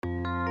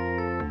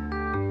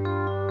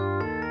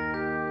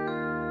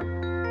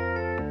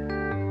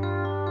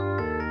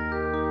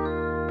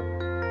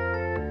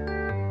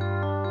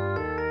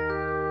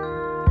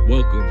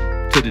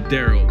to the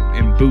Daryl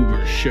and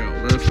Boober Show.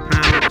 Let's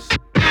pounce.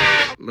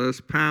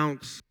 Let's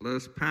pounce.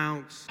 Let's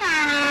pounce.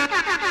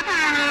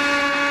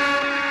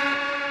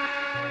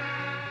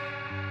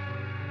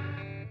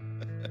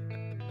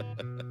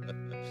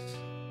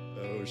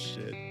 Oh,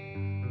 shit.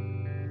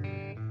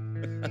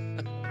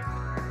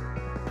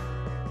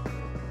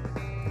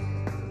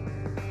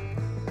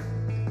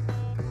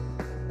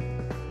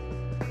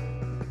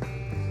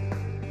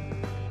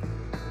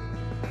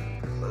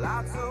 Well,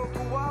 I took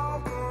a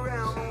walk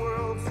around the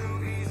world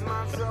to ease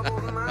my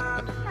troubled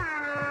mind.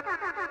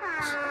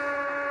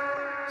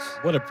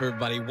 What up,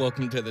 everybody?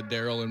 Welcome to the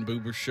Daryl and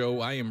Boober Show.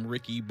 I am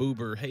Ricky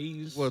Boober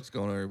Hays. What's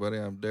going on, everybody?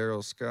 I'm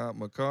Daryl Scott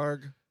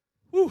McHargue.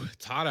 Whew,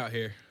 it's hot out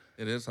here.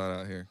 It is hot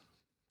out here.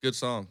 Good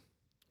song.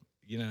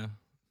 You know,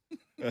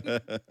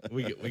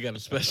 we got a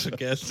special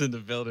guest in the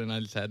building.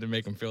 I just had to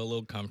make him feel a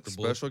little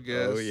comfortable. Special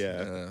guest. Oh,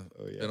 yeah.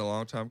 Been a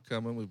long time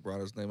coming. We've brought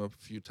his name up a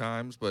few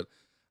times, but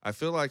I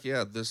feel like,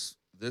 this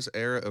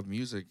era of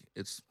music,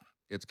 it's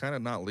kind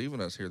of not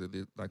leaving us here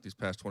like these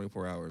past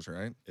 24 hours,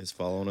 right? It's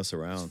following us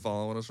around. It's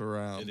following us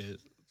around. It is.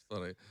 It's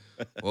funny.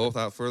 Well,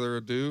 without further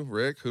ado,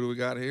 Rick, who do we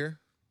got here?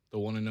 The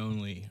one and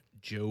only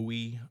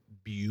Joey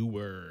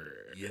Buhrer.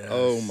 Yes.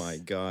 Oh, my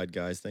God,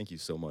 guys. Thank you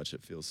so much.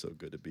 It feels so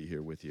good to be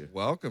here with you.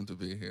 Welcome to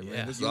be here, man.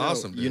 Yeah. This is You know-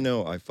 awesome, dude. You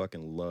know, I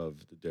fucking love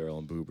the Daryl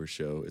and Boober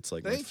Show. It's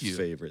like Thank my you.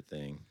 favorite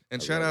thing.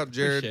 And I shout love out it.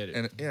 Jared,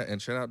 Appreciate it.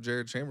 and shout out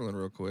Jared Chamberlain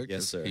real quick.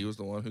 Yes, 'cause sir. He was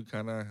the one who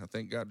kind of, I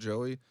think, got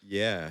Joey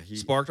Yeah.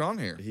 sparked on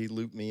here. He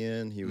looped me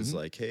in. He was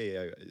like,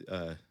 hey,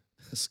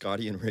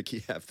 Scotty and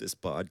Ricky have this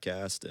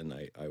podcast, and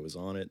I was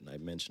on it, and I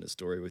mentioned a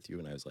story with you,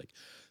 and I was like,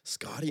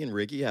 Scotty and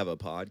Ricky have a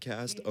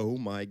podcast? Oh,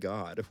 my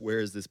God. Where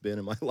has this been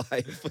in my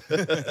life?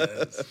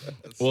 That's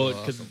Well, so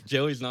because awesome.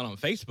 Joey's not on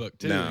Facebook,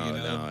 too. no, you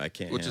know? no, I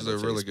can't. Which is a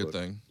handle really good Facebook.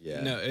 thing.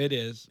 Yeah. No, it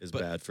is. It's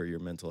but bad for your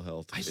mental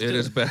health. I It still-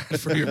 is bad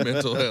for your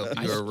mental health.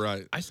 I You are st-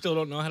 right. I still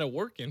don't know how to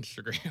work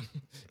Instagram.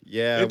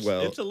 Yeah,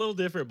 it's a little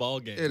different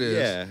ballgame. It is.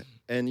 yeah.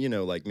 And, you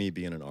know, like me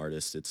being an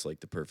artist, it's like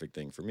the perfect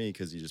thing for me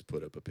because you just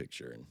put up a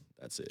picture and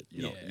that's it.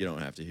 You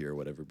don't have to hear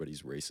what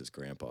everybody's racist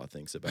grandpa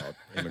thinks about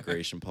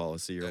immigration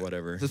policy or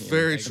whatever. That's you know.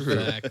 very true.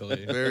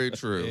 Exactly. Very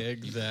true.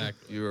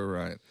 Exactly. You are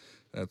right.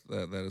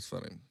 That is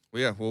funny.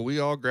 Well, yeah. Well, we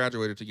all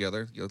graduated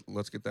together.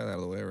 Let's get that out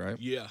of the way, right?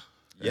 Yeah.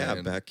 Yeah,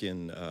 And- back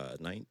in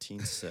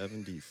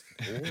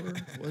 1974,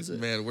 was it?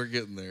 Man, we're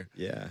getting there.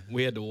 Yeah.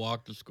 We had to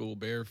walk to school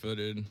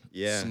barefooted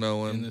Yeah. in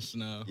Snowing. the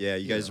snow. Yeah,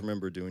 you guys Yeah.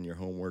 remember doing your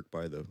homework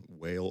by the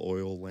whale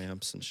oil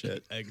lamps and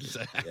shit?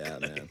 Exactly. Yeah,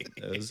 man.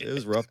 It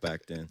was rough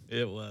back then.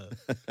 It was.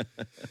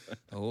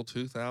 Old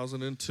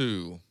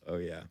 2002 Oh,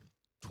 yeah.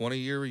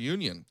 20-year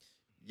reunion.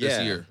 Yeah,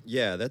 This year.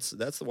 yeah,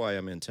 that's why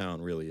I'm in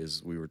town. Really,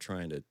 is we were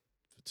trying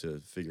to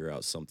figure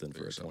out something for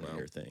Figure a something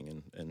 20-year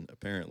thing, and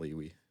apparently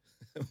we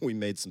we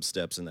made some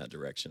steps in that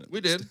direction. at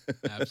We least. did.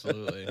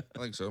 Absolutely. I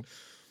think so.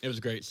 It was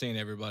great seeing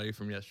everybody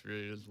from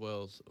yesterday as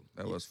well. So.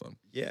 That was fun.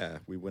 Yeah,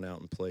 we went out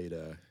and played.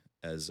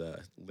 As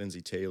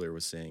Lindsay Taylor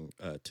was saying,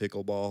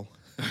 tickle ball.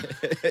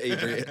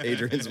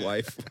 Adrian's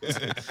wife.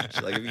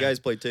 She's like, if you guys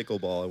play tickle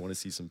ball, I want to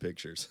see some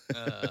pictures.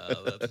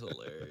 That's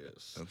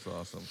hilarious. That's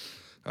awesome.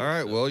 All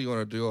right. Well, you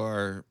want to do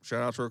our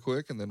shout outs real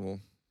quick and then we'll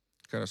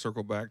kind of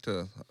circle back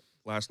to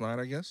last night,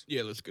 I guess?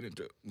 Yeah, let's get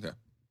into it. Okay.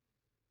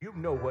 You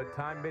know what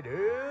time it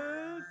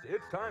is.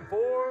 It's time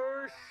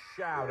for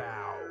shout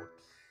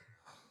outs.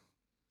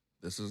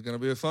 This is going to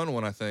be a fun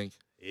one, I think.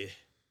 Yeah.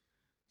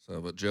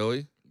 So, but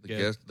Joey,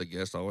 Yeah. the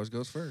guest always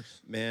goes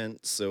first. Man,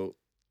 so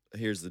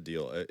here's the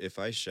deal. If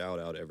I shout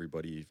out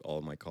everybody, all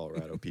of my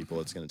Colorado people,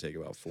 it's going to take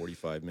about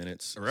 45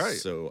 minutes. Right.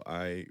 So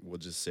I will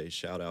just say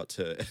shout out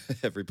to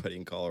everybody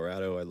in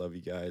Colorado. I love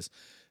you guys.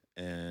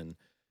 And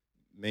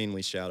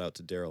mainly shout out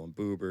to Daryl and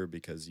Boober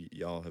because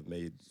y'all have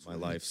made my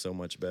life so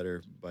much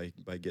better by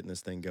getting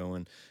this thing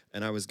going.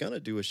 And I was going to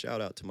do a shout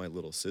out to my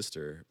little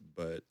sister,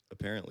 but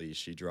apparently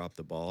she dropped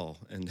the ball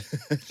and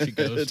She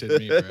ghosted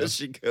me, bro.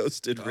 She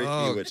ghosted Ricky,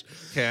 Oh, which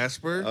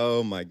Casper.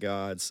 oh my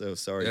God, so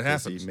sorry, It Kissy.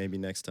 happens. Maybe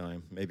next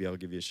time. Maybe I'll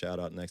give you a shout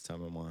out next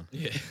time I'm on.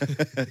 Yeah.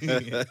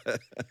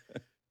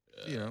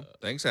 You know,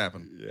 things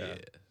happen. Yeah.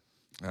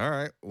 All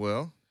right.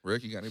 Well,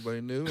 Rick, you got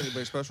anybody new?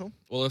 Anybody special?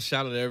 Well, let's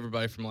shout out to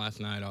everybody from last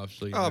night,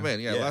 obviously. Oh, man.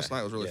 Yeah, Yeah, last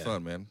night was really yeah.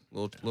 fun, man.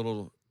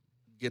 Little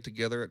get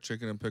together at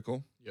Chicken and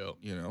Pickle, Yo,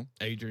 you know,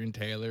 Adrian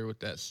Taylor with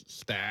that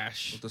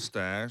stash. with the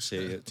stash.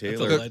 Taylor, That's a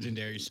Taylor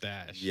legendary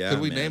stash. yeah, Could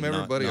we man, name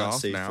everybody not off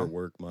safe now? for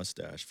work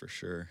mustache for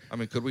sure. I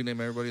mean, could we name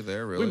everybody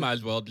there, really? We might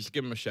as well just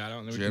give him a shout out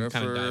and then we can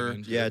kind of Jennifer. dive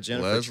into Yeah, it.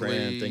 Jennifer Leslie.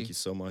 Tran, thank you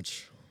so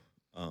much.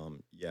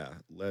 Yeah,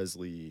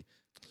 Leslie,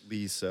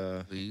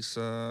 Lisa,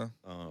 Lisa,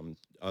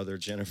 other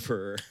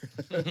Jennifer,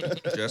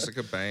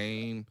 Jessica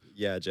Bain,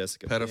 yeah,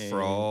 Jessica Petta Payne,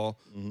 Frall.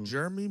 mhm.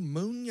 Jeremy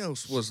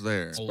Munoz was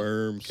there. Old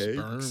Sperm cakes.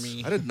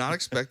 Spermy. I did not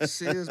expect to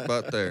see his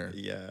butt there.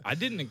 Yeah, I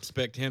didn't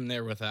expect him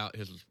there without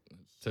his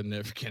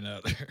significant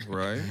other.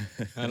 Right.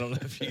 I don't know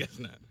if you guys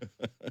know.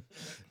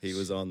 He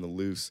was on the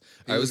loose.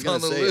 He I was was going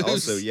on to the say loose.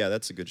 also, yeah,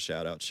 that's a good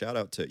shout out. Shout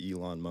out to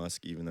Elon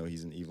Musk, even though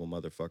he's an evil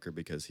motherfucker,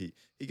 because he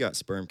got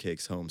sperm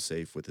cakes home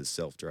safe with his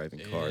self-driving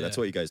car. That's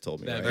Yeah. what you guys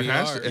told me, That right? It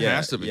has VR. to, it yeah,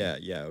 has to be.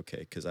 Yeah, okay,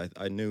 because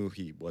I knew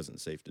he wasn't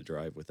safe to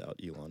drive without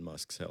Elon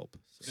Musk's help.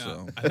 So.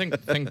 No, So- I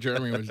think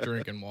Jeremy was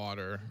drinking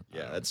water.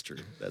 Yeah, that's true.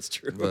 That's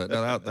true. But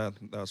no,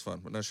 that was fun.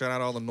 But no, shout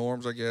out all the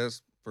norms, I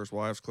guess. First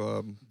Wives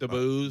Club, The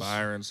Booze.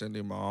 Byron,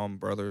 Cindy, Mom,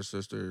 brothers,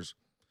 sisters,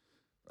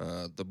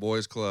 the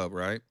Boys Club,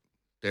 right?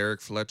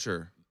 Derek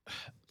Fletcher.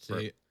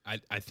 See,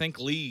 I think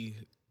Lee.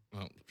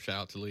 Well, shout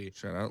out to Lee,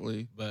 Shout out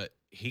Lee. but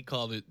he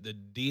called it the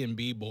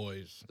D&B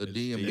Boys. The Is-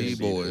 D&B D&B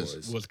Boys.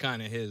 Boys. was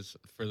kind of his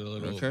for the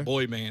little Okay.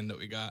 boy band that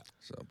we got.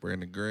 So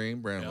Brandon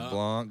Green, Brandon Yeah.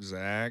 LeBlanc,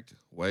 Zach,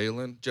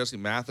 Waylon, Jesse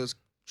Mathis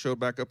showed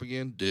back up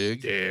again.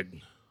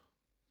 Dig.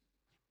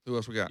 Who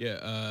else we got?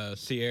 Yeah,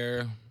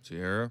 Sierra.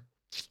 Sierra.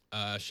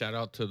 Shout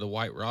out to the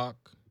White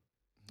Rock.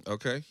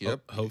 Okay.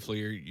 Yep. Hopefully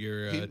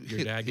your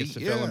He- dad gets to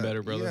he- feeling yeah,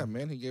 better, brother. Yeah,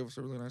 man, he gave us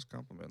a really nice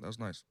compliment. That was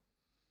nice.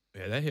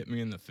 Yeah, that hit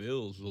me in the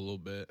feels a little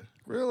bit.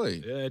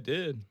 Really? Yeah, it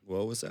did.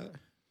 What was that?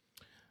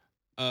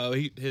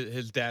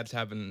 His dad's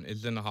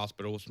is in the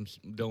hospital with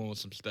dealing with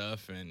some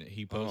stuff, and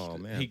he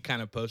posted. man. He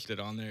kind of posted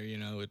on there.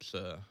 It's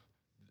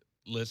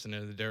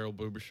listening to the Daryl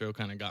Buber show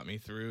kind of got me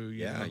through.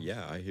 You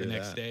know, I hear the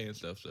next that. day and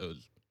stuff. So it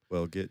was,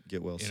 Well, get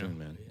well you know, soon,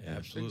 man. yeah,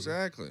 absolutely.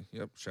 Exactly.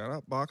 Yep. Shout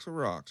out Box of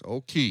Rocks.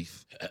 Old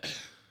Keith.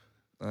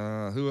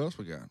 Who else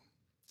we got?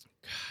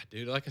 God,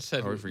 dude, like I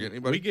said, Are we forgetting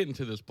anybody? We getting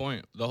to this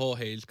point. The whole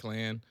Hays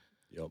clan.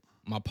 Yep.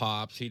 My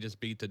pops, he just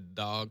beat the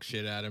dog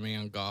shit out of me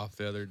on golf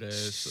the other day.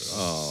 So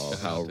Oh, shout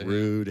how out to him.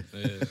 rude.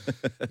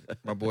 Yeah.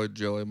 My boy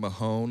Joey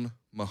Mahone.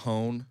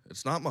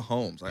 It's not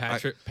Mahomes.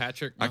 Patrick.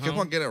 I kept on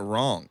Mahone? getting it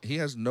wrong. He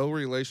has no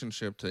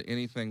relationship to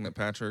anything that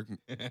Patrick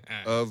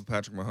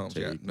Mahomes.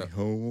 Yeah, Take no, me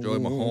home. Joey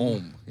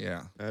Mahone.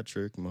 Yeah,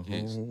 Patrick Jeez,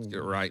 Mahomes. get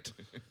it right.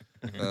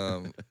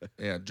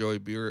 Yeah, Joey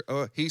Buhrer.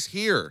 Oh, he's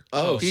here.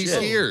 Oh, he's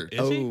shit. here.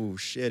 Is he? Oh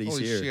shit, he's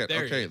Holy here. shit. There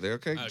he Okay, is.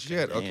 okay, Okay.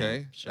 shit. Damn.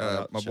 Okay. Shout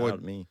out, my shout boy,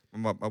 out me.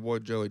 my boy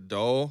Joey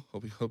Dole.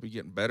 Hope he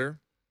getting better.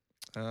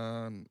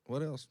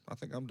 What else? I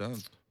think I'm done.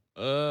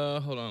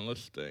 Hold on.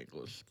 Let's think.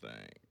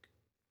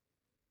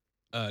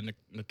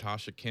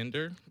 Natasha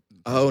Kinder.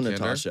 Oh, Kinder.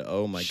 Natasha.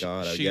 Oh my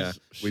God. Oh, She's- yeah,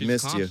 we she's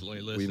missed you. constantly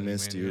We listening,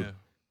 missed man, you.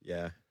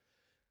 yeah.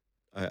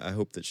 Yeah. I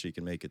hope that she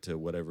can make it to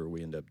whatever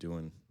we end up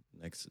doing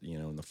next,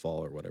 in the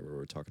fall or whatever.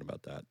 We're talking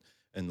about that.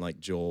 And like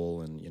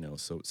Joel and,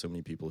 so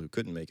many people who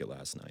couldn't make it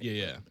last night.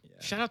 Yeah.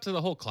 But, Shout out to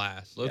the whole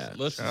class. Let's Yeah.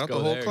 let's Shout just out go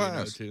the whole there,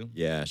 class. too.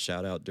 Yeah.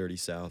 Shout out Dirty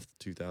South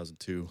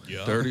 2002.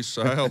 Yeah. Dirty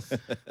South.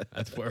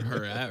 That's where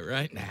we're at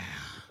right now.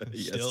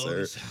 Yes, Still in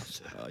the sir. South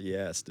Side.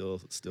 Yeah.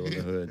 Still in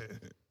the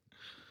hood.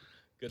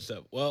 Good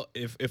stuff. Well,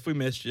 if we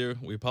missed you,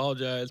 we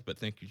apologize, but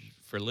thank you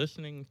for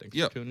listening. Thanks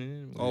Yep. for tuning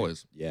in.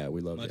 Always. Yeah.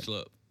 We love Much you.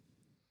 love.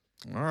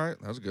 All right,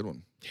 that was a good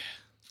one. Yeah.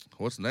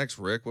 What's next,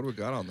 Rick? What do we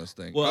got on this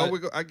thing? Well,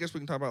 I guess we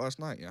can talk about last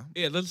night. Yeah.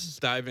 Yeah, let's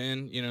just dive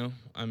in.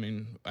 I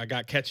mean, I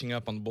got catching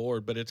up on the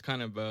board, but it's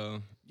kind of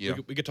Yeah.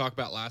 we could talk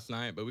about last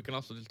night, but we can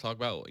also just talk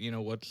about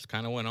what's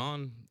kind of went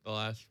on the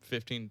last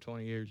 15 to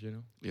 20 years.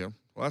 Yeah.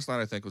 Last night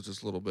I think was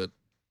just a little bit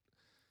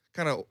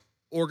kind of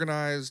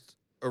organized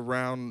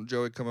around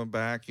Joey coming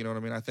back. You know what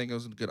I mean? I think it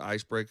was a good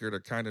icebreaker to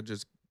kind of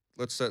just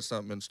let's set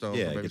something in stone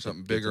Yeah, for maybe get the-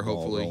 something get the bigger, ball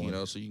hopefully.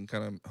 rolling. So you can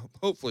kind of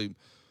hopefully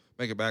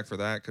make it back for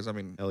that. Because I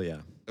mean, Hell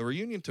yeah. the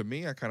reunion to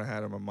me, I kind of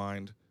had in my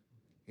mind.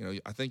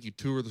 I think you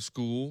tour the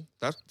school.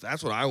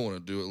 That's what I want to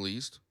do at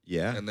least.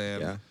 Yeah. And then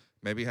yeah.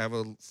 maybe have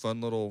a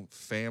fun little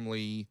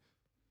family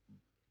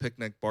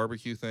picnic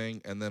barbecue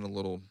thing, and then a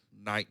little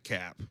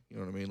nightcap. You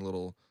know what I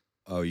mean?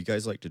 Oh, you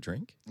guys like to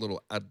drink?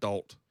 Little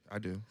adult. I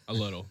do. A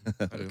little.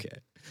 do. Okay.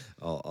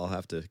 I'll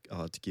have to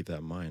keep that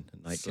in mind.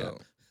 A nightcap.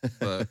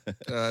 So,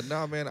 but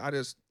no, man.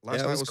 Last Yeah, it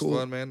night was was cool.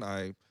 fun, man.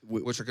 I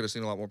W- wish I could have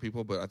seen a lot more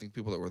people, but I think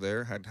people that were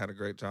there had a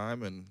great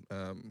time, and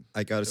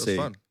I gotta was say,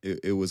 fun.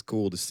 it was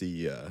cool to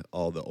see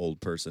all the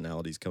old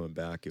personalities coming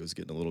back. It was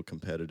getting a little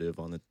competitive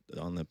on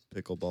the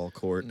pickleball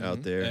court out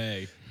Mhm. there.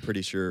 Hey,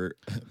 Pretty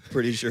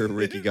sure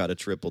Ricky got a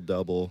triple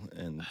double,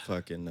 and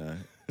fucking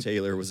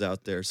Taylor was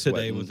out there sweating.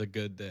 today was a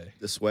good day.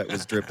 The sweat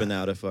was dripping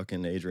out of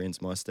fucking Adrian's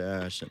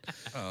mustache, and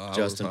I was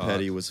Justin hot.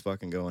 Petty was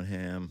fucking going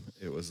ham.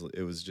 It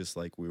was just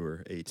like we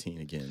were 18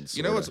 again.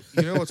 You know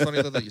sorta. what's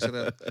funny though that you said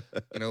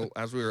that.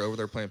 As we were over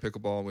there playing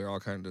pickleball, and we were all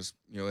kind of just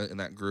in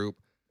that group.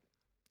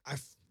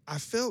 I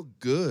felt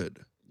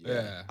good.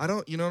 Yeah. I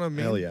don't, you know what I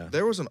mean? Hell yeah.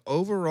 There was an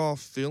overall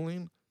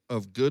feeling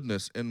of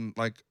goodness in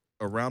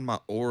around my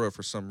aura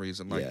for some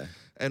reason. Yeah.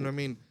 And I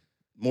mean,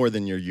 More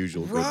than your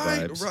usual good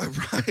right.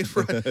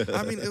 vibes.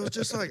 I mean, it was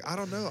just I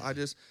don't know.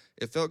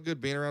 It felt good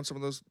being around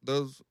some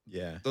of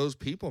Yeah. those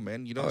people,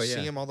 man. You don't Oh, see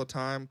yeah. them all the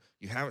time.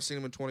 You haven't seen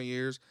them in 20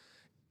 years.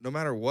 No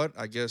matter what,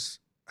 I guess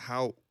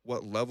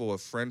what level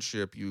of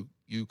friendship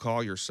you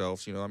call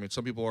yourselves. I mean,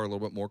 some people are a little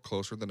bit more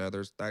closer than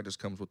others. That just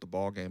comes with the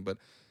ball game. But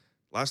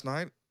last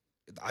night,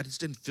 I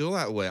just didn't feel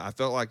that way. I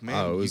felt like,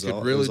 man, it you was could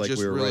all, really it was like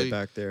just we were really right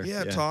back there.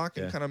 talk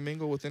and kind of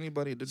mingle with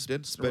anybody. It didn't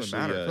really Especially,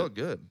 matter. It felt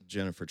good.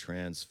 Jennifer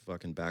Tran's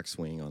fucking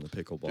backswing on the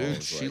pickleball. Dude,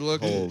 was she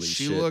like, holy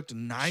she shit. looked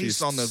nice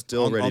She's on the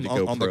still ready to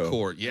go on the pro.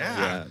 court.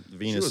 Yeah,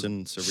 Venus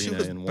and she Serena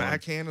was in one.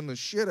 backhanding the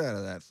shit out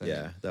of that thing.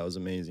 Yeah, that was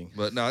amazing.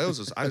 But no, it was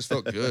just, I just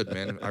felt good,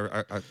 man.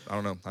 I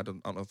don't know. I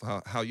don't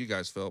know how you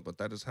guys felt, but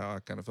that is how I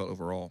kind of felt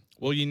overall.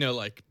 Well, you know,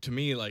 like to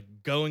me, like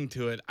going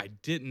to it, I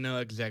didn't know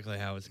exactly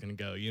how it's gonna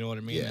go. You know what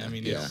I mean? Yeah, I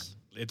mean, yeah.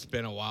 it's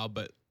been a while,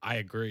 but I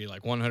agree.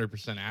 Like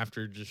 100%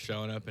 after just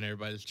showing up and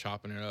everybody's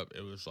chopping it up,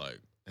 it was like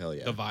Hell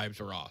yeah. the vibes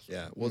were awesome.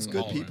 Yeah, well, it's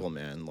good All people, around.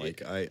 man.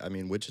 Like I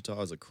mean, Wichita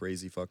is a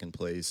crazy fucking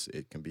place.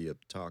 It can be a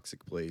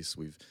toxic place.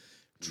 We've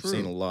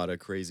seen a lot of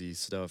crazy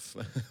stuff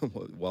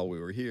while we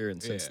were here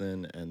and since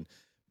then.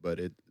 But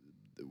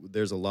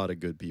there's a lot of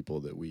good people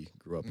that we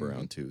grew up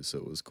around too. So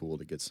it was cool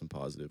to get some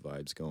positive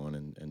vibes going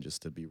and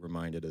just to be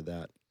reminded of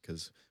that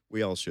because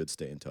we all should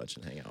stay in touch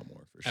and hang out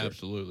more for sure.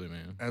 Absolutely,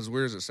 man. As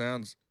weird as it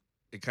sounds,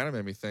 it kind of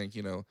made me think,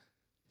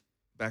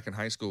 back in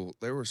high school,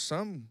 there were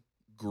some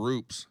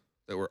groups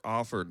that were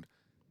offered,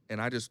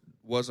 and I just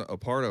wasn't a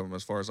part of them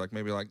as far as like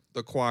maybe like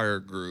the choir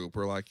group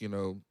or like,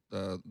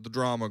 the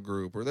drama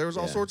group, or there was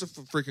all sorts of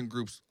freaking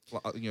groups,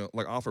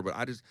 like offered, but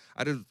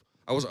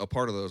I wasn't a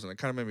part of those. And it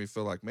kind of made me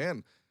feel like,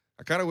 man,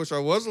 I kind of wish I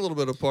was a little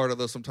bit a part of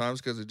those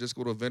sometimes because it just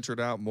would have ventured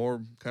out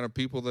more kind of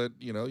people that,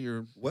 you're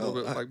a little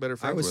bit like better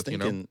friends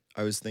with,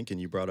 I was thinking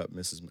you brought up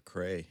Mrs.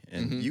 McCrae,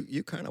 and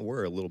you kind of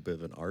were a little bit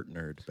of an art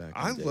nerd back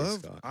in the day,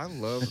 Scott. I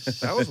love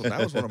that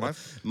was one of my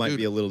might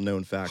be a little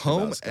known fact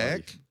home about Scotty.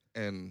 ec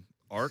and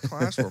art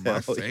class were my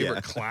Hell favorite yeah.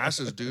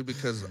 classes, dude,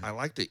 because I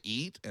like to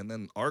eat, and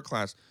then art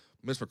class,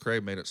 Miss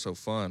McCrae made it so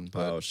fun.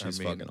 But She's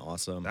fucking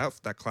awesome.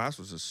 That class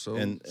was just so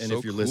and so if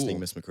you're cool. listening,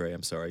 Miss McCrae,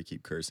 I'm sorry I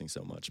keep cursing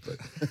so much, but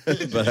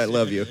but I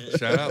love you.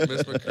 Shout out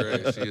Miss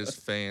McCrae. She is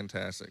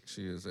fantastic.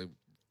 She is a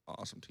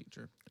awesome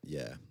teacher.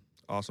 Yeah.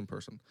 Awesome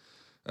person.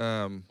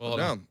 Well, hold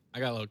no. on. I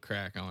got a little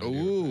crack on.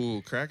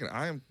 Ooh, cracking.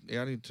 I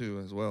need to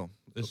as well.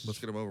 Let's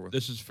get him over with.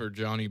 This is for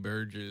Johnny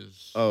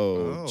Burgess.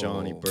 Oh,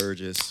 Johnny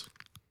Burgess.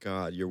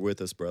 God, you're with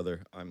us,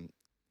 brother.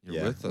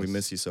 You're with us. We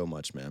miss you so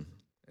much, man.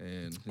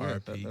 And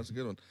RIP. that's a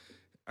good one.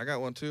 I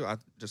got one too. I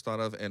just thought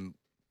of, and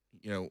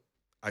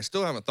I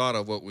still haven't thought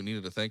of what we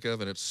needed to think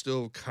of, and it's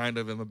still kind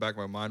of in the back of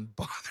my mind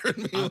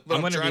bothering me.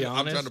 I'm going to be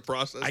honest. I'm trying to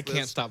process. I this.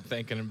 can't stop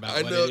thinking about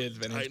I what know, it is,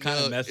 and it's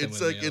kind of messing it's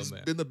with like me a it's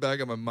little bit. in the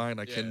back of my mind.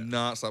 I Yeah.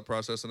 cannot stop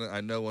processing it.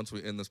 I know once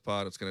we end this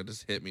pod, it's gonna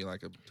just hit me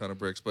like a ton of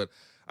bricks. But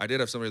I did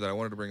have somebody that I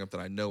wanted to bring up that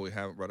I know we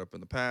haven't brought up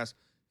in the past.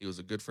 He was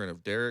a good friend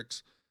of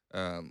Derek's,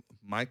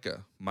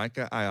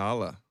 Micah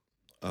Ayala.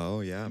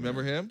 Oh yeah.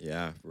 Remember him?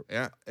 Yeah.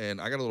 Yeah,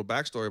 and I got a little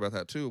backstory about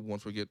that too.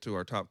 Once we get to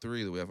our top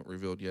three that we haven't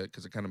revealed yet,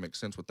 because it kind of makes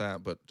sense with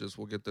that. But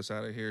we'll get this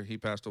out of here. He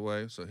passed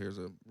away, so here's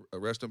a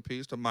rest in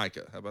peace to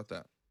Micah. How about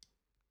that?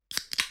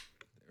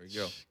 There you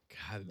go.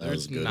 God, That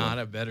was there's a good not one.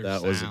 a better That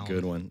sound. was a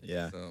good one.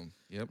 Yeah. So,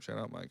 yep. Shout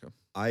out Micah.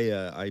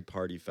 I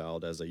party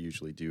fouled as I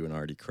usually do and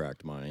already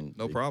cracked mine.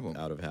 No problem.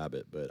 Out of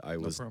habit, but I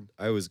problem.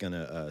 was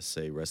gonna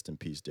say rest in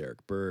peace,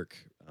 Derek Burke.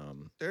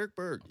 Derek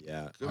Berg.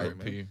 Yeah, Good I one,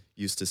 man.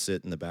 used to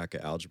sit in the back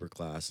of algebra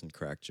class and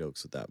crack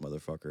jokes with that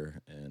motherfucker.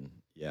 And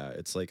yeah,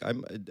 it's like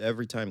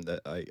every time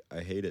that I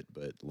hate it,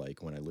 but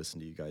like when I listen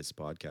to you guys'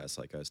 podcasts,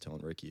 like I was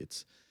telling Ricky,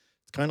 it's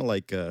kind of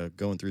like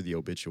going through the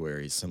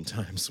obituaries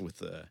sometimes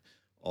with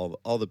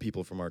all the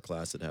people from our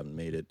class that haven't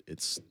made it.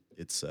 It's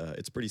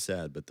pretty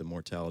sad, but the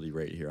mortality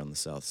rate here on the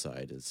south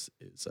side is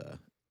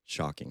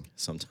shocking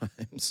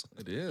sometimes.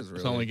 It is really.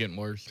 It's only getting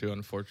worse too,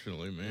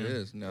 unfortunately, man. It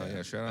is. No,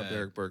 yeah. Shout out Bad.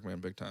 Derek Burke, man,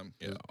 big time.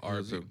 Yeah, He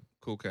was a RP.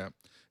 cool cat.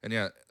 And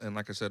yeah, and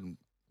like I said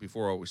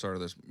before we started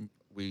this,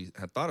 we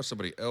had thought of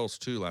somebody else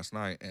too last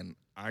night, and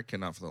I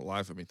cannot for the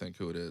life of me think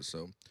who it is.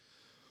 So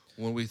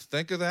when we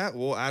think of that,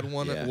 we'll add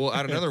one. Yeah. We'll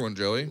add another one,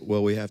 Joey.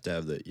 Well, we have to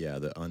have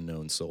the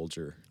unknown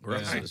soldier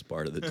Right. as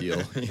part of the deal.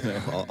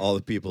 All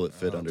the people that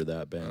fit under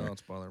that Oh, banner.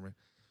 it's bothering me.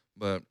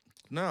 But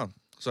no.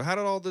 So how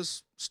did all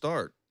this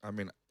start? I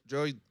mean,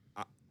 Joey,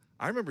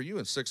 I remember you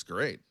in 6th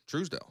grade,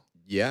 Truesdale.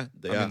 Yeah,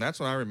 I mean, that's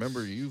when I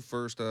remember you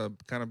first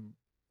kind of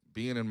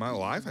being in my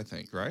life, I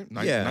think, right?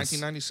 Yes.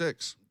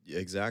 1996.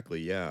 exactly.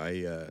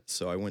 Yeah,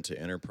 so I went to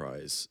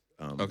Enterprise,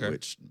 Okay.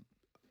 which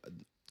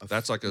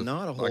That's like a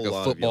not a whole like a lot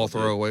of football y'all did.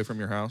 throw away from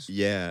your house.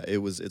 Yeah,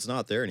 it's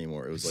not there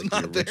anymore. It was It's like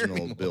not the there original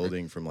anymore.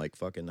 building from like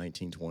fucking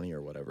 1920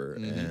 or whatever.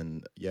 Mhm.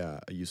 And yeah,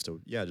 I used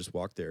to just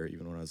walk there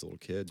even when I was a little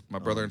kid. My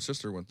brother and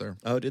sister went there.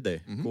 Oh, did they?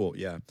 Mhm. Cool.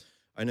 Yeah.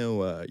 I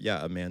know,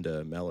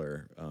 Amanda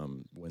Meller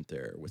went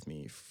there with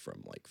me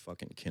from like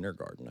fucking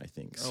kindergarten, I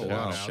think. Oh, So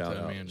wow.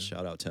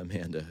 shout out to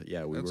Amanda.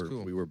 Yeah, That's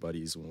cool. we were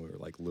buddies when we were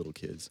like little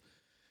kids.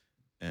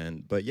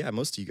 But yeah,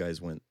 most of you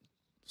guys went.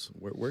 So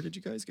where did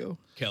you guys go?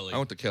 Kelly. I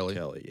went to Kelly.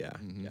 Kelly, yeah,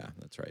 Mhm. yeah,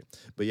 that's right.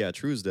 But yeah,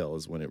 Truesdale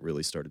is when it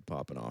really started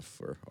popping off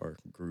for our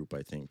group,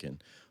 I think.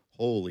 And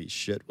holy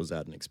shit, was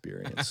that an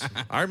experience?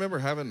 I remember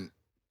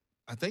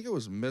I think it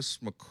was Miss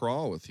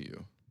McCraw with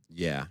you.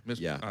 yeah, Miss-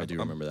 yeah, I do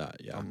I'm- remember that.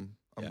 Yeah,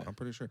 I'm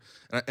pretty sure.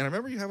 And I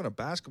remember you having a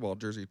basketball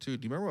jersey too.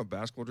 Do you remember what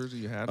basketball jersey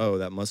you had? Oh,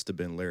 that must have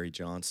been Larry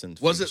Johnson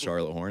from Was the it-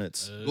 Charlotte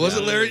Hornets. Was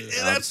it Yeah. Larry?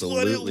 That's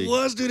Absolutely. what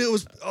it was, dude. It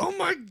was. Oh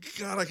my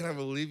god, I cannot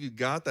believe you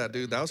got that,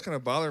 dude. That was kind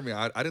of bothering me.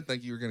 I didn't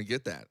think you were gonna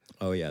get that.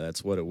 Oh yeah,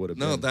 that's what it would have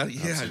No, been.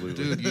 that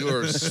Absolutely. dude, you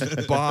are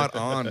spot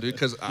on, dude.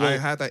 Because I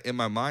had that in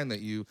my mind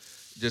that you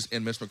just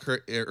in Miss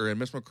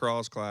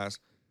McCraw's class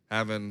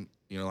having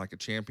like a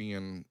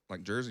champion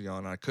like jersey on.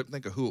 And I couldn't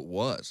think of who it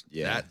was.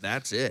 Yeah.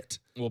 that's it.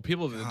 Well,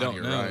 people that God, don't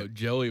you're know, right.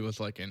 Joey was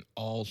like an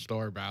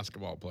all-star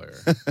basketball player.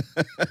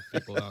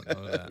 People don't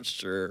know that.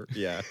 Sure.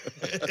 Yeah.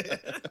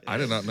 I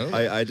did not know.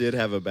 That. I did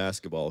have a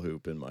basketball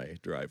hoop in my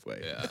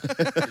driveway.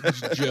 Yeah.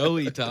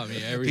 Joey taught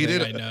me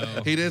everything I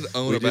know. He did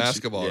own We a did sh-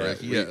 basketball, yeah,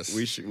 right? Yes.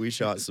 We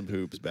shot some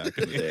hoops back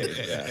in the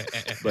day.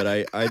 Yeah.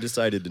 But I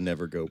decided to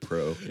never go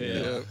pro.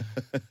 Yeah.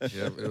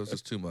 Yeah, it was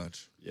just too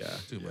much. Yeah.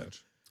 Too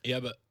much. Yeah,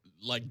 but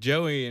like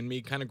Joey and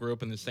me kind of grew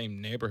up in the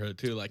same neighborhood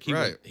too. Like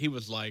Right. he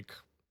was like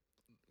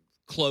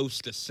close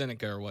to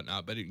Seneca or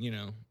whatnot, but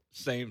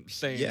same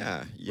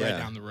Yeah. Yeah. right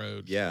down the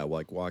road. Yeah,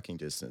 like walking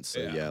distance.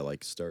 So Yeah. yeah,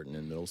 like starting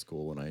in middle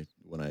school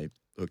when I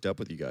hooked up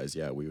with you guys,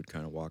 yeah, we would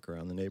kind of walk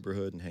around the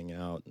neighborhood and hang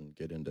out and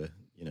get into,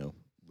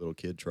 little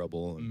kid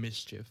trouble and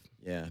Mischief.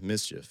 yeah,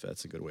 mischief.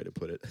 That's a good way to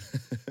put it.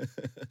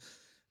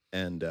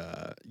 And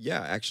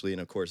yeah, actually,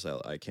 and of course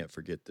I can't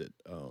forget that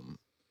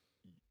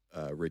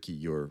Ricky,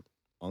 your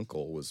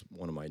uncle was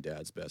one of my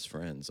dad's best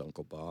friends,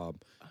 Uncle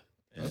Bob.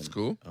 And, That's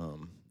cool.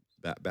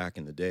 Back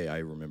in the day, I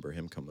remember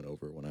him coming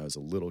over when I was a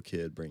little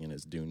kid, bringing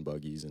his dune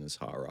buggies and his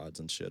hot rods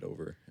and shit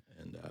over.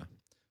 And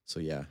so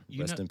yeah,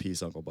 rest in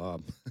peace, Uncle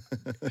Bob.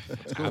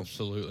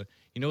 Absolutely.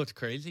 You know what's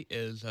crazy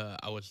is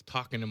I was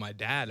talking to my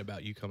dad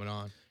about you coming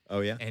on, Oh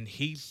yeah, and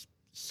he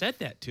said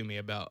that to me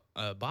about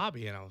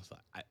Bobby, and I was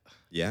like,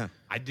 yeah,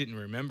 I didn't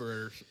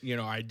remember,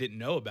 I didn't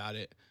know about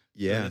it.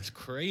 yeah. And it's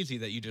crazy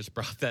that you just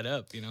brought that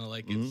up,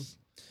 like it's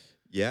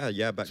Yeah,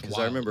 because I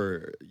wild.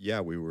 remember,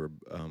 we were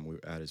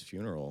at his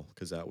funeral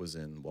because that was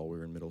while we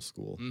were in middle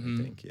school, Mhm.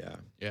 I think. Yeah,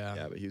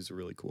 yeah. but he was a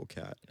really cool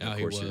cat. And Yeah, of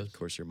he course,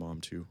 was. your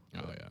mom too.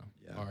 Oh But, yeah.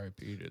 yeah.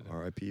 R.I.P. to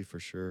R.I.P. for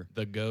sure.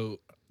 the goat.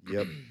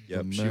 Yep.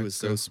 She was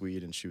so Mecca.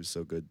 sweet and she was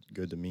so good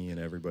to me and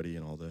everybody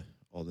and all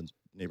the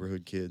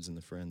neighborhood kids and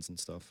the friends and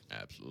stuff,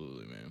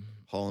 Absolutely, man.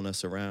 hauling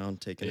us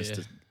around, taking us Yeah.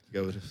 to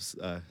go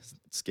to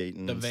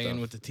skating. The and van stuff.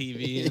 with the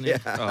TV in yeah,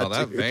 it. Oh,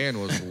 that dude. van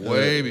was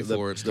way The-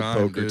 before its the time,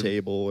 poker dude.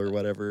 table or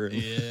whatever. and-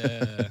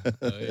 Yeah.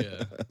 Oh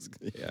yeah.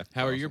 yeah.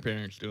 How are your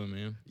parents doing,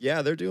 man?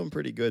 Yeah, they're doing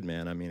pretty good,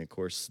 man. I mean, of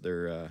course,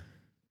 they're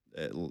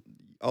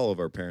all of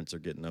our parents are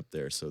getting up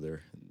there, so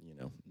they're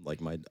like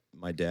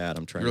my dad.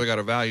 I'm You trying really got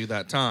to value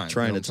that time.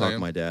 trying you know to what I'm talk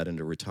saying? my dad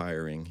into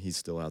retiring. He's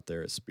still out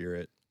there at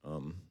Spirit,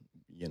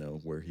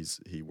 where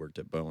he worked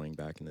at Boeing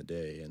back in the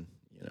day, and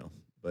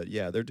But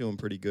yeah, they're doing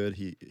pretty good.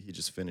 He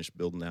just finished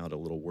building out a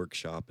little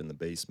workshop in the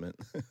basement,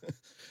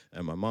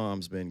 and my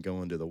mom's been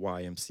going to the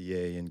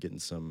YMCA and getting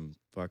some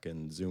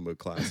fucking Zumba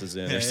classes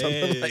in or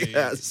something like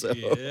that. So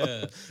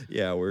yeah.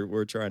 yeah,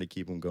 we're trying to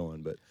keep them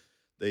going. But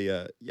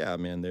they, yeah,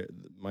 man,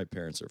 my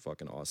parents are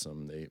fucking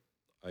awesome.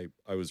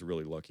 I was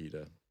really lucky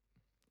to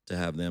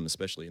have them,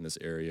 especially in this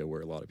area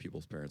where a lot of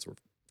people's parents were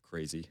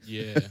crazy.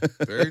 Yeah.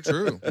 Very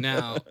true.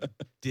 Now,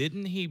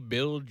 didn't he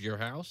build your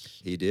house?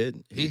 He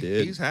did. He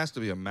did. has to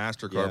be a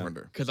master Yeah.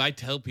 carpenter. Because I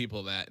tell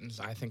people that, and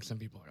I think some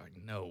people are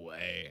like, "No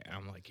way." And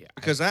I'm like, "Yeah."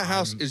 Because that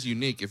house I'm- is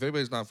unique. If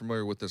anybody's not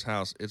familiar with this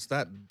house, it's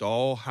that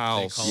doll they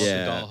house call it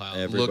Yeah, the dollhouse.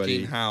 everybody-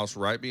 looking house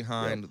right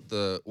behind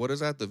the what is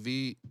that? The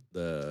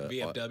the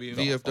VFW?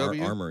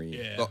 VFW? armory.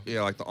 Yeah.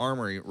 yeah, like the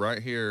armory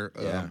right here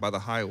Yeah. by the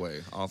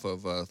highway off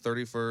of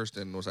 31st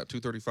and was that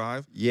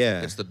 235?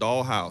 Yeah. It's the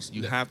doll house.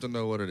 You have to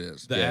know what it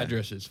is. The Yeah.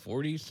 address is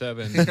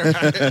 47.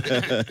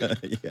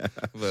 yeah.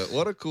 But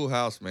what a cool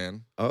house,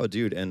 man. Oh,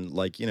 dude, and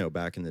like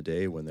back in the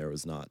day when there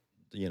was not,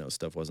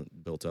 stuff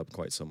wasn't built up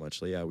quite so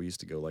much. Like, yeah, we used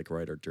to go like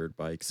ride our dirt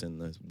bikes in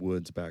the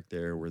woods back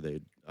there where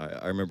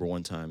I remember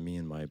one time me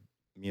and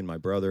my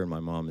brother and my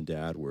mom and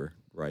dad were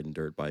riding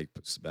dirt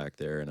bikes back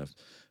there, and a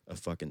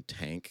fucking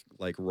tank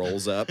like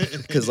rolls up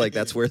because like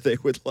that's where they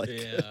would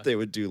Yeah. they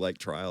would do like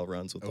trial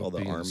runs with That all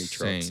would the be army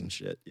trucks insane. and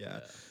shit.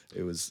 Yeah.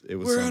 It was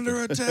We're something.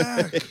 under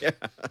attack. Yeah.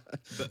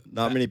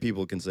 Not many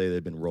people can say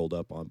they've been rolled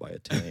up on by a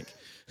tank.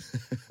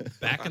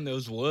 Back in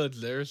those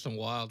woods, there's some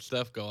wild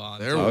stuff going on.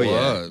 There too. Oh,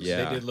 yeah, was.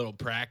 yeah. They did little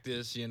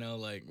practice,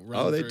 like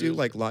run Oh, they do throughs.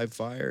 like live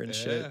fire and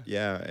shit.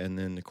 Yeah. Yeah, and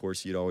then of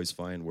course you'd always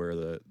find where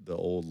the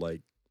old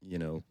like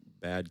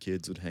bad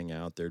kids would hang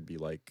out. There'd be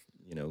like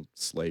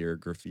Slayer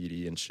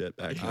graffiti and shit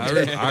back. In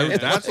the day.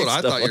 That's what I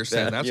Stuff thought you were like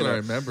saying. that, That's you what I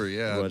know, remember. A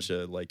Yeah. bunch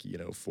of like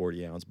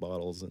 40-ounce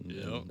bottles and,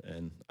 Yep.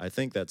 and I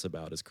think that's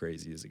about as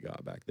crazy as it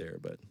got back there.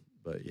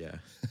 But yeah.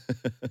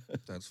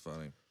 That's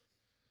funny.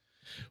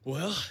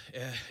 Well,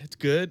 it's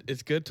good.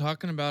 It's good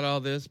talking about all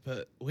this,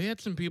 but we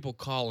had some people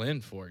call in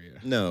for you.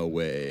 No We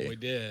way.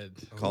 did.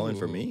 Calling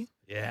for Ooh. me?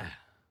 Yeah.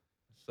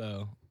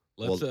 So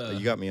Well, let's.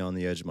 you got me on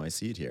the edge of my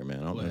seat here, man.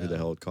 I don't know who the Well.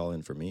 hell would call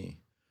in for me.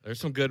 There's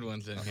some good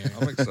ones in here.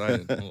 I'm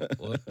excited.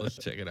 Let's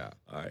check it out.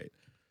 All right.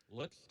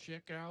 Let's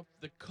check out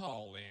the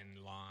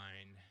call-in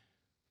line.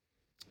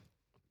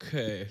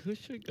 Okay, who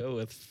should we go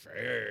with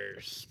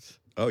first?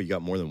 Oh, you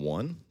got more than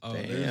one? Oh,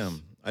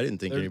 Damn. I didn't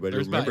think anybody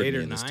there's about remembered 8 me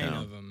or in this 9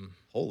 town. of them.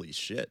 Holy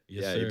shit.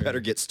 Yes, yeah, sir. you better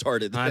get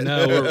started. I then.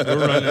 know, we're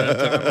running out of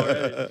time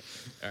already.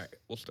 All right,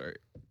 we'll start.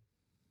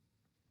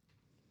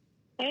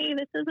 Hey,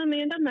 this is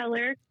Amanda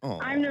Miller. Aw.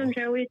 I've known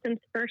Joey since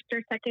first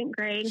or second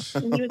grade,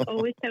 and he was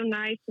always so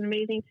nice and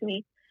amazing to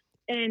me.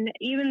 And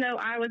even though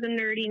I was a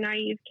nerdy,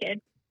 naive kid,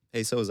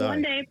 Hey, so was one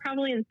I. day,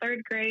 probably in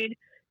third grade,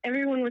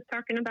 everyone was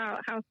talking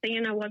about how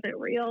Santa wasn't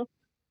real,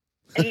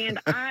 and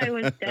I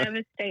was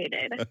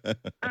devastated.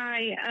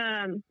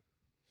 I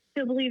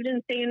still believed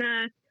in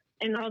Santa,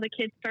 and all the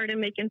kids started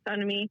making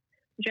fun of me.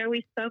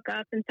 Joey spoke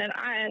up and said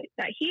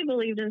that he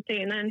believed in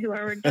Santa, and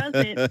whoever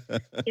doesn't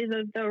is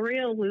the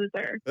real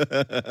loser.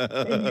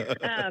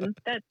 And,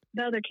 that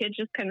the other kids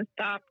just kind of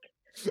stopped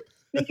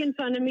making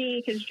fun of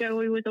me because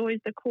Joey was always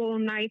the cool,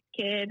 nice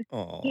kid.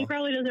 Aw. He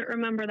probably doesn't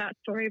remember that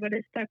story, but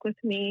it stuck with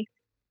me.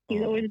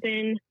 He's Aw. always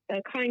been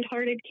a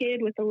kind-hearted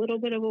kid with a little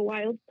bit of a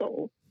wild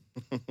soul.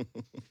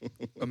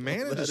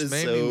 Amanda That just is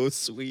made so me.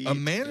 sweet.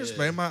 Amanda just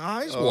made my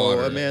eyes Oh,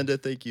 water. Amanda,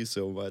 thank you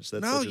so much.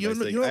 That's No, such a you nice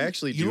know- thing. you know- I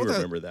actually you do know that-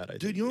 remember that. I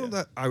Dude, think, you know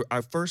yeah. that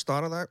I first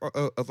thought of that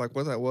of like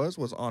what that was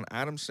on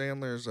Adam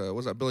Sandler's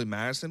was that Billy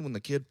Madison when the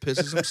kid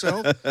pisses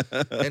himself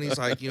and he's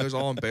like he's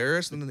all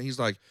embarrassed and then he's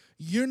like,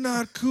 "You're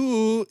not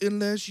cool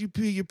unless you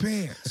pee your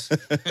pants."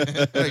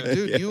 Like,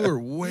 dude, Yeah. you were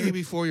way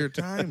before your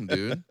time,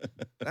 dude.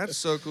 That's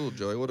so cool,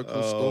 Joey. What a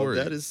cool story.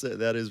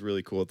 That is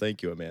really cool.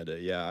 Thank you, Amanda.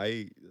 Yeah,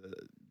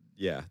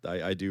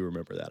 I do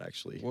remember that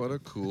actually. What a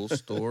cool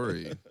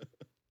story.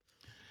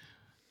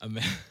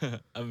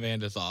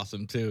 Amanda's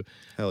awesome too.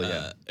 Hell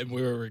yeah. And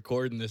we were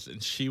recording this,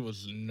 and she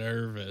was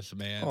nervous,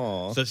 man.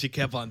 Aw. So she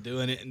kept on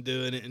doing it and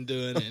doing it and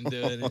doing it and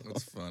doing it.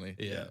 That's funny.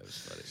 Yeah, it was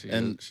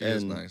funny. She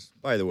is nice.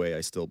 By the way,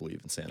 I still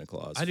believe in Santa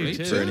Claus. I do Me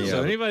too. too.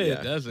 So anybody yeah.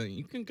 that doesn't,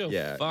 you can go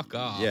Yeah, fuck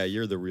off. Yeah,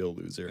 you're the real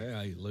loser.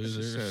 Yeah, you She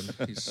loser.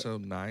 said he's so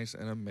nice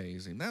and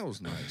amazing. That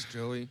was nice,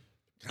 Joey.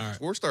 Gosh, All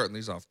right. we're starting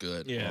these off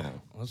good. Yeah,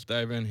 Oh. let's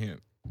dive in here.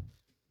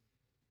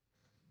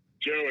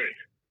 Joey,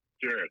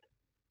 Jared,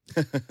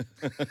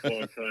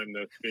 long time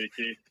no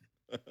speaky.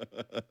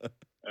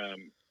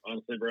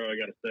 Honestly, bro, I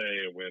got to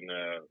say,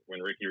 when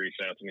Ricky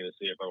reached out to me to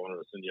see if I wanted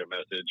to send you a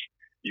message,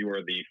 you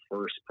are the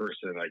first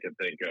person I could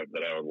think of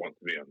that I would want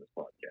to be on this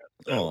podcast.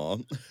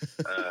 So,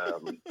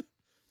 Aw.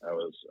 I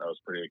was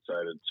pretty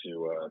excited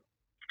to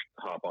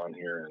hop on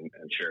here and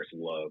share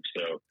some love.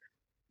 So,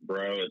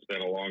 bro, it's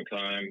been a long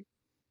time.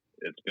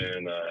 It's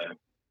been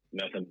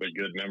nothing but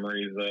good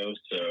memories, though.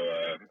 So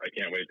I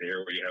can't wait to hear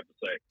what you have to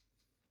say.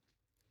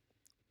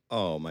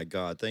 Oh my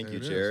God! Thank There you,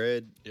 it is.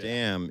 Jared. Yeah.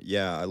 Damn,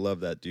 yeah, I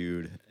love that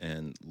dude,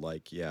 and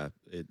like, yeah,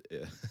 it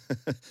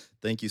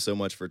thank you so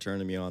much for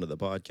turning me on to the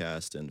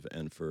podcast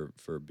and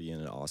for being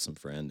an awesome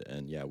friend.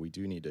 And yeah, we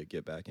do need to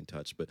get back in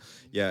touch. But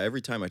yeah,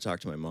 every time I talk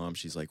to my mom,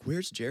 she's like,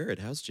 "Where's Jared?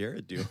 How's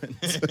Jared doing?"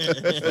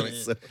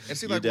 So And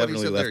see, you like what he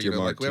definitely said left there, your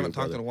like mark we haven't too,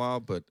 talked in brother. a while,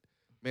 but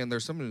man,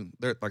 there's some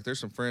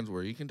friends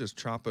where you can just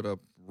chop it up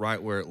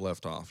right where it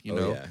left off, you Oh,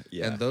 know? yeah,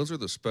 yeah. And those are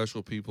the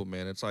special people,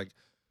 man. It's like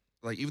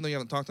even though you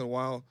haven't talked in a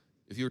while,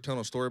 if you were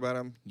telling a story about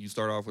him, you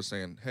start off with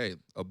saying, "Hey,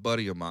 a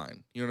buddy of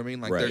mine." You know what I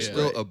mean? Like Right, they're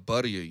still right. a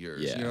buddy of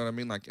yours. Yeah. You know what I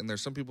mean? Like, and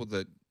there's some people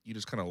that you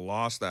just kind of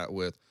lost that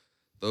with.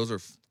 Those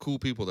are cool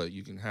people that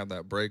you can have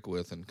that break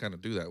with and kind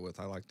of do that with.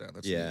 I like that.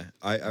 That's Yeah,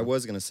 neat. I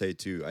was gonna say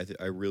too.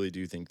 I really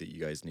do think that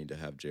you guys need to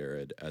have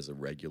Jared as a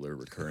regular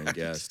recurring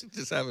guest.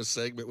 Just have a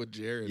segment with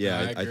Jared. Yeah,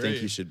 I I think agree.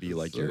 he should be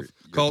like So, your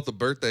call it the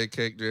birthday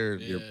cake,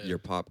 Jared. Yeah. your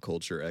pop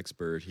culture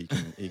expert. He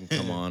can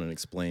come on and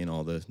explain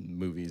all the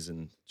movies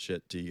and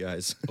shit to you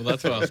guys. Well,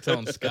 that's what I was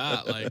telling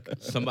Scott. Like,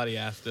 somebody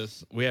asked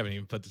us, we haven't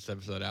even put this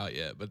episode out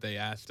yet, but they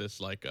asked us,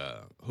 like,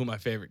 who my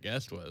favorite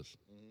guest was.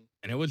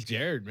 And it was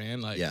Jared, man.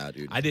 Like, Yeah,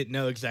 dude. I didn't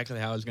know exactly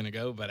how it was going to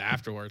go, but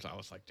afterwards, I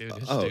was like, dude,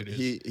 this Oh, dude is.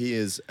 he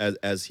is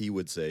as he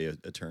would say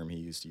a term he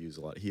used to use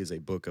a lot. He is a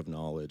book of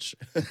knowledge.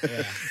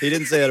 Yeah. He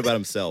didn't say that about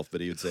himself,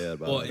 but he would say that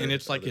about. Well, other- and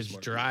it's like other his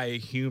smart dry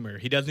humor.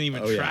 He doesn't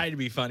even Oh, yeah. try to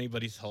be funny,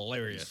 but he's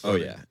hilarious. people. Oh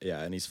yeah,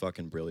 yeah, and he's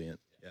fucking brilliant.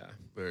 Yeah.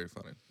 Very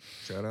funny.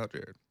 Shout out,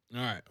 Jared. All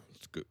right,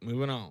 let's go.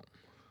 Moving on.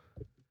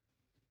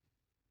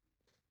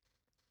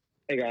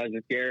 Hey guys,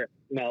 it's Garrett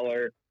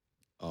Meller.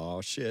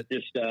 Oh shit.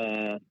 Just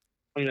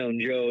I've known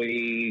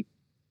Joey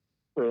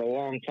for a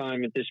long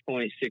time at this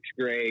point, 6th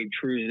grade,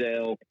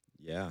 Truesdale,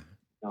 Yeah.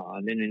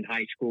 then in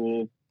high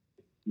school.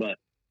 But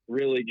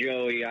really,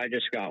 Joey, I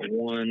just got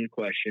one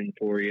question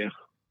for you.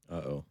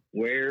 Uh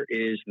Where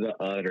is the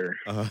udder?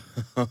 oh.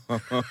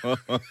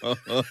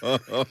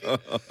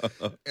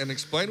 And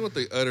explain what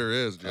the udder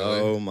is, Joey.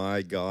 Oh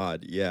my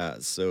God! Yeah,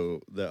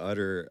 so the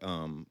udder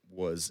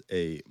was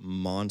a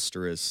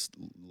monstrous,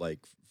 like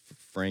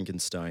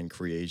Frankenstein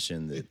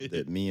creation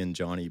that me and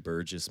Johnny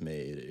Burgess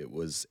made. It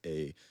was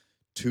a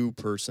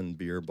 2-person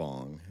beer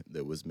bong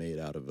that was made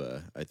out of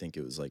I think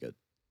it was like a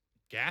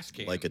Gas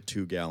can.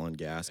 2-gallon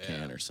gas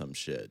can Yeah. or some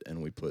shit,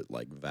 and we put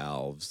like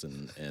valves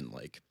and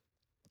like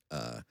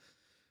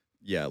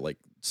yeah, like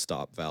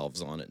stop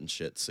valves on it and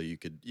shit. So you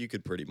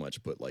could pretty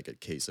much put like a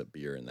case of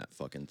beer in that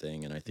fucking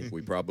thing, and I think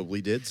we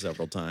probably did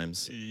several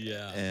times.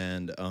 Yeah.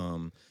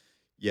 And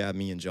yeah,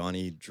 me and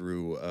Johnny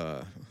drew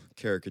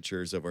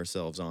caricatures of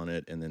ourselves on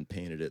it and then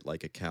painted it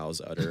like a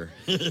cow's udder.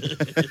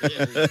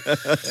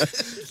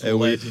 And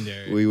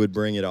legendary. we would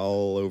bring it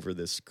all over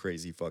this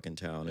crazy fucking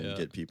town and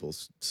get people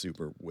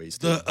super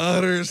wasted. The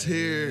udder's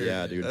here.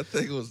 Yeah, dude. That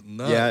thing was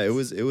nuts. Yeah, it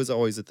was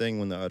always a thing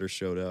when the udder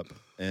showed up.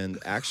 And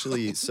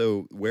actually,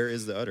 so where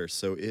is the udder?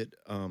 So it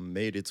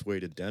made its way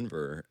to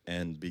Denver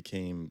and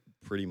became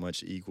pretty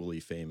much equally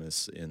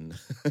famous in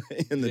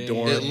in the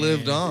dorm. It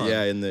lived on.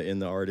 Yeah, in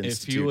the Art If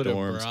Institute you would have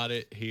dorms. brought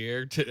it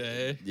here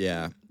today,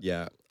 Yeah.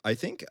 I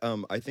think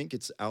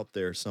it's out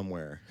there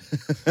somewhere.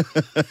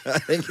 I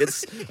think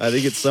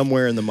it's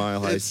somewhere in the Mile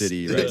High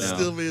City right it's now.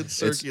 still being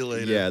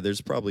circulated. Yeah, there's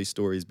probably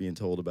stories being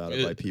told about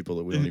it by people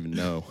that we don't even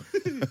know.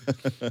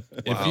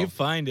 if you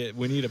find it,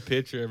 we need a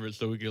picture of it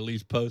so we can at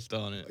least post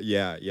on it.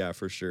 Yeah,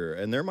 for sure.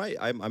 And there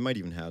I might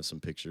even have some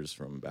pictures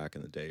from back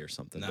in the day or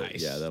something. But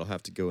Nice. yeah, that'll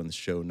have to go in the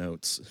show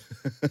notes.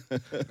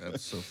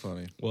 That's so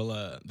funny.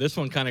 Well, this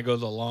one kind of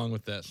goes along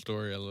with that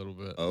story a little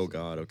bit. Oh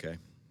God, okay.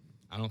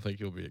 I don't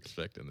think you'll be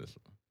expecting this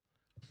one.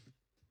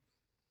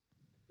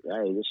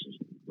 Hey, this is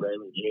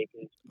Raymond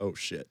Jenkins. Oh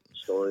shit.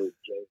 Story of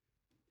Jake.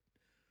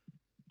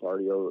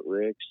 Party over at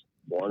Rick's.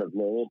 One of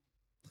many.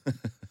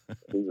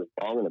 He was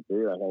bonging a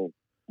beer. I think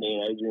me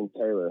and Adrian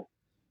Taylor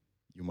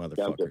You dumped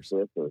a motherfuckers.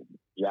 fifth of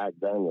Jack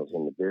Daniels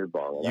in the beer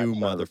bong. And You that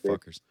son of a bitch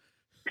motherfuckers.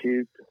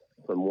 puked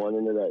from one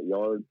end of that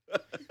yard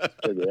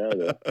to the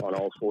other on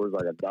all fours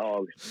like a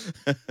dog.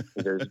 To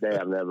this day,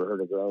 I've never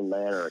heard a grown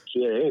man or a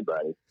kid,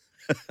 anybody,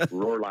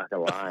 roar like a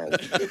lion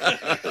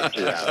for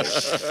 2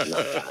 hours.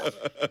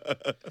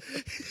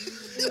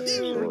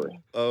 Story.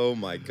 Oh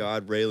my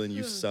God, Raylan,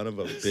 you son of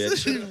a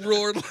bitch. He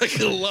roared like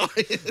a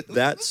lion.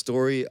 That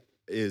story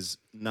is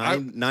I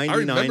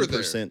remember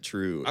 99%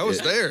 true. I was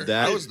there.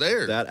 I was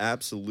there. That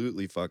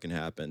absolutely fucking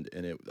happened,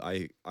 and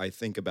I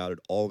think about it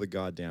all the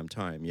goddamn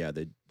time. Yeah,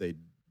 they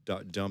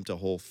dumped a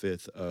whole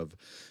fifth of,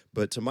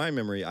 but to my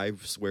memory, I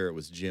swear it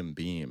was Jim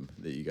Beam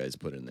that you guys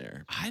put in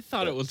there. I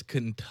thought it was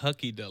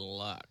Kentucky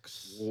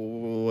Deluxe.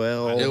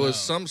 Well, It was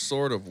some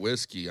sort of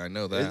whiskey. I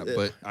know that,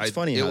 but it's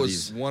funny it how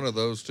was one of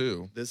those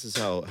two. this is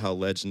how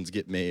legends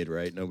get made,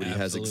 right? Nobody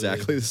has Absolutely.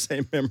 exactly the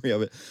same memory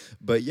of it,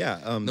 but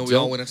yeah. No, we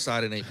all went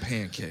inside and ate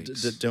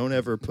pancakes. Don't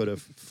ever put a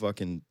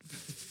fucking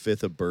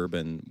fifth of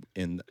bourbon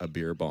in a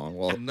beer bong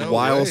No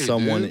while way,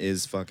 someone dude.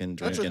 is fucking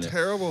That's drinking a it.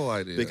 terrible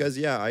idea.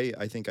 Because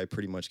I think I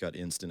pretty much got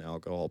instant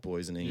alcohol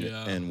poisoning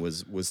Yeah. and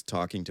was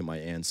talking to my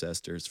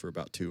ancestors for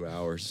about 2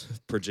 hours,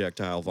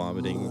 projectile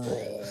vomiting.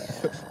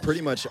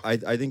 Pretty much, I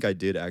think I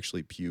did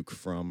actually puke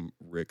from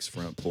Rick's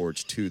front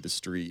porch to the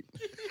street.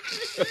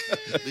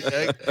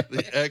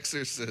 the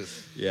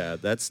Exorcist. Yeah,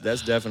 that's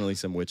definitely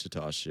some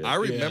Wichita shit. I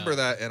remember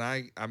Yeah. that, and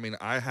I mean,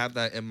 I have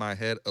that in my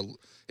head.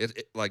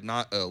 It like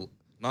not a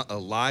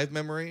live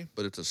memory,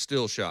 but it's a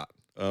still shot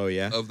Oh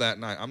yeah. of that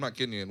night. I'm not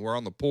kidding you. And we're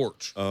on the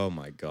porch. Oh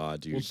my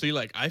God, dude. Well, see,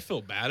 like, I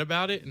feel bad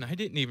about it, and I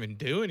didn't even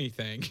do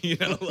anything. You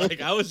know, like,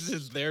 I was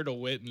just there to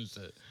witness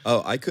it.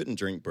 Oh, I couldn't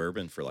drink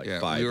bourbon for like Yeah,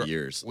 5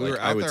 years. we Like,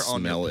 were I out would there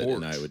on your smell it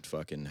and I porch. would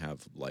fucking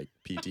have like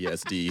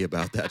PTSD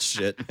about that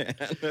shit, man.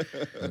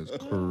 That was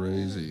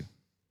crazy.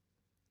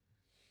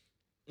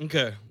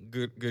 Okay,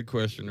 good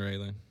question,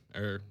 Raylan.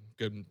 Or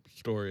good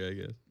story, I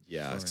guess.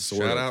 Yeah,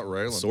 Sorry. Shout out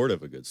Raylan. Sort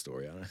of a good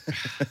story. I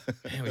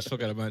don't Man, we still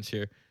got a bunch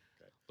here.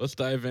 Let's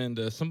dive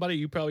into somebody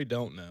you probably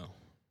don't know.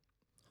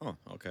 Huh,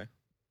 okay.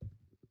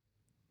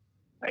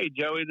 Hey,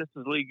 Joey, this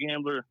is Lee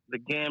Gambler, the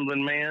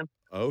gambling man.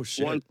 Oh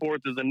shit. 1/4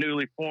 of the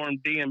newly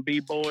formed D&B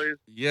boys.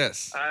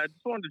 Yes. I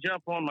just wanted to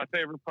jump on my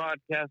favorite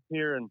podcast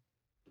here and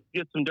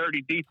get some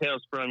dirty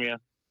details from you.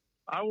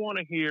 I want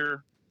to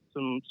hear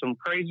some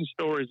crazy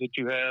stories that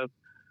you have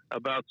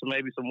about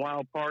maybe some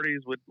wild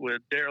parties with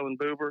Daryl and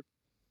Boober.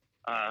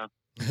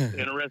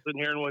 Interested in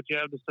hearing what you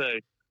have to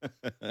say.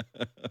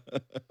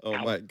 Oh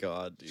my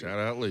God, dude. Shout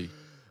out Lee.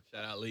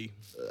 Shout out Lee.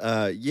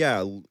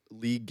 Yeah,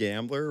 Lee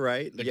Gambler,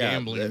 right? The yeah,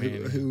 gambling man.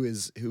 who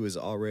is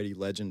already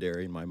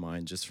legendary in my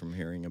mind just from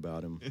hearing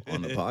about him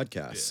on the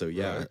podcast. So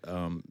yeah,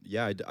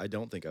 I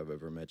don't think I've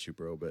ever met you,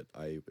 bro, but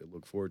I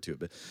look forward to it.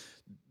 But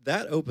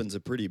that opens a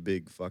pretty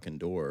big fucking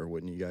door,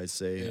 wouldn't you guys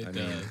say? It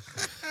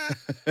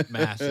mean,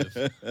 Massive.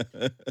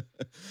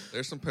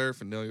 There's some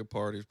paraphernalia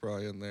parties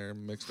probably in there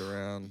mixed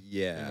around.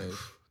 Yeah. Who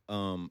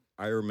knows?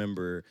 I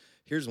remember,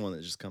 here's one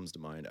that just comes to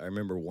mind. I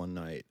remember one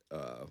night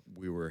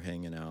we were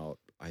hanging out,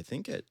 I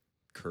think at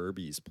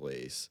Kirby's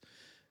place,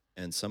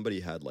 and somebody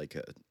had like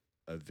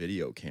a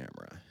video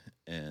camera,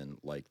 and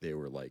like they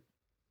were like,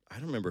 I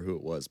don't remember who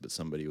it was, but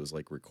somebody was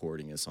like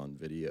recording us on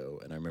video,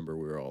 and I remember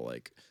we were all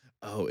like,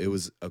 oh, it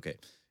was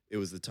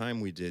the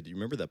time we did, you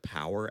remember the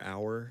Power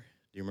Hour?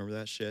 Do you remember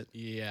that shit?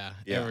 Yeah.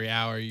 Yeah. Every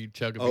hour you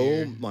chug a Oh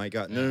beer. my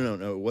God. No.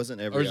 It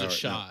wasn't every Or was it hour. No,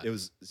 shot? it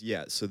was,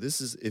 yeah. So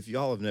this is, if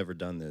y'all have never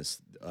done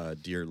this,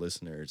 dear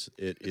listeners,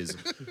 it is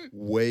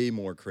way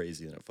more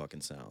crazy than it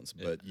fucking sounds.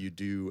 But you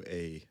do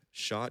a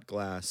shot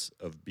glass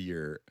of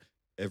beer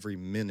every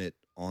minute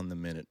on the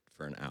minute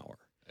for an hour.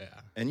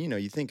 Yeah. And, you know,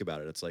 you think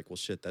about it, it's like, well,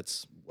 shit,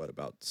 that's what,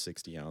 about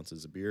 60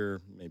 ounces of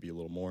beer, maybe a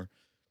little more.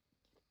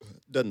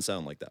 Doesn't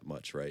sound like that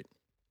much, right?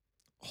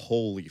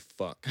 Holy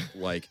fuck.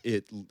 Like,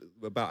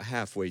 about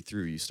halfway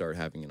through, you start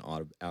having an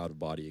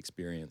out-of-body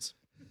experience.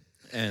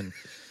 And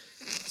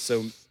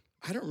so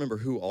I don't remember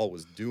who all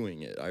was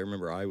doing it. I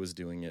remember I was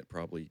doing it.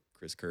 Probably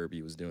Chris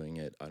Kirby was doing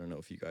it. I don't know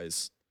if you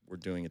guys were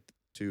doing it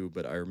too,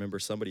 but I remember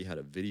somebody had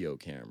a video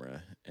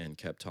camera and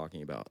kept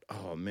talking about,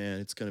 oh man,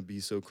 it's going to be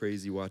so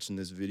crazy watching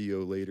this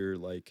video later.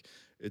 Like,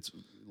 it's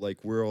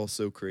like, we're all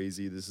so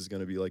crazy. This is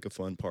going to be like a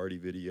fun party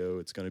video.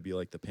 It's going to be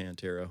like the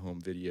Pantera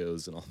home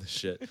videos and all this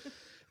shit.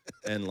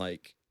 And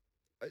like,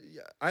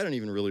 I don't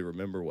even really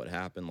remember what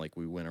happened. Like,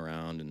 we went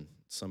around and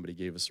somebody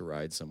gave us a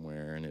ride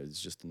somewhere, and it was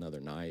just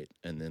another night.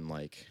 And then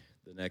like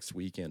the next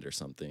weekend or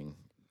something,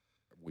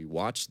 we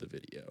watched the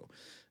video.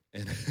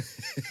 And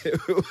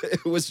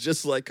it was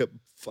just like a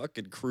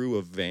fucking crew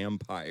of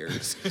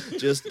vampires,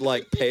 just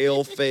like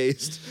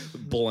pale-faced,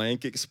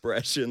 blank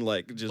expression,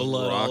 like just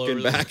Blood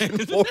rocking back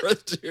and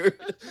forth, dude.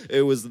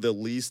 It was the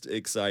least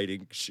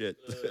exciting shit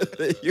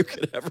that you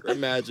could ever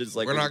imagine. It's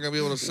like, we're not gonna be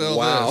able to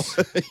sell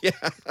this.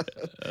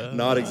 Yeah,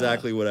 not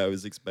exactly what I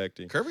was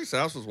expecting. Kirby's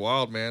house was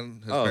wild,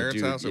 man. His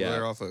parents' house over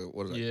there off of,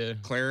 what is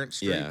it? Clarence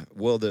Street. Yeah.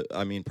 Well,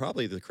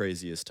 probably the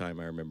craziest time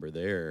I remember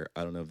there.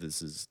 I don't know if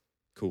this is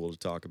cool to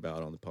talk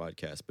about on the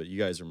podcast, but you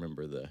guys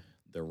remember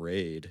the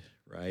raid,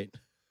 right?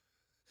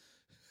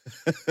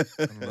 I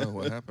don't know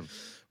what happened.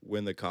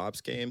 When the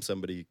cops came,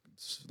 somebody,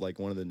 like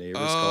one of the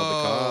neighbors, called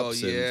the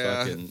cops.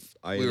 Yeah. And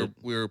fucking,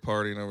 we were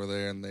partying over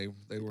there, and they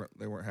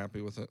weren't happy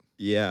with it.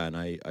 Yeah, and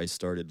I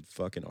started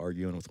fucking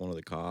arguing with one of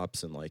the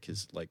cops, and like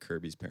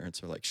Kirby's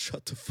parents are like,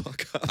 "Shut the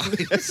fuck up."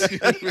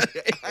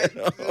 I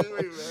do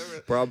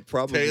remember.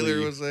 Probably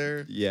Taylor was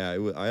there. Yeah,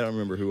 I don't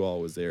remember who all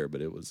was there,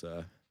 but it was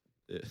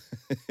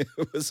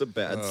it was a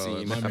bad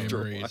scene. My after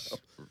memories a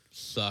while.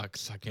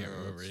 sucks. I can't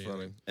remember It's either.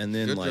 funny. And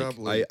then Good like job,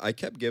 Lee. I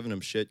kept giving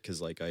him shit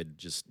because like I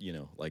just, you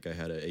know, like I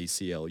had an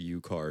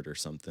ACLU card or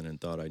something and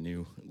thought I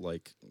knew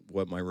like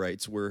what my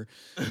rights were.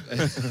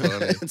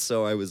 And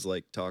so I was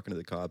like talking to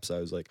the cops. I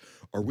was like,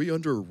 "Are we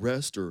under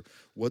arrest or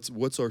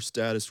what's our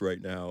status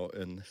right now?"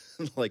 And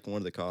like one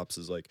of the cops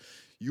is like,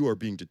 "You are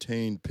being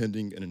detained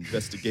pending an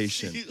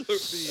investigation."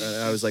 And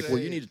I was like, "Well,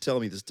 you need to tell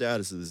me the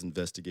status of this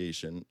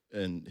investigation."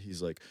 And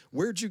he's like,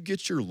 "Where'd you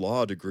get your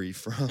law degree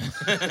from?"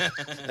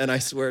 And I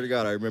swear to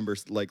God, I remember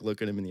like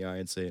looking him in the eye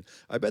and saying,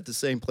 "I bet the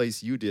same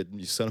place you did,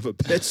 you son of a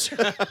bitch."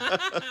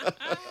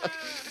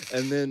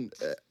 and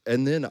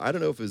then I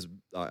don't know if it was,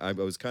 I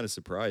was kind of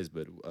surprised,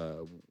 but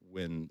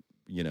when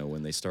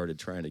they started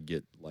trying to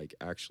get like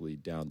actually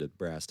down to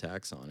brass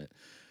tacks on it,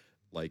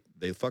 like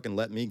they fucking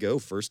let me go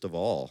first of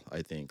all.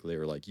 I think they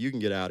were like, "You can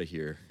get out of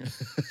here."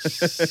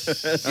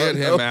 Get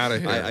him out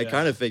of here. I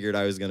kind of figured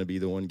I was going to be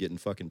the one getting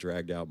fucking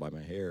dragged out by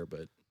my hair,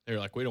 but They're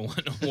like, we don't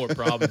want no more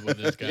problems with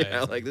this guy.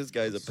 yeah, like this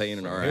guy's a pain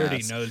in our He already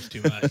ass. knows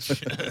too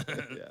much.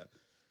 Yeah,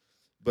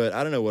 but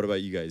I don't know. What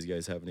about you guys? You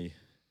guys have any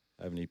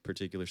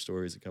particular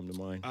stories that come to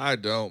mind? I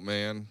don't,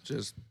 man.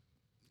 Just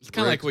It's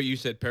kind of like what you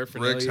said,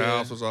 paraphernalia. Rick's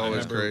house was I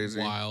always remember crazy.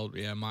 Wild.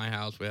 Yeah, my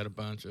house, we had a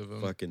bunch of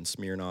them. Fucking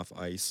smearing off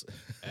ice.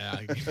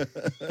 Yeah.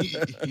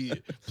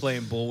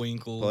 Playing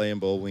Bullwinkle. Playing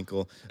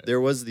Bullwinkle.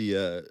 There was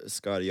the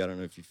Scotty. I don't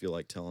know if you feel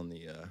like telling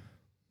the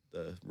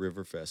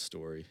Riverfest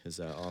story. Is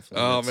that off?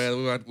 Oh man,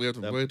 we have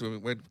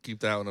to keep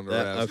that one under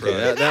wraps.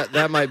 Okay,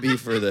 that might be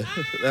for the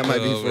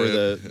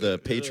the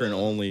patron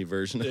only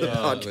version of the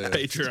podcast.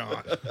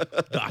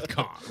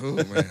 Patreon.com. Oh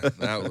man,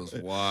 that was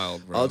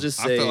wild, bro. I'll just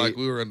say, I felt like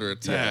we were under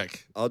attack.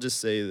 Yeah, I'll just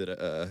say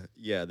that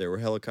there were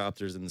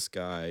helicopters in the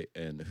sky,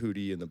 and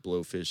Hootie and the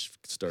Blowfish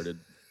started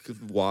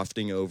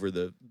wafting over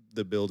the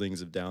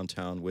buildings of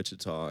downtown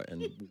Wichita,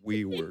 and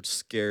we were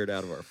scared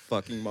out of our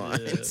fucking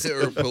minds. There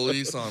were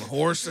police on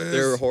horses.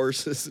 There were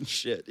horses and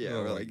shit. Yeah, Oh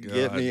we're my like, God.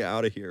 "Get me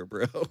out of here,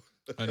 bro."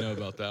 I know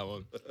about that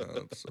one. Oh,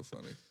 that's so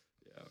funny.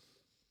 Yeah.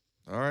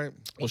 All right.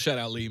 Well, shout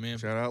out Lee, man.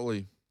 Shout out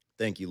Lee.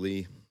 Thank you,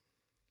 Lee.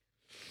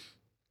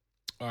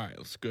 All right,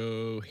 let's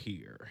go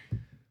here.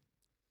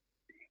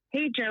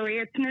 Hey, Joey,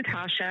 it's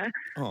Natasha.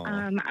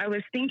 I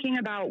was thinking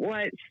about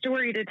what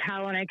story to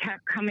tell, and I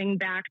kept coming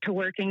back to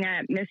working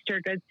at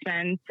Mr. Good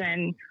Sense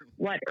and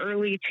what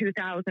early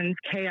 2000s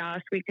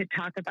chaos we could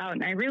talk about.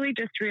 And I really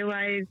just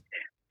realized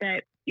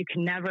that you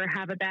can never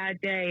have a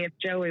bad day if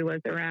Joey was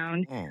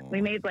around.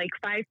 We made like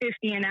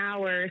 $5.50 an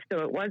hour,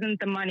 so it wasn't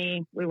the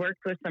money. We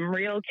worked with some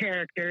real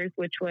characters,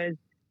 which was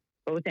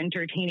both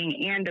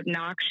entertaining and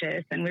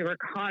obnoxious, and we were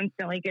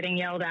constantly getting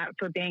yelled at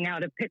for being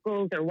out of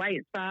pickles or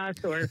white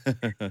sauce or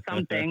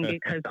something,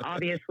 because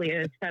obviously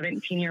as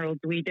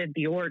 17-year-olds we did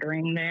the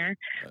ordering there.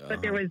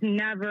 But there was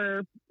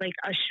never like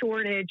a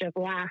shortage of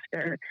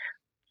laughter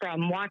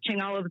from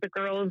watching all of the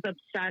girls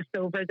obsess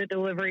over the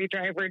delivery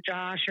driver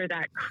Josh, or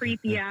that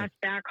creepy ass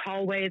back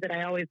hallway that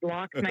I always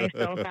locked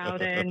myself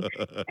out in,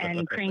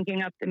 and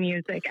cranking up the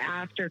music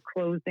after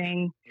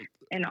closing.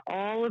 And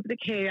all of the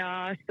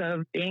chaos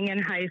of being in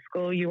high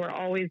school, you were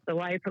always the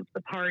life of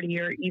the party,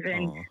 or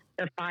even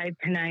the 5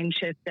 to 9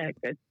 shift at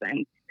Good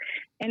Sense.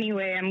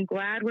 Anyway, I'm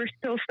glad we're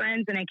still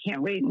friends, and I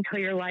can't wait until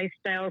your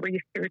lifestyle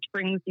research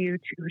brings you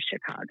to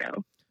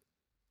Chicago.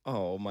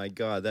 Oh my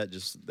God, that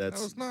was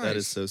is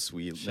nice. so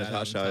sweet. Shout out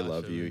Natasha, I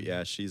love Natasha, you. man.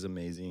 Yeah, she's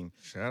amazing.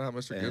 Shout out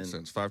Mr. And-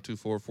 Goodsense,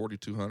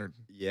 524-4200.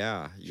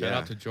 Yeah, Shout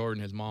out to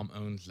Jordan. His mom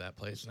owns that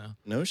place now.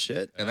 no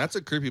shit. And that's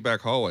a creepy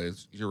back hallway.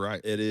 You're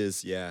right. It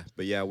is, yeah.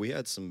 But yeah, we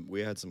had some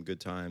good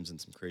times and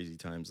some crazy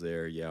times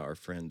there. Yeah, our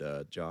friend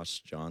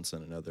Josh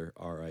Johnson, another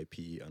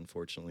RIP,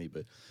 unfortunately,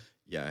 but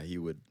yeah, he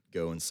would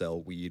go and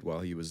sell weed while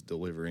he was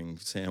delivering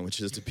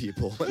sandwiches to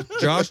people.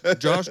 Josh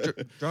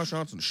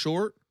Johnson,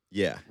 short,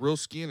 Yeah, real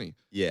skinny.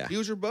 yeah. He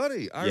was your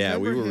buddy. I Yeah,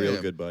 we remember were real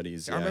him. good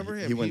buddies. I Yeah, remember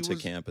him. He went He to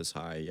was- Campus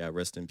High. Yeah,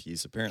 rest in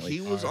peace. Apparently,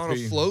 He was on a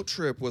RIP. float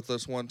trip with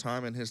us one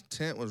time, and his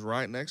tent was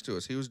right next to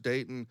us. He was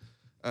dating.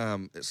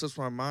 It slips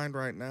my mind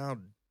right now.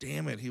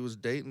 Damn it, he was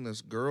dating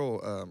this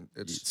girl.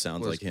 it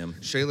sounds like him.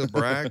 Shayla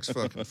Bragg's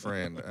fucking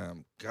friend.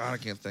 God, I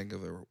can't think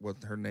of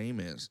what her name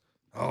is.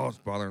 Oh, it's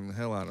bothering the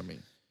hell out of me.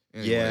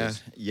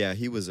 Anyways, Yeah.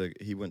 He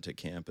went to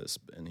campus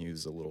and he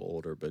was a little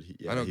older, but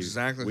I know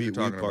exactly who we you're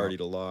talking about. partied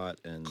a lot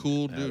and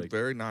cool had dude, a-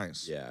 very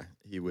nice. Yeah,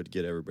 he would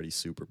get everybody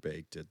super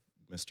baked at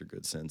Mr.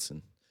 Good Sense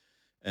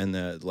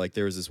and like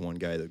there was this one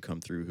guy that would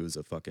come through who's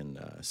a fucking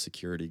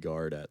security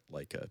guard at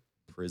like a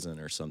prison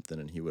or something,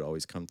 and he would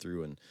always come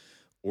through and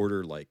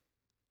order like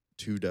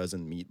 24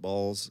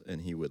 meatballs, and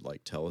he would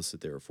like tell us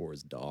that they were for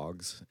his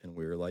dogs, and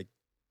we were like,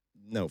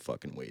 no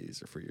fucking way,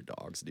 these are for your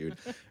dogs, dude.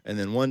 And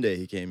then one day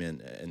he came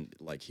in and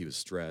like he was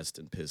stressed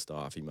and pissed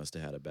off. He must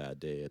have had a bad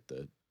day at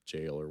the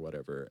jail or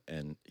whatever,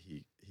 and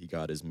he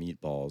got his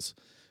meatballs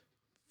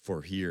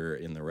for here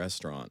in the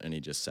restaurant, and he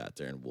just sat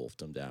there and wolfed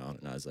them down.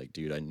 And I was like,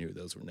 dude, I knew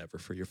those were never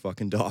for your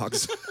fucking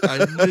dogs.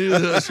 I knew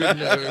those were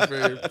never for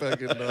your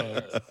fucking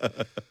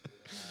dogs.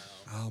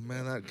 Oh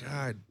man, that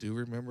guy. I do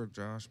remember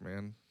Josh,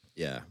 man.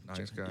 Yeah,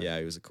 Nice guy. Yeah,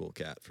 he was a cool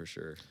cat for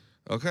sure.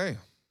 Okay.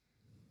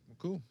 Well,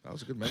 cool. That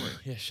was a good memory.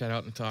 Yeah, shout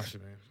out Natasha,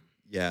 man.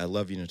 Yeah, I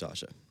love you,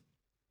 Natasha.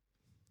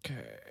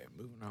 Okay,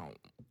 moving on.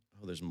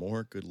 Oh, there's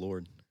more. Good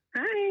Lord.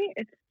 Hi,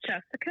 it's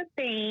Jessica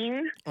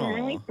Bain,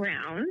 formerly Aw.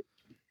 Brown.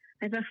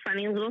 I have a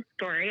funny little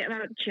story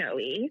about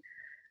Joey.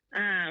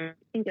 I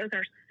think it was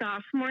our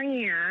sophomore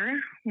year.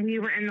 We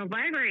were in the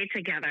library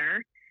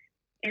together,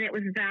 and it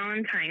was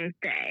Valentine's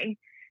Day.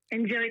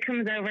 And Joey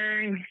comes over,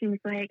 and he's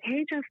like,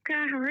 hey,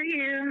 Jessica, how are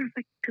you? I was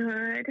like,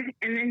 good.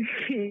 And then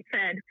he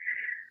said,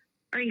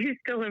 are you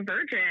still a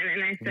virgin?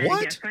 And I said,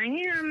 What? yes, I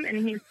am. And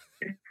he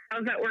said,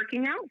 how's that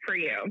working out for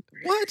you?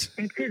 What?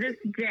 And to this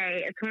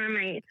day, it's one of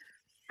my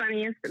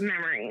funniest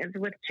memories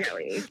with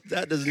Joey.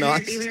 That does And not.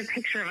 there's even a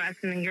picture of us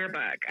in the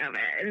yearbook of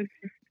it. It's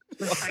just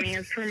the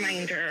funniest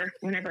reminder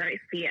whenever I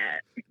see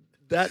it.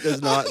 That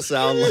does not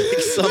sound like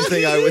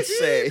something I would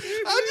say.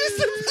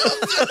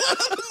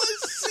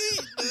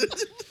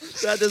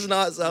 That does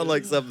not sound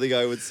like something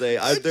I would say.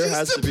 There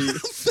has to be.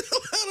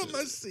 out of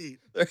my seat.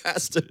 There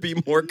has to be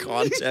more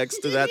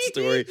context to that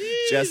story.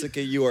 Jessica,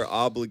 you are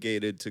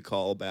obligated to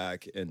call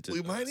back and to.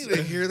 We might need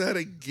to hear that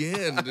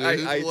again,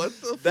 dude. What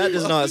the That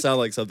does fuck? not sound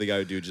like something I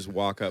would do. Just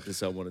walk up to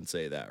someone and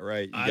say that,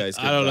 right? You guys.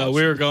 I can don't know. vouch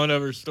We for were me. going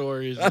over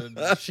stories, and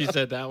she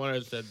said that one. I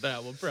said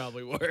that will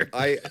probably work.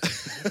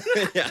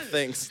 Yeah,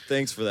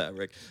 thanks for that,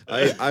 Rick.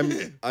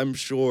 I'm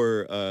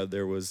sure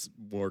there was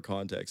more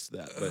context to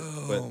that,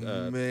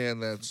 but Man,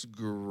 that's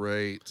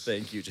great.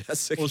 Thank you,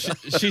 Jessica. Well,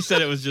 she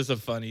said it was just a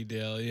funny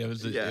deal. It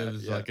was Yeah,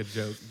 like a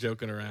joke,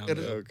 joking around. And,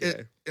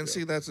 Okay.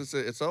 see,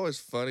 it's always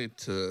funny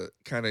to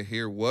kind of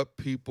hear what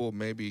people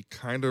maybe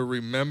kind of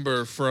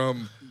remember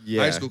from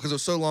Yeah. high school because it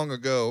was so long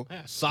ago.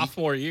 Yeah,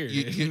 sophomore year.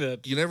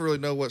 You never really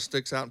know what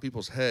sticks out in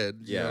people's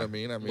head. You know what I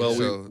mean? Well,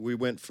 so, we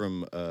went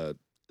from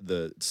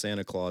the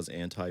Santa Claus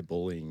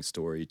anti-bullying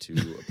story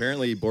to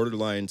apparently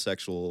borderline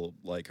sexual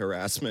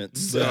harassment.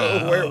 So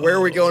where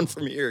are we going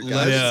from here,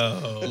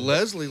 guys?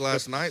 Leslie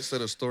last night said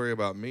a story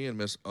about me in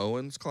Miss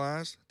Owen's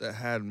class that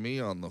had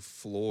me on the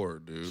floor,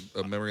 dude.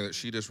 A memory that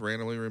she just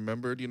randomly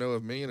remembered,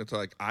 of me, and it's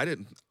like I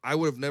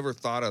would have never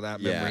thought of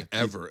that memory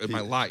ever in my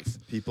life.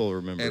 People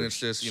remember, and it's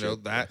just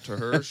shit. that to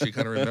her, she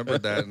kind of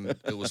remembered that, and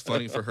it was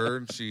funny for her.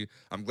 And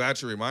I'm glad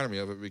she reminded me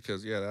of it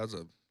because that was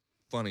a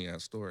funny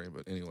ass story.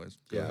 But anyways,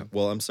 go Yeah. ahead.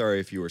 Well, I'm sorry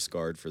if you were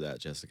scarred for that,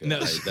 Jessica. No.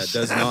 That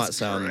does not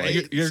sound like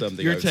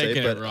something You're I would say,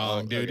 taking but it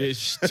wrong, dude. okay.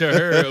 To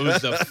her, it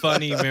was a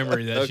funny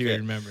memory that she Okay.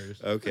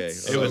 remembers. Okay.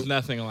 It was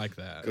nothing like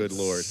that. Good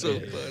Lord. So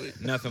funny.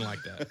 Nothing like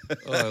that.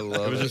 Oh, I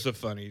love It was it. just a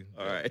funny.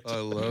 All right. I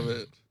love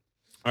it.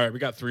 All right, we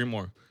got 3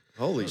 more.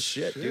 Holy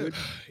shit, dude.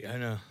 Yeah, I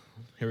know.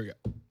 Here we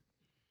go.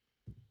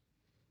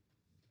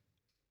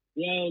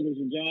 Yo, this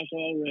is Josh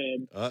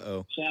Allred.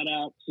 Uh-oh. Shout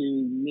out to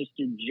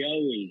Mr.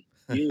 Joey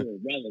Buhrer,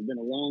 brother. Been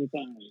a long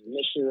time.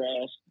 Miss your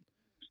ass.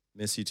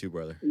 Miss you too,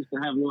 brother. Used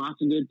to have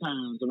lots of good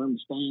times. I remember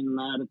staying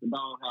out at the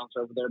doghouse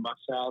over there by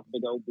South,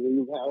 big old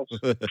blue house.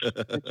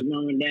 That's your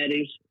mom and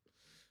daddy's.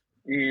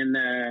 And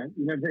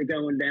remember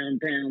going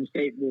downtown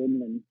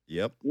skateboarding, and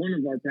Yep. one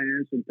of our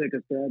parents would pick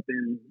us up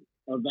in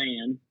a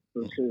van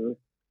for sure.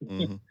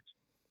 Mhm.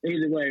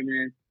 Either way,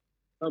 man.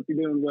 Hope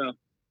you're doing well.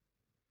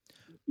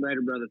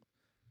 Later, brother.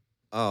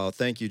 Oh,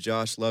 thank you,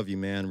 Josh. Love you,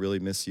 man. Really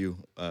miss you.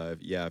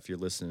 Yeah, if you're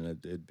listening,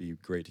 it'd be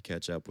great to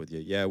catch up with you.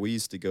 Yeah, we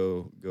used to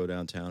go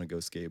downtown and go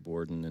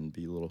skateboarding and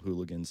be little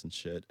hooligans and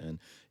shit. And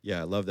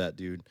yeah, I love that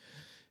dude.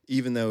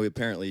 Even though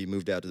apparently he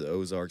moved out to the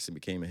Ozarks and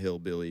became a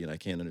hillbilly, and I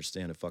can't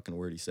understand a fucking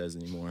word he says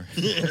anymore.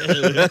 Him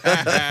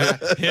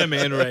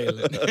and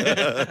Raylan.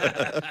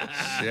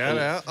 Shout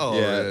out. Oh,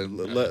 yeah,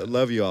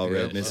 love you all,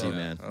 Red. Miss you, yeah.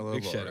 man. I love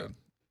Big all shout Red. out.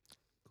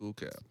 Cool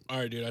cat. All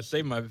right, dude. I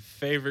saved my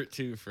favorite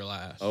two for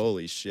last.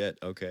 Holy shit.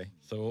 Okay.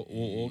 So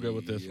we'll go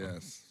with this one.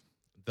 Yes.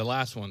 The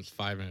last one's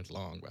 5 minutes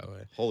long, by the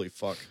way. Holy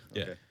fuck.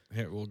 Yeah. Okay.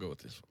 Here, we'll go with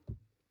this one.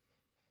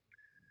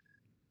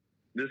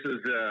 This is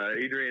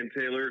Adrian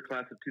Taylor,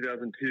 class of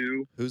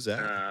 2002. Who's that?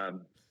 Our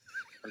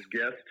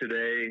guest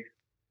today.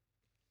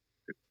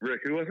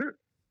 Rick, who was it?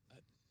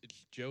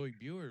 It's Joey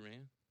Buhrer,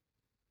 man.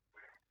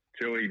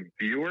 Joey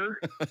Buhrer?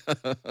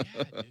 Yeah,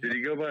 dude. Did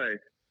he go by?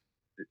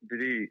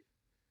 Did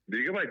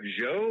he go by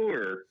Joe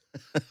or?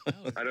 No,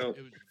 I don't.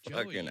 It was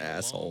Joey. Fucking Long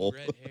asshole.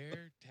 red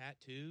hair,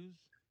 tattoos.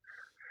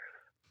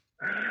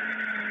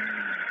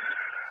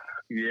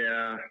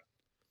 Yeah.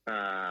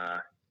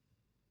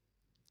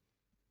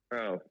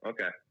 Oh,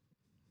 okay.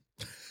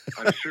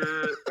 I'm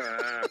sure.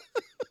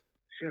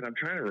 Shit, I'm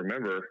trying to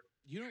remember.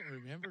 You don't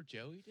remember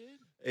Joey, dude?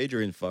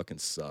 Adrian fucking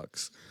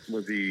sucks.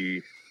 Was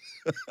he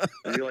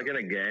like in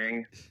a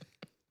gang?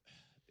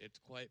 It's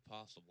quite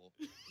possible.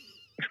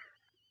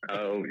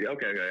 Oh, yeah,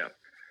 okay, yeah.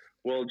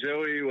 Well,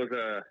 Joey was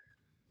a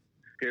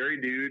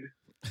scary dude.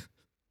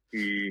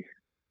 He,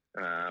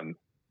 I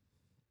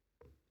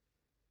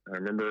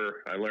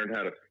remember I learned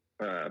how to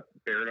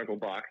bare knuckle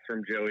box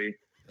from Joey.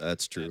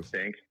 That's true. I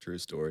think. True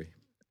story.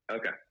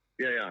 Okay.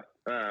 Yeah.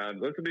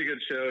 This will be a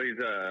good show.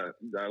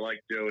 I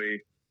like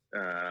Joey.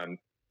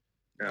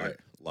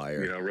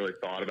 Liar. Really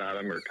thought about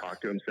him or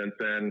talked to him since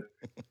then.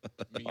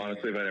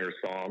 Honestly, if I never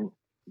saw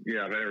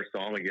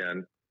him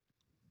again,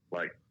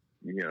 like,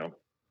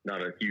 not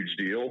a huge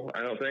deal,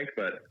 I don't think,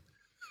 but,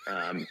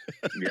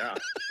 yeah,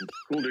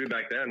 cool dude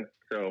back then.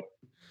 So,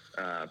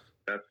 I'm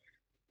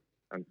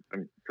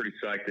pretty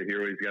psyched to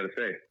hear what he's got to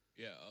say.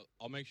 Yeah,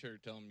 I'll make sure to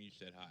tell him you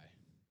said hi.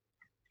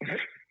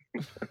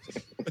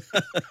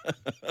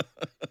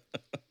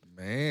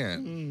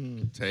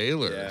 Man,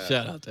 Taylor. Yeah.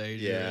 Shout out to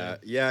Adrian.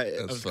 Yeah.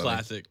 That was funny.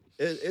 classic.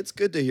 It's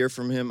good to hear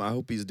from him. I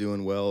hope he's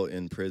doing well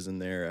in prison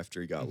there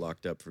after he got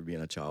locked up for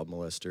being a child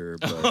molester.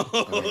 But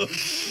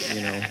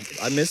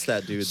I miss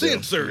that dude.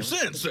 Censor.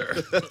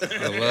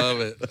 I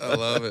love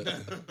it.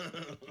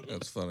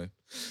 That's funny.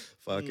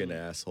 Fucking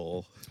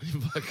asshole.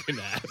 Fucking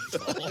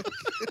asshole.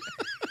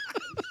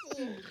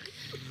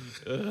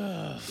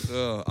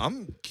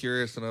 I'm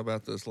curious to know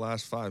about this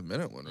last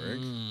 5-minute one,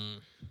 Rick.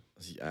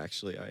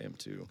 Actually, I am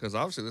too. Because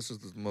obviously this is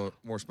the more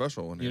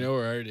special one. You know,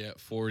 we're already at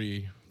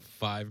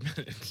 45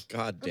 minutes.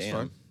 God That's damn.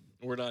 fine.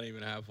 We're not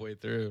even halfway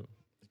through.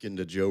 Getting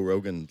to Joe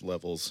Rogan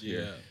levels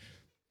here.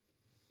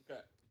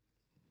 Okay.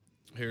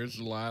 Here's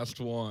the last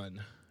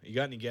one. You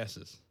got any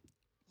guesses?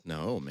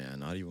 No, man,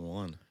 not even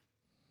one.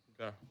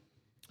 Okay.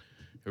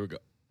 Here we go.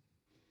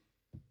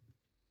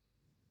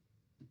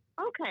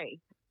 Okay.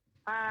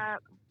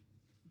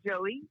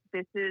 Joey,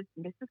 this is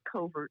Mrs.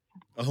 Covert.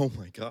 Oh,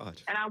 my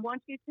God. And I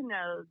want you to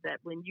know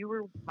that when you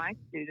were my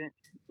student,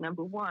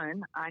 number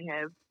one, I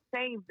have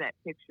saved that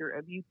picture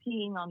of you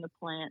peeing on the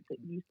plant that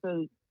you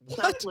so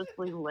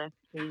selflessly left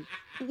me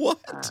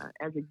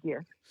as a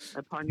gift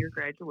upon your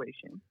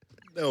graduation.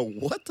 No,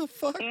 what the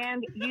fuck?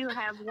 And you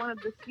have one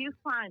of the few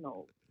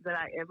finals that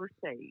I ever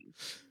saved.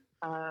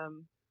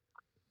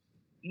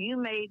 You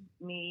made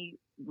me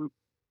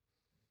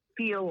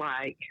feel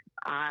like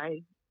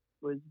I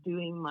was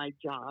doing my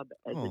job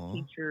as a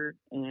teacher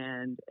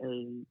and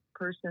a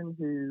person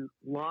who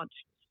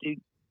launched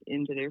students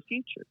into their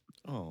future.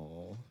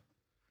 Oh.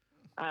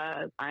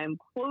 I'm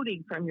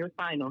quoting from your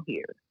final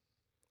here.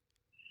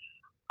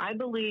 I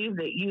believe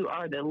that you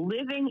are the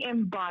living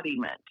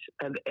embodiment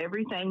of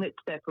everything that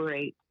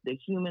separates the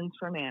humans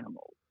from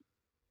animals.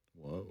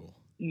 Whoa.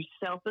 You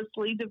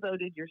selflessly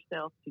devoted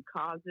yourself to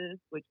causes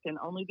which can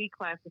only be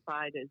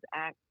classified as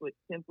acts which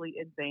simply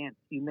advance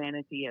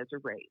humanity as a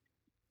race.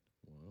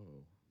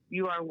 Whoa.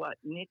 You are what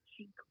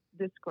Nietzsche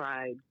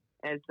described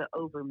as the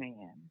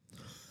overman,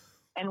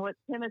 and what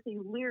Timothy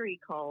Leary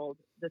called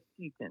the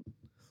mutant.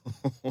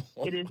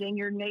 It is in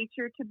your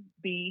nature to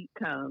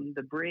become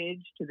the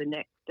bridge to the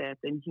next step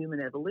in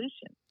human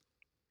evolution.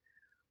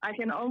 I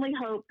can only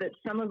hope that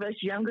some of us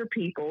younger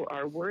people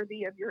are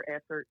worthy of your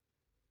effort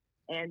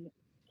and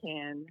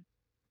can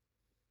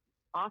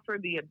offer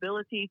the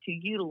ability to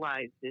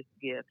utilize this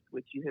gift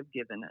which you have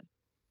given us.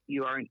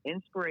 You are an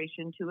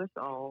inspiration to us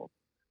all.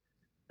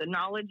 The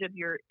knowledge of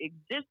your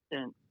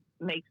existence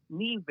makes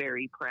me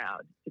very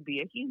proud to be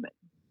a human.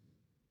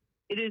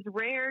 It is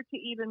rare to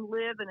even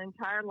live an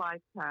entire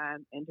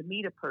lifetime and to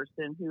meet a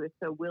person who is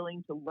so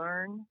willing to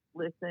learn,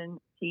 listen,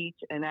 teach,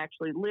 and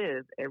actually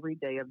live every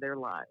day of their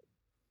lives.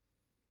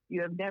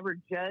 You have never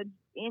judged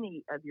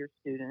any of your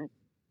students,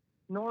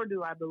 nor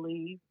do I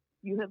believe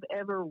you have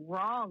ever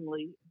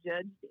wrongly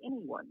judged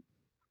anyone.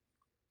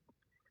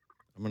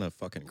 I'm going to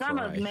fucking Some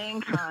cry. of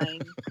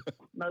mankind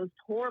most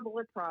horrible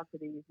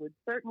atrocities would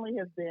certainly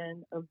have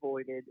been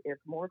avoided if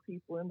more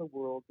people in the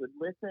world would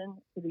listen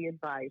to the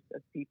advice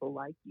of people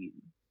like you.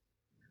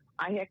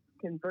 I have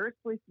conversed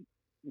with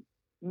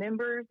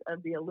members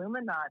of the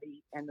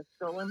Illuminati and the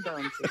Skull and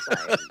Bone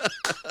Society,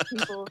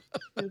 people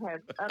who have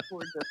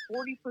upwards of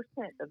 40%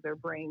 of their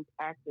brains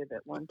active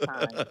at one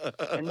time,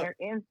 and their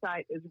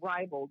insight is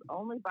rivaled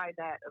only by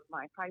that of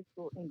my high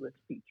school English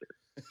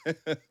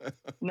teacher.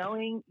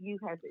 Knowing you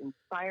have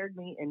inspired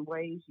me in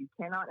ways you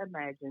cannot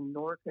imagine,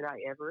 nor could I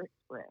ever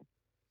express.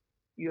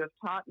 You have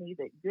taught me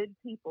that good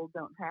people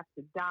don't have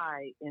to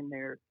die in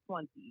their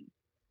 20s,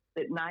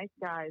 that nice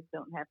guys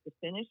don't have to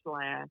finish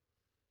last,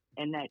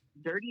 and that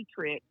dirty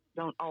tricks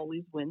don't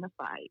always win the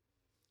fight.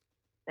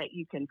 That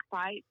you can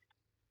fight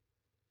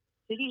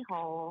City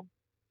Hall,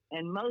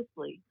 and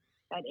mostly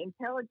that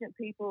intelligent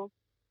people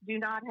do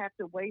not have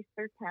to waste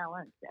their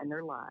talents and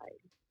their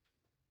lives.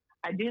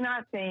 I do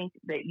not think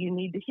that you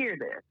need to hear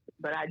this,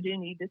 but I do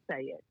need to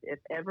say it. If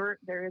ever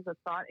there is a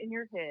thought in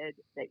your head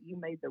that you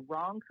made the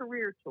wrong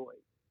career choice,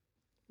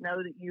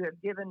 know that you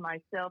have given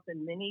myself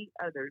and many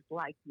others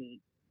like me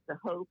the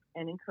hope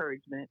and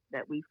encouragement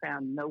that we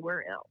found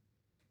nowhere else.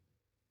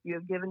 You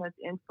have given us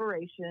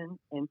inspiration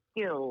and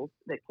skills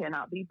that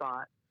cannot be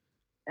bought.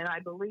 And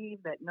I believe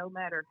that no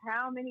matter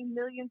how many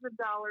millions of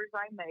dollars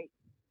I make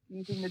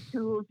using the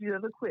tools you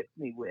have equipped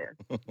me with,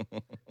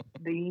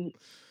 the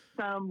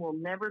sum will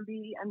never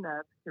be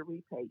enough to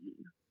repay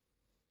you.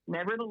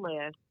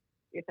 Nevertheless,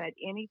 if at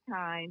any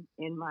time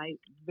in my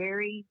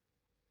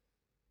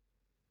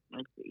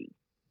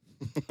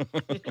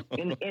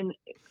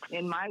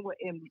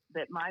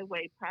that my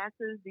way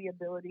passes the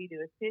ability to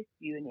assist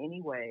you in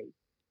any way,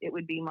 it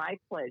would be my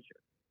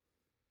pleasure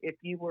if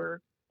you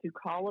were to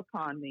call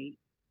upon me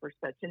for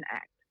such an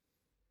act.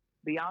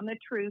 Beyond the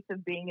truth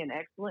of being an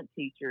excellent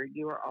teacher,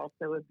 you are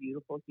also a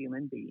beautiful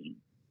human being.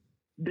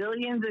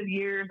 Billions of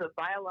years of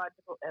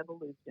biological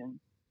evolution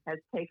has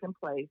taken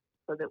place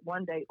so that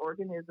one day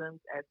organisms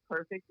as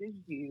perfect as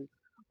you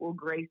will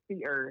grace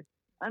the earth,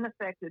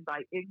 unaffected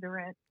by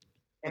ignorance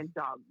and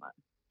dogma.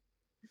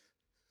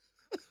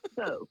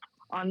 So,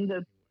 on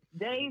the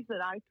days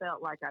that I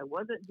felt like I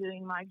wasn't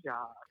doing my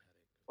job,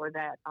 or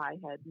that I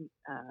had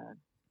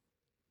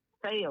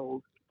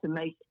failed to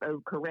make a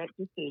correct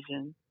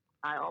decision,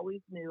 I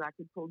always knew I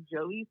could pull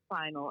Joey's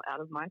Final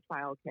out of my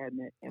file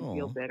cabinet and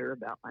feel better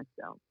about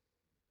myself.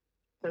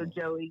 So,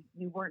 Joey,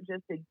 you weren't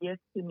just a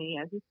gift to me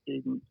as a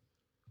student.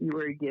 You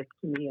were a gift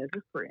to me as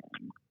a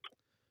friend.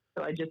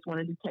 So I just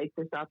wanted to take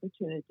this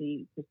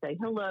opportunity to say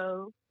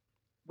hello,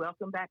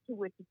 welcome back to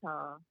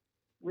Wichita.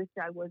 Wish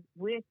I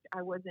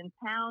was in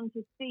town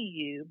to see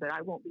you, but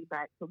I won't be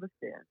back till the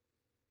 5th.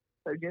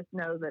 So just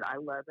know that I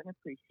love and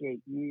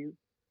appreciate you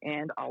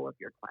and all of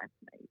your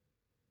classmates.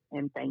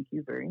 And thank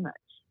you very much.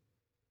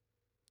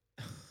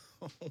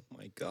 Oh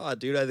my God,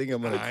 dude, I think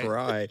I'm going to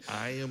cry.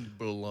 I am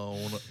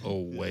blown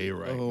away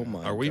right now. Oh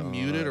my Are we God.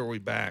 muted or are we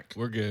back?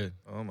 We're good.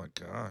 Oh my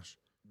gosh.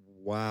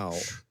 Wow.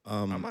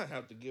 I might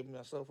have to give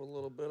myself a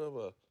little bit of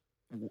a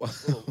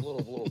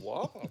little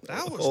walk.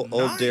 That was old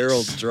nice.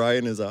 Daryl's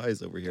drying his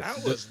eyes over here.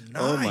 That was nice.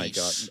 Oh my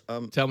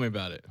God. Tell me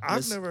about it.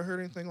 I've never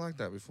heard anything like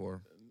that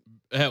before.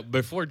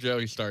 Before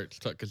Joey starts,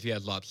 because he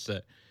has lots to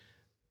say,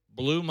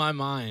 blew my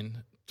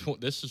mind.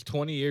 This is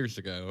 20 years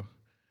ago.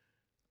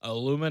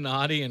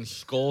 Illuminati and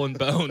Skull and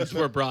Bones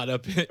were brought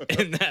up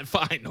in that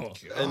final.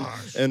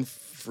 And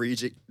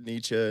Friedrich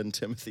Nietzsche and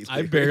Timothy Leary.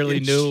 I barely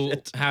knew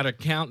how to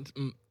count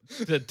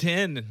to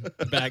 10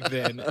 back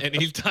then, and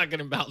he's talking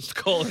about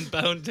Skull and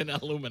Bones and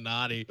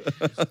Illuminati.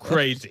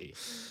 Crazy.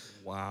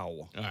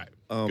 Wow. All right,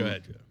 go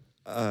ahead,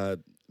 Joe.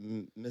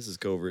 Mrs.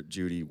 Covert,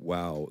 Judy,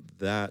 wow,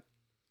 that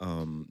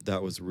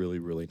was really,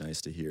 really nice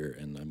to hear,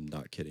 and I'm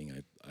not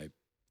kidding.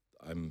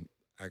 I'm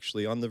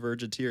actually on the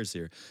verge of tears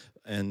here.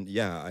 And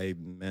yeah, I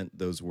meant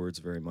those words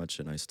very much,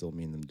 and I still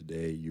mean them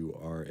today. You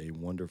are a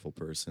wonderful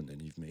person,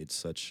 and you've made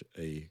such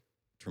a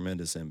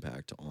tremendous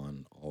impact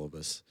on all of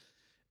us.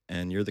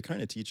 And you're the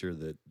kind of teacher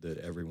that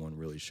everyone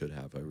really should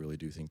have. I really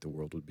do think the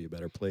world would be a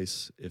better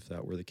place if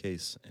that were the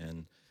case.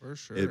 And for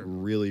sure, it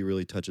really,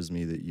 really touches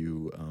me that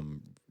you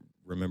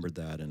remembered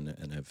that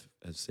and have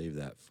saved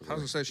that for I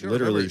was gonna say, she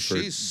literally remembered, for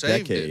she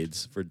saved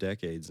decades. For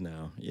decades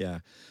now, yeah.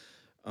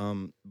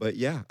 But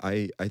yeah,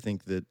 I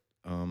think that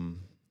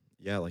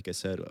yeah, like I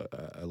said,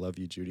 I love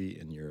you, Judy,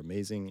 and you're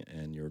amazing,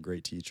 and you're a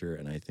great teacher.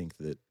 And I think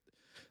that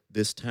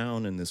this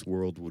town and this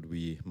world would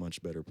be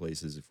much better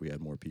places if we had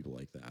more people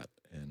like that.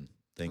 And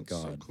thank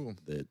That's God so cool.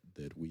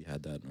 that we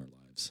had that in our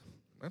lives.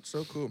 That's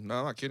so cool. No,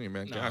 I'm not kidding you,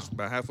 man. No. Gosh,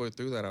 about halfway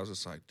through that, I was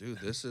just like, dude,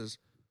 this is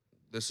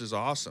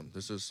awesome.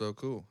 This is so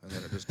cool. And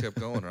then it just kept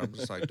going. And I'm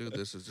just like, dude,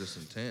 this is just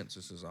intense.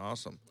 This is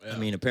awesome. I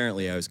mean,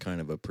 apparently I was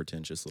kind of a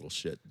pretentious little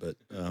shit, but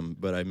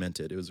I meant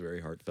it. It was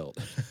very heartfelt.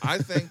 I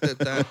think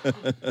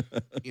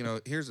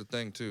that here's the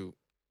thing too.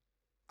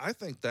 I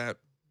think that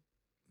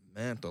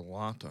meant a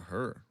lot to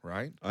her,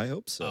 right? I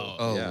hope so.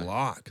 A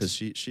lot. Because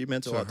she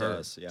meant a lot to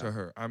us. Yeah. To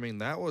her. I mean,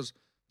 that was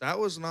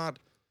not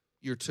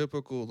your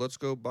typical, let's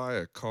go buy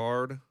a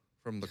card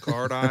from the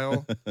card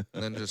aisle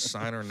and then just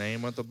sign our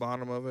name at the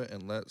bottom of it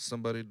and let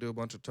somebody do a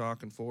bunch of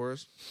talking for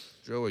us.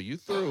 Joey, you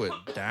threw it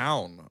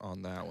down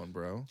on that one,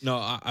 bro. No,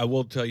 I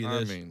will tell you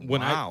this. I mean,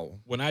 when wow.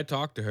 when I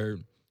talked to her,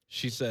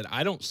 she said,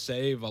 I don't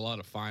save a lot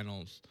of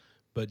finals,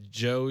 but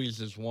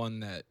Joey's is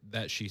one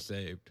that she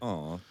saved.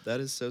 Aw, that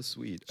is so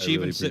sweet. She I really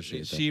even sent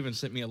appreciate that. she even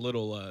sent me a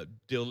little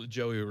deal that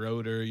Joey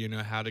wrote her,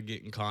 how to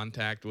get in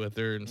contact with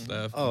her and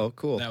stuff. Oh,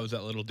 cool. That was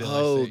that little deal.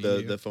 Oh, I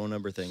sent you. the phone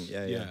number thing.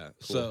 Yeah, yeah. Cool.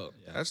 So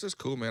Yeah. That's just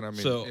cool, man. I mean,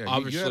 So, you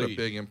obviously- had a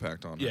big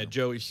impact on her. Yeah,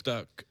 Joey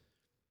stuck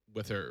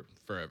with her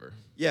forever.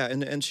 Yeah,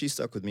 and she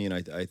stuck with me, and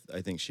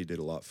I think she did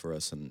a lot for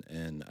us.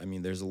 And I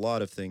mean, there's a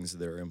lot of things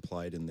that are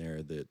implied in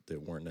there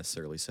that weren't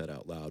necessarily said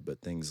out loud, but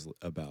things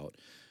about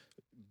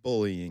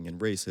bullying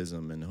and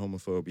racism and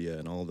homophobia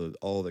and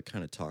all the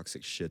kind of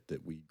toxic shit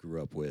that we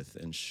grew up with.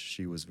 And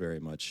she was very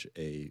much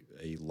a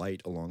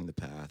light along the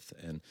path,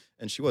 and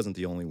she wasn't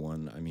the only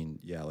one. I mean,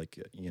 yeah, like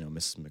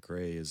Mrs.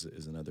 McRae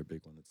is another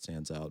big one that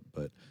stands out.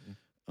 But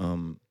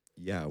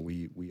yeah,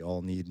 we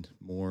all need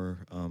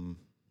more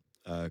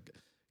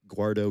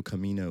Guardo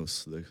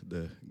Caminos,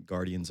 the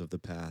guardians of the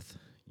path.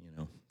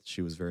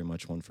 She was very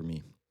much one for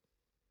me.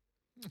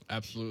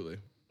 Absolutely.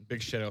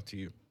 Big shout out to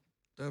you.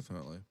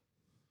 Definitely.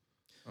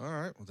 All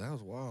right. Well, that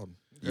was wild.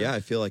 Okay. Yeah, I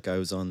feel like I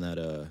was on that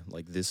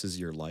like This Is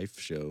Your Life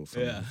show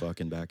from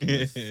fucking back in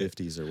the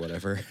 50s or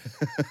whatever.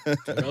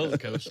 Roller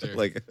coaster.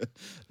 Like,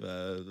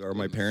 are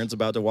my parents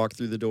about to walk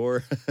through the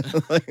door?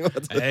 Like,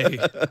 Hey,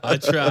 I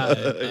tried.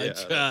 Yeah. I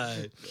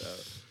tried.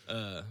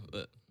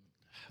 But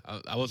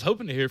I was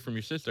hoping to hear from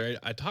your sister.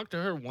 I talked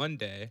to her one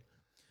day,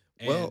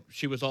 and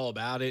she was all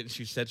about it, and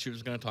she said she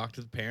was going to talk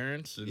to the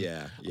parents and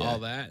all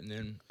that. And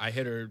then I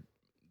hit her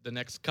the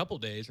next couple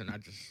days, and I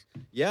just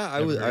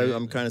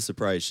I'm kind of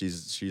surprised.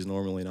 She's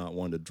normally not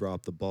one to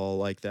drop the ball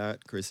like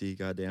that, Chrissy.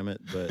 God damn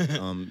it! But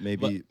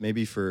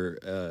maybe for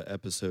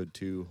episode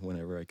 2,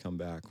 whenever I come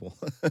back,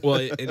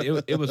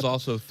 it was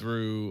also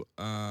through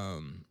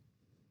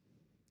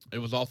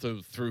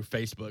through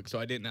Facebook, so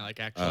I didn't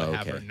actually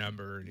have her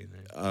number or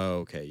anything. Oh,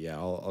 okay. Yeah,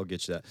 I'll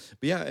get you that.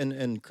 But yeah,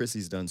 and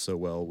Chrissy's done so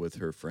well with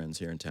her friends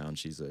here in town.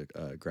 She's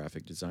a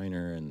graphic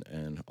designer,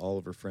 and all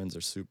of her friends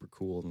are super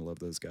cool and love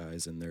those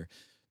guys, and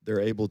they're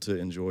able to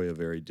enjoy a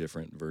very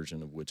different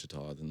version of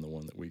Wichita than the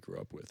one that we grew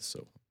up with.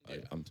 So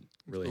I'm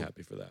really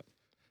happy for that.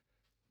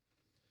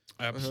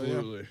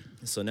 Absolutely.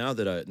 So now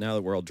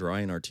that we're all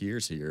drying our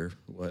tears here,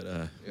 what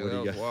do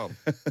you got? Wild.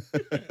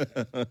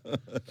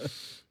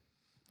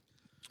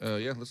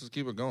 Yeah, let's just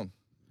keep it going.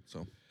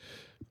 So,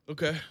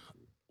 okay.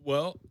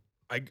 Well,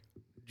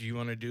 do you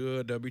want to do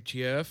a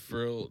WTF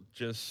for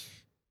just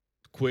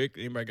quick?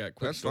 Anybody got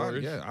quick that's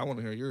stories? fine. Yeah, I want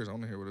to hear yours. I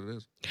want to hear what it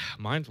is.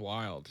 Mine's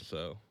wild.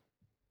 So,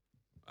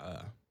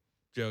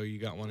 Joe, you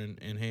got one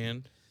in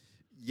hand?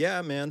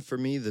 Yeah, man. For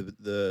me,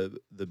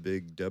 the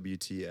big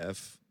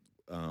WTF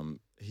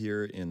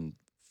here in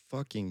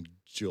fucking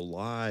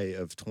July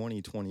of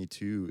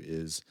 2022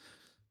 is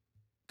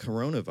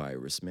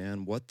coronavirus,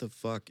 man. What the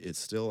fuck? It's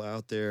still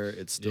out there.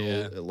 It's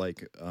still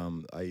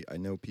I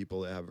know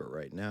people that have it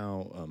right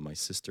now. My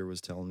sister was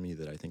telling me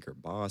that I think her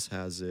boss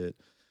has it.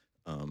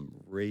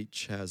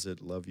 Rach has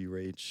it. Love you,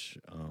 Rach.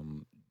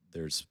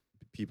 There's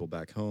people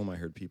back home. I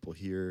heard people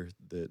here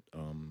that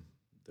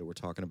were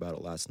talking about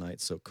it last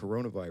night. So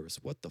coronavirus,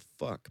 what the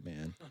fuck,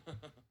 man?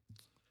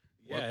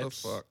 What the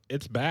fuck?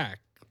 It's back,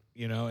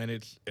 and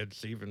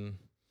it's even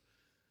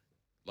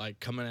like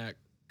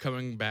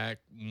coming back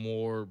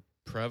more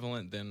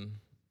prevalent than,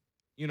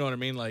 you know what I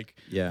mean? Like,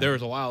 there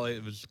was a while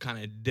it was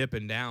kind of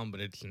dipping down, but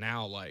it's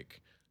now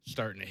like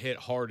starting to hit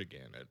hard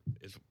again.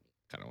 Is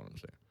kind of what I'm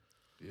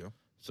saying. Yeah.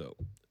 So,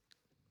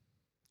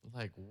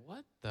 like,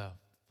 what the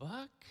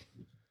fuck?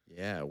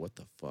 Yeah, what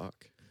the fuck?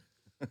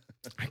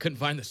 I couldn't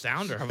find the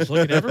sounder. I was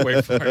looking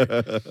everywhere for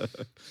it.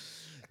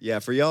 Yeah,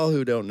 for y'all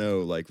who don't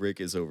know, like,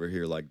 Rick is over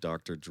here like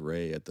Dr.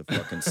 Dre at the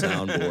fucking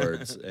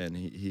soundboards, and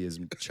he is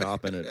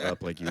chopping it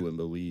up like you wouldn't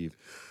believe.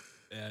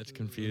 Yeah, it's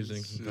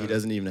confusing. He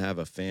doesn't even have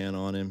a fan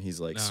on him. He's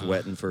like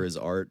sweating for his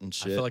art and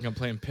shit. I feel like I'm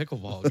playing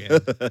pickleball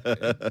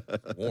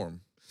again. Warm.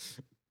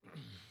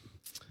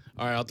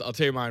 All right, I'll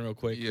tell you mine real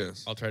quick.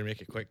 Yes. I'll try to make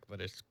it quick,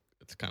 but it's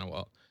kind of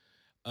wild.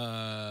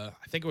 I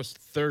think it was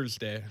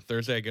Thursday.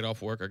 I get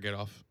off work. I get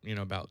off,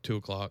 about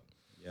 2:00.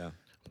 Yeah.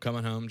 I'm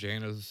coming home.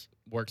 Jana's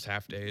works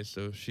half days,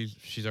 so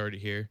she's already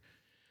here.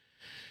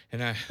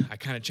 And I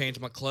kind of changed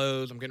my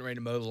clothes. I'm getting ready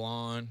to mow the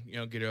lawn,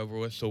 get it over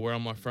with. So we're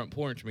on my front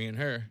porch, me and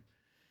her.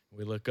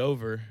 We look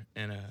over,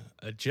 and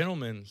a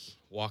gentleman's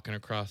walking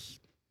across,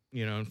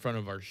 in front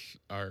of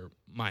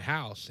my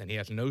house, and he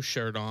has no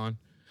shirt on,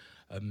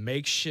 a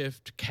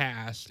makeshift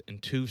cast,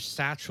 and 2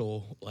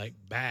 satchel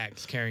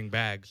bags, carrying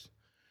bags.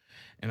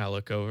 And I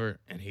look over,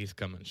 and he's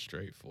coming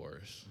straight for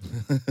us.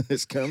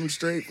 It's coming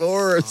straight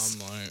for us.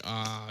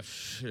 I'm like,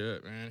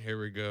 shit, man. Here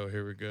we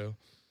go.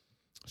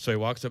 So he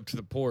walks up to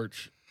the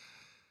porch,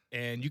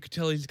 and you could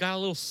tell he's got a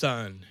little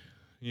sun,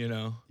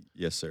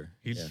 Yes, sir.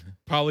 He's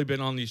probably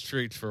been on these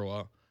streets for a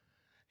while.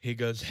 He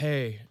goes,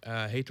 hey,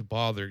 I hate to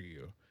bother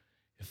you.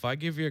 If I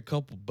give you a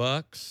couple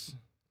bucks,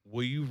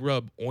 will you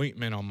rub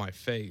ointment on my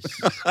face?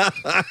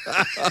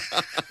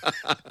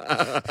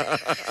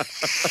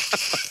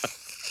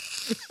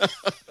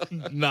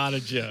 Not a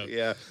joke.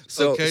 Yeah.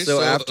 So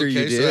after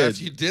you did, so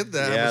after you did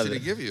that, how much did he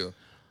give you?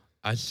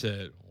 I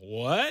said,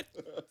 what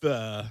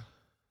the?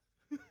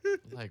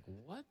 Like,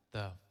 what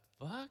the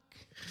fuck?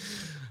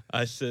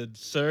 I said,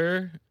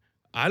 sir,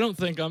 I don't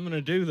think I'm going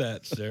to do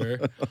that, sir.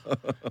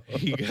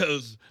 He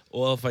goes,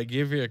 well, if I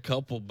give you a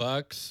couple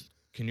bucks,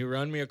 can you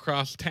run me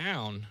across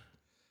town?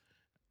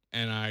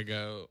 And I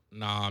go,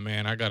 nah,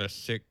 man, I got a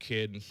sick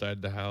kid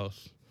inside the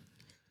house.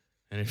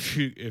 And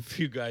if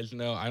you guys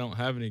know, I don't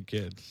have any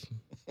kids.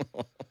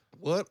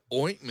 What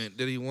ointment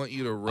did he want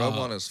you to rub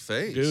on his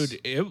face?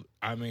 Dude,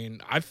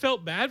 I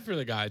felt bad for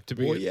the guy, to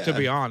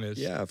be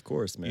honest. Yeah, of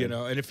course, man. You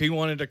know, and if he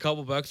wanted a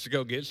couple bucks to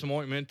go get some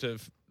ointment to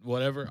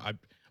whatever,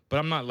 but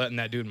I'm not letting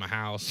that dude in my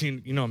house.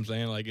 You know what I'm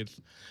saying? Like,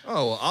 it's...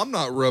 Oh, well, I'm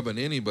not rubbing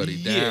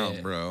anybody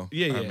down, bro.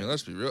 Yeah. I mean,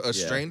 let's be real. A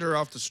stranger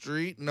off the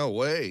street? No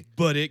way.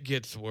 But it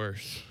gets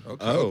worse.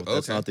 Okay.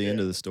 That's not the end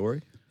of the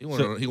story? He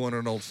wanted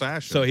an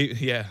old-fashioned. So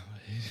yeah,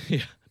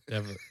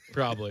 definitely,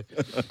 probably.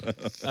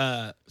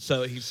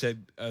 So he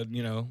said,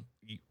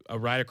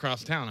 right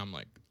across town. I'm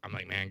like,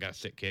 man, got a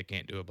sick kid,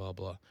 can't do it, blah,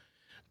 blah.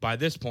 By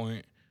this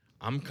point,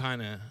 I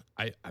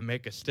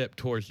make a step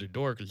towards the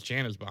door because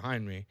Jana's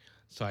behind me.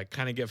 So I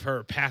kind of give her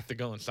a path to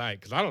go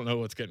inside because I don't know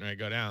what's getting ready to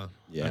go down.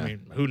 Yeah. I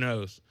mean, who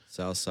knows?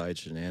 Southside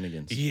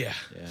shenanigans. Yeah.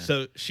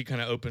 So she kind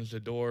of opens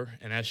the door,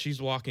 and as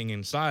she's walking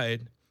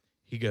inside,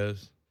 he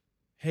goes,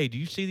 hey, do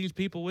you see these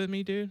people with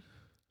me, dude?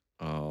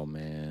 Oh,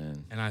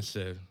 man. And I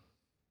said,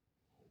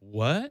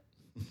 what?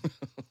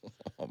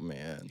 Oh,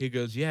 man. He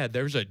goes, yeah,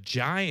 there's a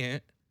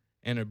giant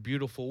and a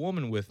beautiful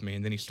woman with me.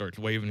 And then he starts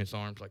waving his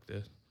arms like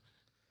this.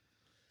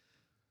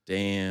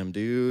 Damn,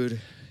 dude.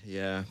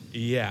 Yeah.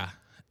 Yeah.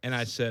 And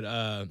I said,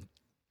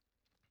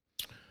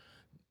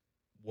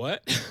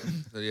 what?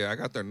 Yeah, I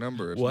got their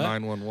number. It's What?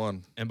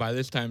 911. And by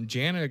this time,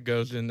 Jana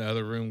goes in the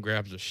other room,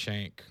 grabs a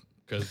shank.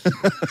 Because,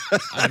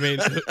 I mean,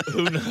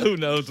 who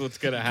knows what's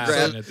going to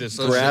happen at this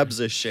point. Grabs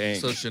a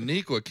shank. So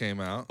Shaniqua came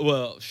out.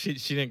 Well, she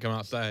didn't come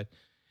outside.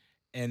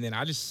 And then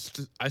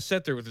I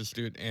sat there with this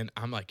dude, and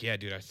I'm like, yeah,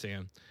 dude, I see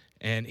him.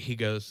 And he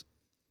goes,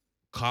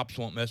 cops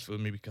won't mess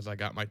with me because I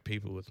got my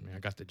people with me. I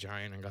got the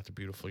giant, I got the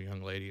beautiful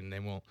young lady, and they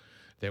won't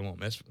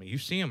mess with me. You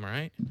see him,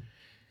 right?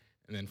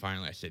 And then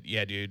finally I said,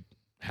 yeah, dude,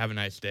 have a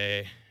nice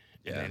day.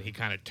 And then he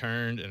kind of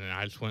turned, and then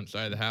I just went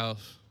inside the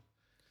house.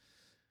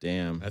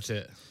 Damn. That's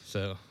it.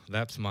 So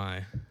that's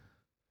my,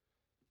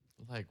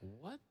 like,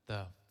 what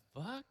the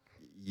fuck?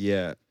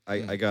 Yeah,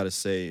 I got to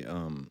say,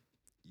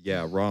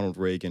 Ronald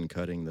Reagan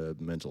cutting the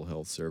mental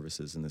health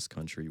services in this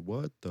country.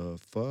 What the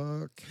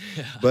fuck?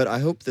 Yeah. But I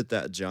hope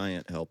that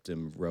giant helped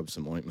him rub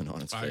some ointment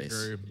on his I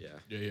face. agree.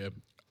 Yeah.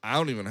 I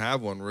don't even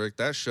have one, Rick.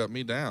 That shut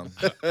me down.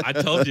 I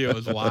told you it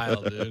was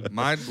wild, dude.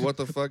 Mine, what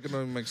the fuck? It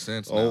don't even make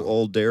sense now.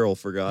 Old Daryl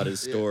forgot his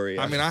story.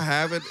 I mean, I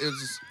have it.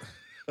 It's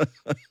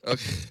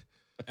okay.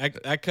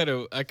 I could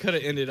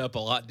have ended up a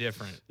lot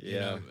different. Yeah. You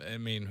know? I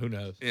mean, who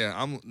knows?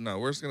 Yeah,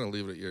 we're just gonna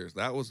leave it at yours.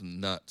 That was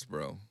nuts,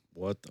 bro.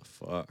 What the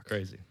fuck?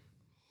 Crazy.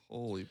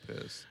 Holy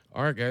piss.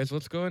 All right, guys,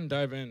 let's go ahead and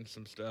dive in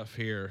some stuff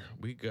here.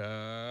 We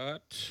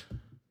got...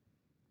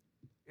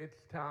 It's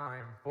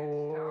time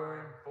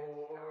for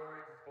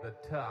the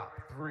top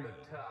three.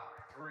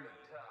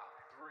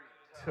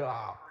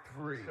 Top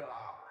three.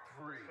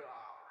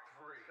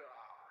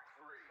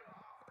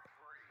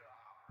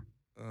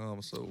 Oh,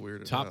 I'm so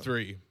weirded Top out.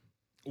 three.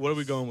 What are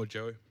we going with,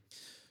 Joey?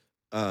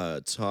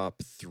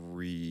 Top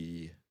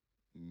 3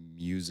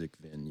 music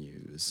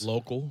venues.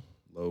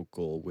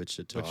 Local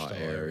Wichita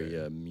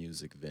area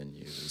music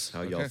venues.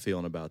 How y'all Okay.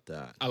 feeling about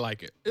that? I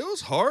like it. It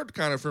was hard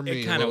kind of for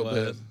me. It kind a of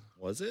little was. bit.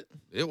 Was it?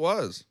 It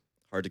was.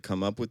 Hard to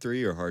come up with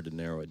 3 or hard to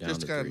narrow it down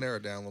Just to kind of 3? narrow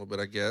it down a little bit,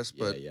 I guess.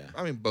 But yeah.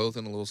 I mean, both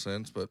in a little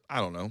sense, but I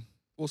don't know.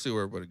 We'll see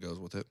where everybody goes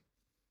with it.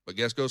 But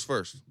guess goes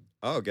first.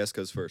 Oh, guess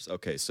goes first.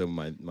 Okay, so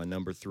my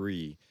number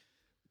 3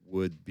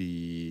 would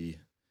be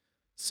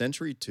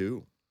Century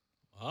 2.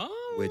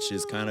 Oh. Which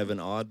is kind of an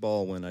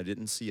oddball when I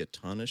didn't see a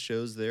ton of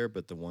shows there,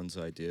 but the ones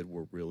I did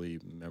were really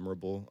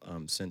memorable.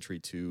 Century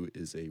 2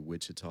 is a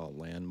Wichita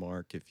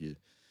landmark. If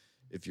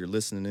you're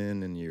listening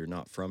in and you're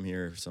not from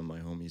here, some of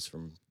my homies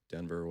from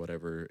Denver or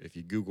whatever, if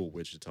you Google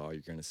Wichita,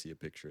 you're going to see a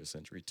picture of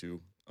Century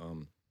 2.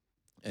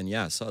 And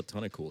yeah, I saw a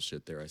ton of cool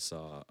shit there. I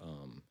saw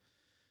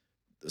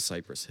the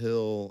Cypress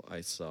Hill.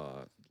 I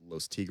saw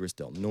Los Tigres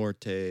del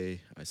Norte.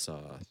 I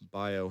saw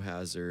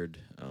Biohazard,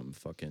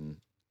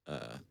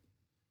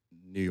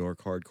 New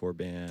York hardcore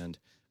band.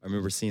 I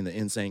remember seeing the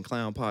Insane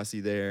Clown Posse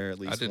there at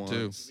least I did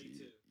once. too.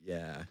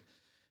 Yeah.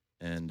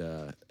 And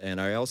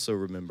I also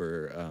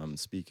remember,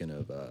 speaking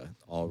of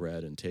All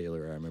Red and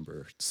Taylor, I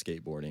remember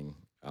skateboarding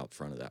out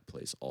front of that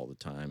place all the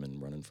time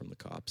and running from the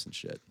cops and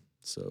shit.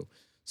 So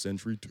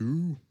Century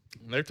 2.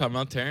 They're talking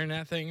about trying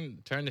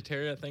to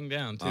tear that thing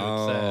down too.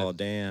 Oh, It's sad.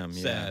 damn.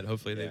 Yeah. Sad.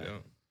 Hopefully they Yeah.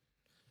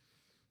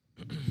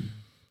 don't.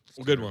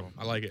 Good one.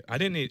 I like it.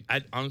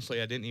 I honestly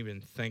didn't even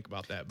think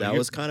about that. But That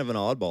was kind of an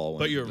oddball one.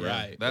 But you're Yeah.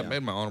 right. That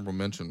made my honorable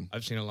mention.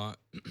 I've seen a lot.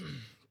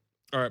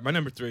 All right, my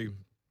number 3,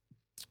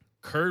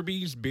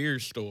 Kirby's Beer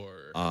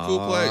Store. Cool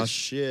place.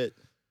 Shit.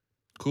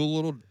 Cool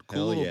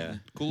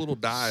little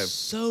dive.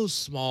 So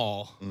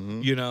small,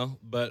 Mhm. you know,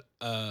 but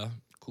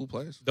Cool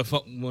place.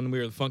 when we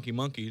were the Funky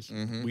Monkeys,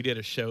 we did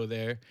a show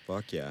there.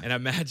 Fuck yeah. And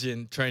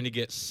imagine trying to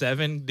get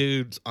 7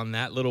 dudes on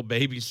that little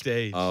baby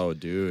stage. Oh,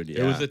 dude,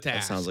 yeah. It was a That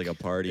task. sounds like a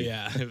party.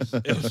 Yeah,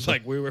 it was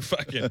like we were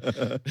fucking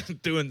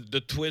doing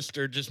the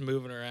twister, just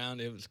moving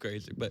around. It was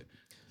crazy, but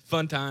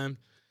fun time.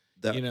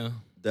 That, you know,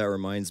 that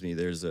reminds me,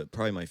 there's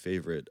probably my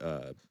favorite,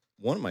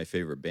 one of my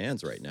favorite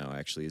bands right now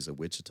actually is a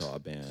Wichita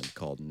band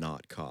called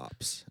Not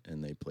Cops,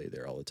 and they play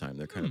there all the time.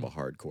 They're kind of a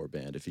hardcore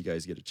band. If you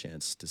guys get a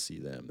chance to see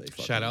them, they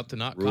fucking shout out to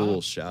Not rule.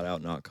 Cops. Shout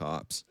out Not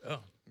Cops.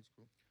 Oh,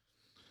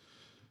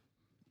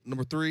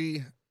 Number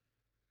 3,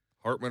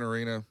 Hartman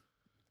Arena.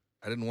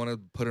 I didn't want to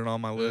put it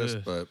on my list,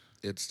 Ugh. but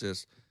it's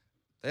just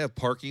they have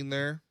parking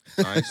there.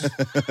 Nice.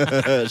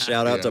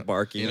 Shout out Yeah. to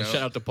parking. You know,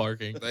 shout out to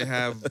parking. They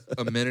have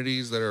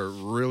amenities that are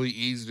really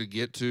easy to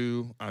get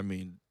to. I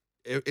mean,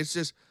 it's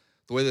just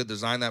the way they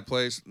designed that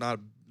place. Not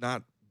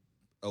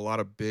a lot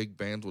of big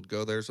bands would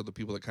go there, so the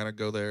people that kind of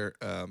go there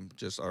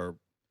just are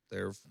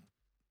there.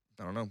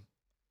 I don't know.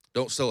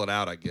 Don't sell it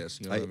out, I guess.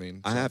 You know what I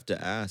mean? I have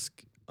to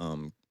ask,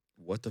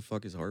 what the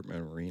fuck is Hartman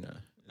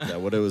Arena? Is that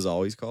what it was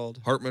always called?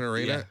 Hartman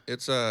Arena.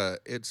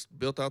 It's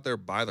built out there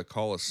by the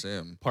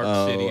Coliseum,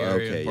 Park City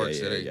area. Okay, Park yeah,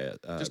 City.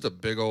 yeah. Just a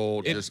big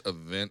old just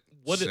event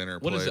center.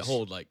 What does it place.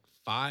 hold? Like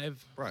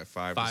 5? Probably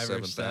 5 5 to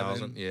or 7,000.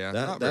 7? Yeah,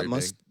 that not that very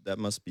must big. that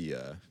must be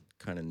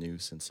kind of new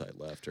since I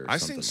left or I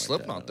something seen like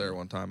Slipknot that. there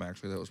one time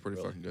actually. That was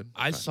pretty fucking good.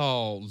 I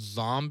saw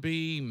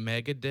Zombie,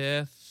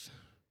 Megadeth.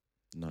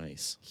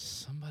 Nice.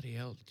 Somebody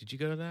else. Did you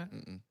go to that?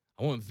 Mm-mm.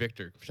 I want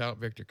Victor. Shout out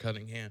Victor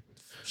Cunningham.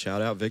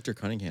 Shout out Victor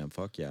Cunningham.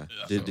 Fuck yeah.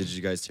 Did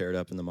you guys tear it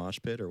up in the mosh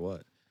pit or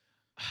what?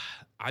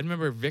 I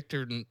remember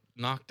Victor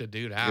knocked a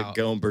dude out.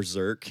 Going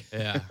berserk.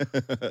 Yeah.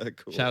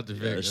 Cool. Shout out to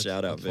Vic. Yeah, That's-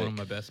 shout out that's Vic. one of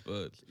my best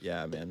buds.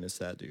 Yeah, man, miss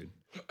that dude.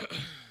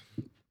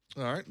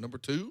 All right, number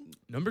 2.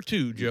 Number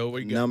 2, Joe.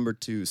 What you got? Number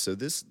 2. So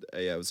this,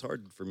 it was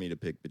hard for me to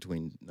pick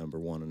between number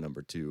 1 and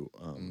number 2.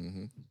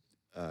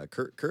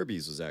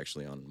 Kirby's was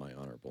actually on my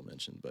honorable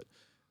mention, but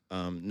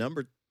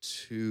number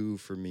 2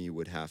 for me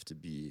would have to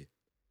be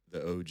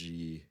the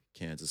OG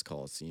Kansas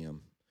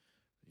Coliseum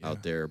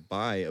out there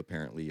by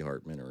apparently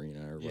Hartman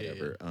Arena or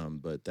whatever.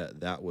 But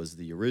that was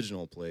the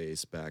original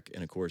place back,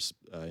 and of course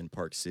in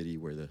Park City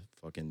where the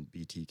fucking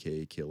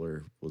BTK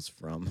killer was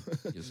from.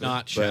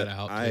 Not shout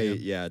out to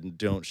him.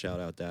 Don't shout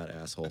out that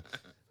asshole.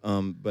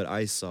 But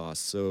I saw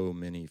so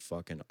many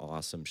fucking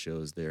awesome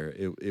shows there.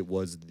 It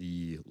was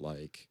the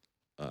like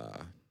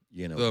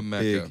the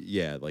Mecca.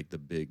 big, like the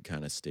big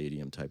kind of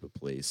stadium type of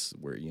place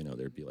where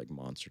there'd be like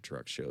monster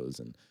truck shows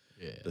and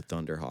the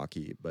Thunder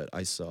Hockey. But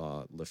I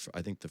saw,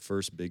 I think the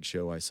first big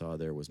show I saw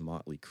there was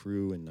Motley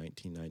Crue in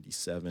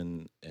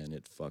 1997, and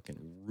it fucking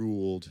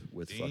ruled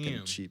with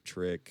fucking Cheap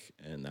Trick,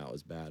 and that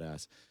was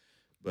badass.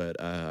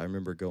 But I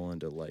remember going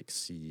to like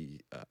see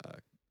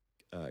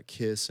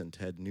Kiss and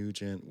Ted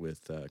Nugent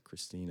with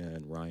Christina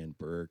and Ryan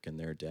Burke and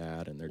their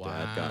dad, and their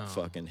dad got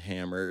fucking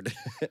hammered.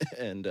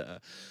 And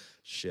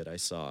shit, I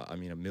saw, a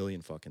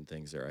million fucking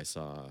things there. I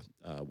saw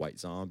White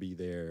Zombie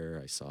there.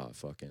 I saw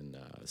fucking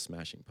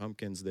Smashing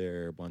Pumpkins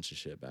there. A bunch of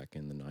shit back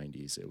in the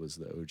 90s. It was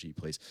the OG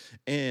place.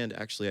 And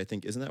actually, I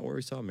think, isn't that where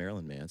we saw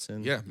Marilyn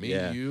Manson? Yeah,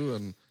 you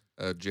and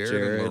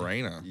Jared and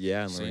Lorena.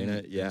 Yeah, and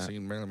Lorena. Yeah.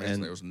 Seen Marilyn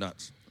Manson. It was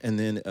nuts. And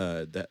then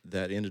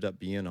that ended up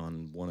being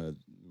on one of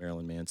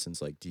Marilyn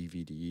Manson's like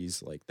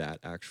DVDs, like that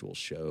actual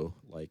show,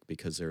 like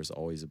because there's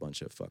always a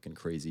bunch of fucking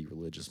crazy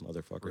religious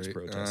motherfuckers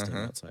protesting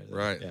outside of that.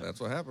 Right, Yeah. that's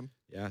what happened.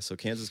 Yeah, so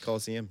Kansas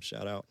Coliseum,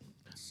 shout out.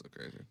 That's so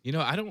crazy.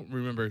 I don't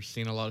remember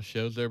seeing a lot of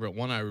shows there, but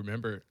one I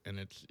remember, and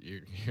it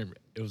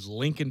was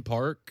Lincoln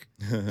Park,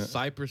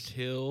 Cypress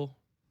Hill,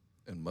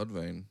 and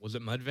Mudvayne. Was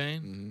it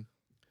Mudvayne?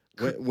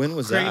 Mm-hmm. When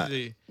was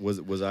crazy.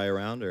 that? Was I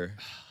around or?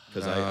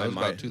 Because I was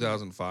about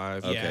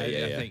 2005.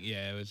 Okay, I think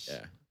it was.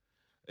 Yeah.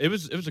 It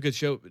was a good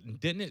show.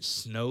 Didn't it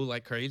snow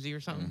like crazy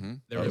or something? Mm-hmm.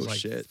 There was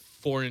like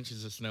 4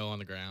 inches of snow on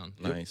the ground.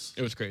 Nice.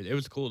 It was crazy. It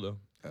was cool though.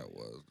 That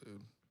was,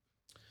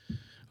 dude.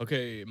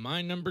 Okay,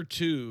 my number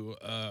 2,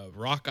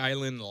 Rock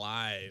Island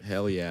Live.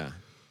 Hell yeah.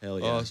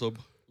 Awesome.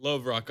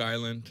 Love Rock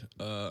Island.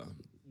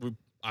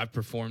 I've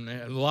performed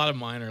there. A lot of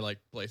mine are like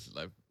places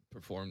I've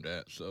performed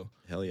at. So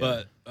hell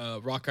yeah.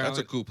 But Rock Island, that's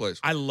a cool place.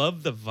 I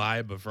love the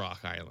vibe of Rock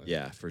Island.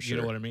 Yeah, for sure.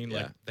 You know what I mean? Yeah.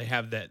 Like they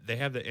have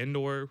the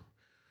indoor.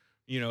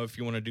 If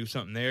you want to do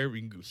something there,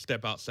 we can go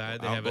step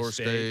outside. They Outdoor have a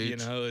stage.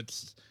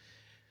 stage.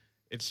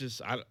 It's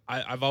just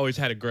I've always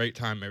had a great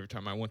time every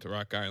time I went to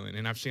Rock Island,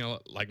 and I've seen a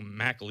lot, like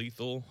Mac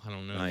Lethal. I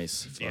don't know.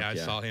 Nice. Yeah, I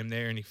saw him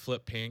there, and he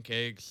flipped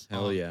pancakes.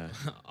 Hell yeah.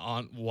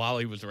 While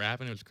he was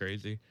rapping, it was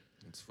crazy.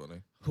 It's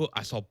funny.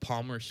 I saw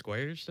Palmer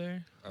Squares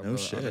there. No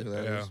shit.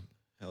 Yeah.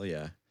 Hell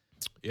yeah.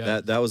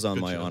 Yeah, that was on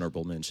my show.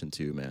 honorable mention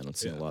too, man. I've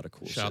seen a lot of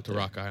cool shit. Shout out to there.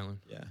 Rock Island.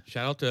 Yeah.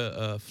 Shout out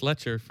to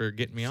Fletcher for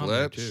getting me on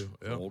there too.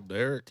 Old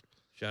Derek.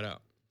 Shout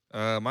out.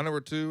 My number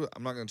 2,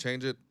 I'm not going to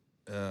change it.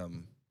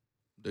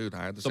 Dude,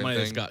 I had the Somebody same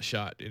that's thing. got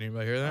shot. Did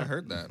anybody hear that? I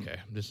heard that. Okay,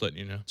 I'm just letting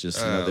you know.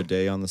 Just another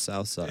day on the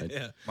south side.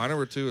 Yeah. My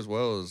number 2 as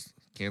well is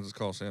Kansas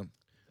Coliseum.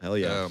 Hell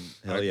yeah.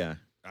 Hell yeah.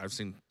 I've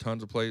seen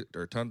tons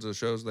of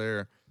shows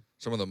there.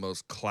 Some of the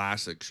most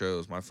classic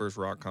shows. My first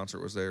rock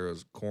concert was there. It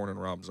was Korn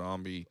and Rob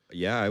Zombie.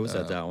 Yeah, I was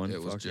at that one.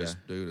 It was Fuck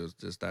just, dude, it was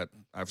just that.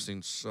 I've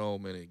seen so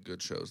many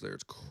good shows there.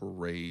 It's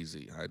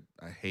crazy.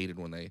 I hated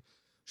when they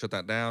shut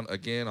that down.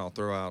 Again, I'll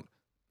throw out,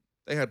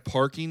 they had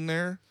parking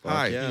there. Fuck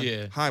Hi.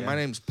 yeah. Hi, my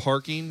name's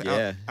Parking.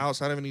 Yeah.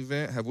 Outside of an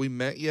event. Have we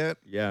met yet?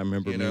 Yeah, I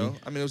remember You know?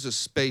 I mean, it was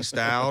just spaced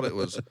out. It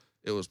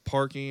was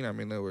parking. I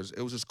mean, it was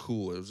just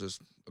cool. It was just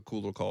a cool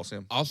little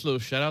Coliseum. Also,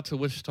 shout out to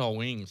Wichita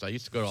Wings. I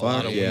used to go to a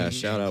lot of yeah, wings.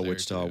 shout out there,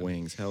 Wichita too.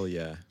 Wings. Hell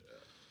yeah.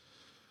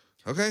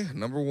 Okay,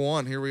 number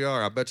 1. Here we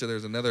are. I bet you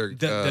there's another.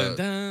 Dun, dun,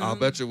 dun. I'll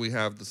bet you we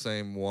have the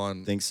same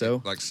one. Think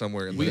so? Like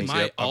somewhere in We there.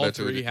 might Yep, I all bet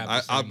you we three do. have the I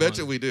same bet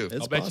you one. we do.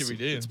 I'll bet you we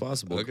do. It's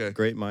possible. Okay.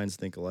 Great minds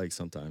think alike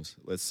sometimes.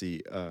 Let's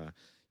see.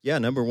 Yeah,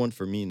 number 1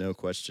 for me, no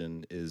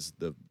question, is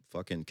the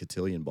fucking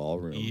Cotillion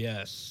Ballroom.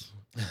 Yes.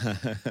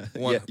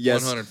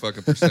 Yes. 100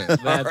 fucking percent.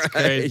 That's Alright,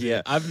 crazy.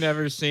 yeah. I've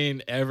never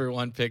seen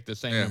everyone pick the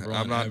same number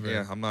one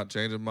ever. I'm not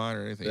changing mine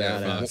or anything.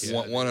 Badass.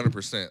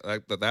 100%.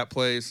 Like that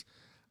place,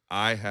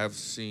 I have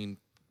seen.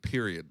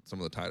 Period. Some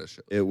of the tightest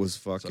shows. It was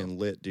fucking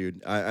lit,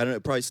 dude. I don't know.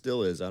 It probably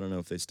still is. I don't know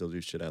if they still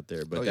do shit out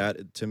there,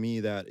 but to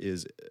me, that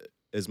is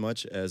as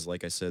much as,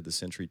 like I said, the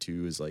Century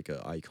 2 is like a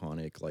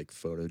iconic, like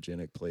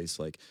photogenic place.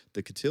 Like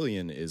the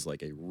Cotillion is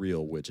like a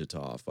real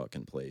Wichita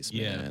fucking place,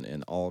 man.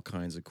 And all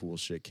kinds of cool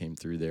shit came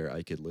through there.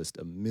 I could list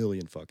a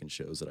million fucking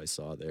shows that I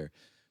saw there.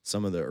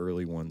 Some of the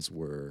early ones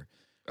were.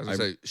 I was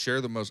gonna say,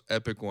 share the most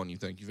epic one you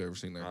think you've ever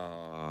seen there.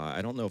 I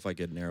don't know if I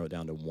could narrow it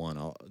down to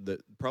one.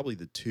 Probably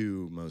the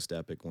 2 most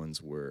epic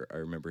ones were, I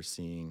remember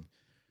seeing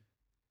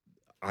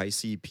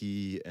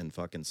ICP and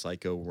fucking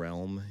Psycho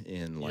Realm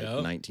in like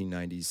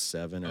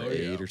 1997 or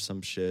 8 or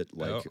some shit.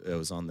 Like it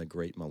was on the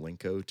Great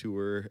Malenko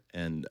tour,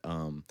 and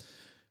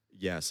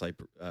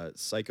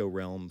Psycho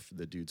Realm,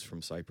 the dudes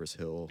from Cypress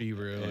Hill. Be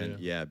Real.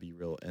 And Be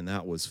Real. And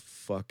that was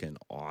fucking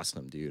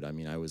awesome, dude. I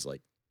mean, I was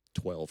like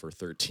 12 or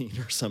 13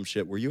 or some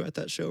shit. Were you at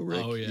that show,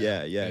 Rick? Oh,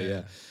 yeah.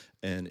 Yeah.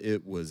 And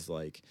it was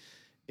like,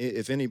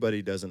 if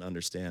anybody doesn't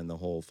understand the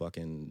whole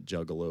fucking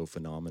Juggalo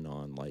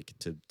phenomenon, like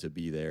to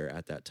be there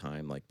at that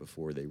time, like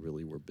before they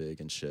really were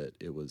big and shit,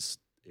 it was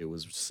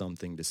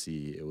something to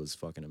see. It was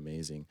fucking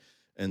amazing.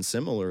 And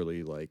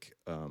similarly, like,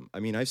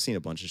 I mean, I've seen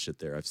a bunch of shit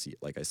there.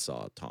 I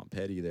saw Tom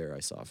Petty there. I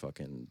saw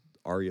fucking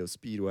REO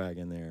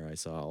Speedwagon there. I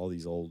saw all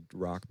these old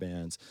rock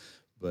bands,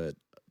 but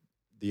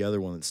the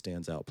other one that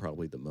stands out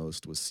probably the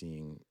most was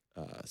seeing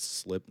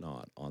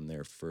Slipknot on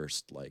their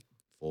first like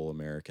full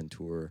American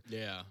tour.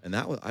 Yeah. And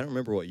that was, I don't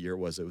remember what year it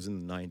was. It was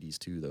in the 90s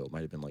too, though. It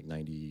might have been like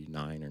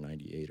 99 or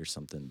 98 or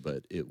something.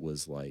 But it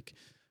was like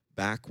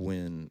back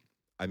when,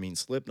 I mean,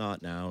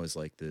 Slipknot now is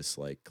like this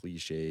like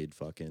cliched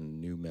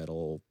fucking new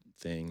metal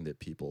thing that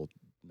people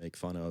make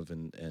fun of,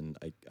 and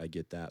I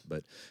get that,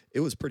 but it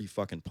was pretty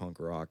fucking punk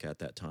rock at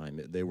that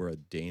time. They were a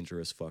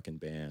dangerous fucking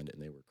band,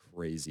 and they were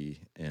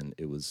crazy, and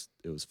it was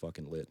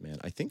fucking lit, man.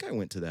 I think I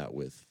went to that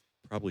with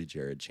probably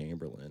Jared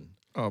Chamberlain.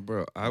 Oh,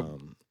 bro,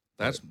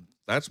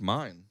 that's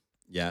mine.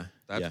 Yeah,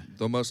 That's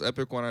the most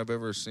epic one I've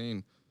ever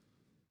seen.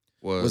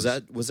 Was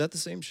that the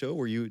same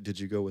show? Did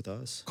you go with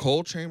us?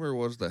 Coal Chamber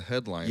was the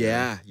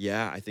headliner.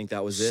 Yeah, I think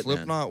that was it.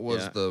 Slipknot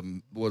was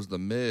the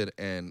mid,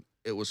 and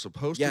it was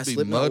supposed to be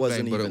Slipknot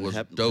Mudvayne, but it was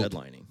dope.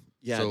 Headlining.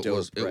 Yeah, so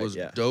dope. It was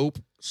dope.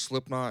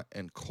 Slipknot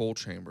and Coal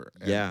Chamber.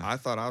 And I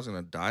thought I was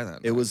gonna die that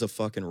night. It was a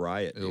fucking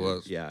riot. It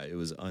was. Yeah, it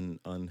was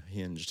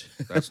unhinged.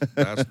 That's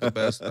the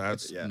best.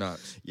 That's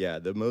nuts. Yeah,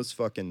 the most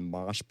fucking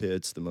mosh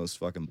pits, the most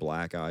fucking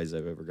black eyes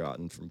I've ever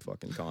gotten from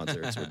fucking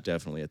concerts were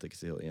definitely at the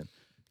Cotillion.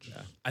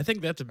 Yeah. I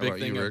think that's a big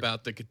thing Rick?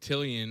 about the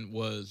Cotillion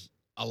was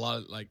a lot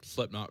of, like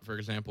Slipknot, for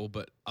example,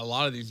 but a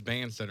lot of these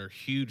bands that are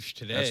huge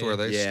today. That's where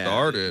they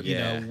started. You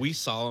know, we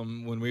saw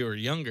them when we were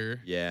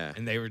younger. Yeah.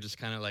 And they were just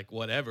kind of like,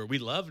 whatever. We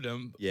loved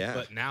them. Yeah.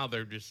 But now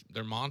they're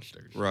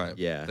monsters. Right.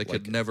 Yeah. They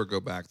could never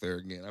go back there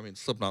again. I mean,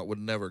 Slipknot would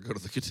never go to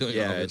the Cotillion.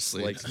 Yeah,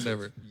 obviously. it's like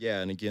never.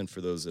 Yeah, and again,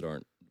 for those that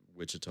aren't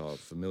Wichita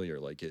familiar,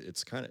 like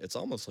it's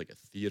almost like a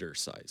theater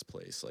size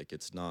place. Like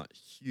it's not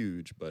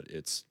huge, but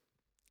it's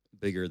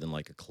bigger than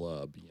like a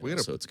club.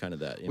 So it's kind of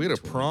that. We had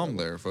a prom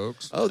there,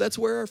 folks. Oh, that's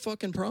where our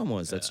fucking prom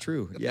was. That's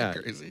true. Isn't Yeah.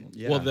 that crazy?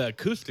 Yeah. Well, the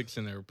acoustics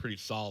in there are pretty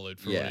solid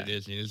for Yeah. what it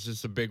is. It's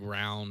just a big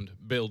round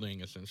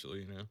building, essentially,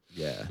 you know?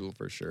 Yeah,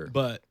 for sure.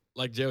 But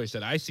like Joey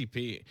said,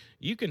 ICP,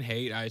 you can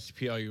hate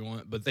ICP all you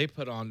want, but they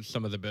put on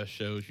some of the best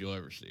shows you'll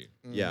ever see.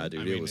 Yeah,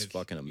 dude, it was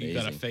fucking amazing. You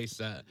got to face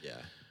that.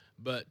 Yeah.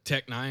 But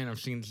Tech 9, I've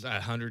seen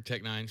 100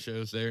 Tech 9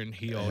 shows there, and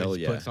he Hell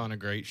always yeah. puts on a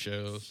great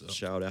show. So.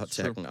 Shout out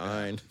Tech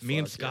 9. Me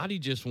and Scotty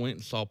just went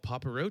and saw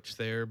Papa Roach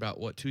there about,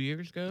 2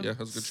 years ago? Yeah, that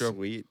was a good show.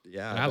 Sweet.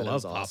 Yeah. And I bet it love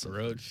was Papa awesome.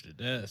 Roach to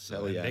death. So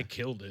Hell and yeah. they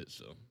killed it.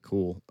 So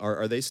Cool.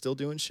 Are they still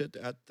doing shit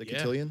at the Yeah.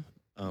 Cotillion?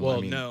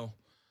 no.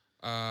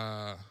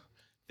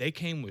 They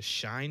came with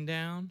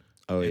Shinedown.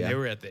 Oh, and yeah. they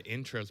were at the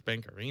Intros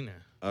Bank Arena.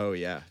 Oh,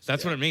 yeah. So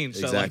that's yeah. what it means.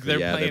 So Exactly. like they're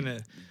yeah, playing they're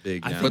a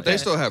big I now. think But they that-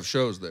 still have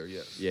shows there,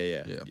 yes.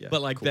 Yeah.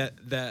 But like Cool.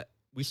 that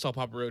we saw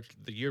Papa Roach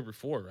the year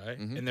before, right?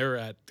 Mhm. And they were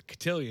at the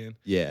Cotillion.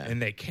 Yeah.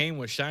 And they came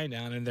with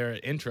Shinedown, and they're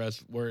at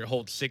Interest where it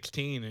holds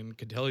 16 and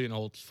Cotillion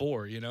holds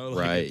 4. You know,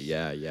 like Right.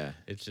 it's- Yeah.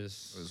 It's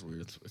just It was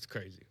weird. It's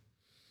crazy.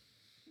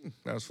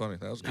 That was funny.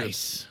 That was good.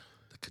 Nice.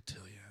 The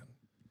cotillion.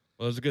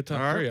 Well, it was a good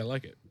time All for right. you. I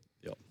like it.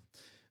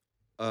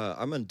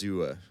 I'm gonna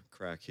do a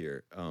crack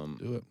here.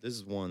 Do it. This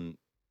is one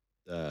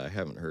I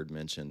haven't heard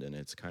mentioned, and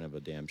it's kind of a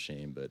damn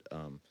shame. But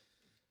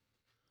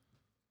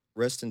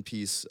rest in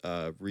peace,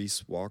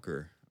 Reese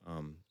Walker,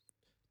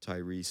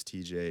 Tyrese,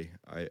 TJ.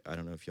 I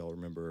don't know if y'all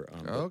remember.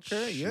 But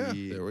Okay, yeah.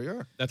 she- There we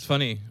are. That's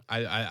funny.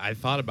 I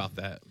thought about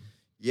that.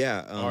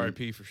 Yeah.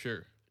 R.I.P. for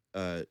sure.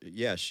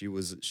 Yeah, she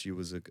was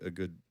a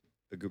good,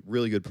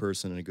 really good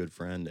person and a good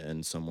friend,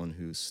 and someone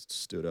who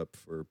stood up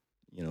for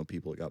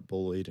people that got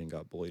bullied and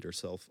got bullied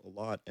herself a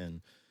lot,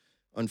 and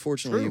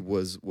unfortunately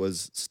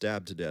was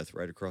stabbed to death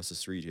right across the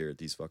street here at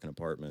these fucking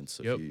apartments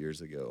a few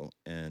years ago.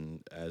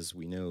 And as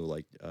we know,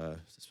 like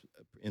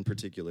in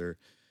particular,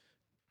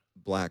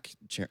 black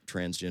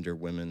transgender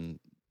women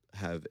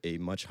have a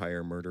much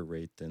higher murder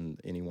rate than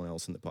anyone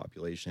else in the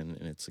population,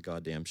 and it's a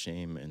goddamn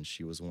shame. And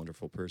she was a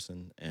wonderful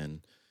person,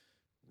 and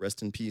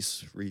rest in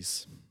peace,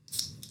 Reese.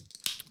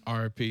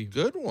 R.I.P.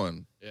 Good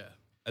one. Yeah,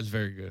 that's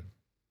very good.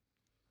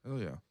 Oh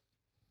yeah.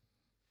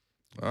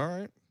 All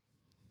right.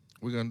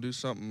 We're gonna do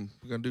something.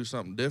 We're gonna do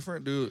something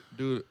different. Do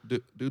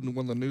one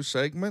of the new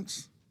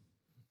segments.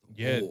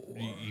 Yeah,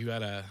 you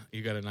got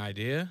an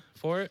idea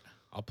for it?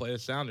 I'll play a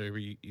sounder.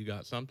 You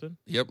got something?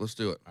 Yep. Let's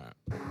do it. All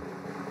right.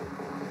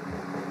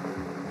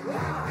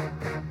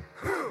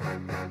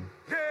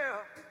 Yeah.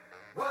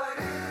 What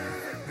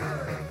is it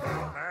good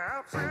for?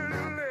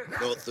 Absolutely.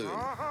 Go through.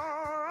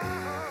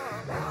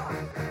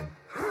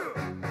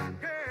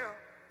 Yeah.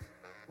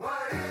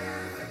 What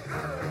is it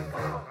good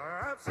for?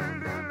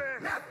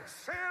 Absolutely nothing.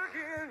 Say it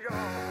again,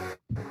 y'all.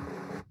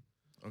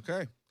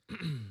 Okay.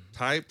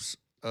 Types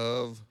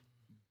of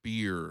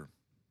beer.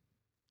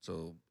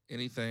 So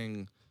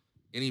anything,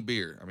 any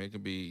beer. I mean, it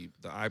can be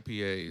the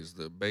IPAs,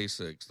 the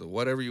basics, the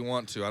whatever you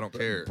want to. I don't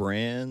care.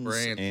 Brands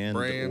and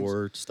brands.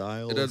 or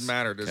styles. It doesn't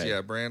matter. Okay.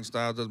 Yeah, brand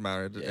style doesn't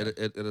matter. Yeah.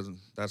 It doesn't.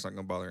 That's not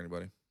gonna bother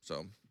anybody.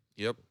 So,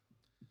 yep.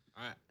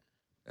 All right.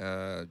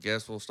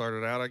 Guess we'll start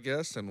it out. I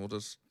guess, and we'll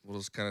just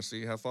kind of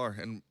see how far.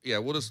 And yeah,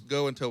 we'll just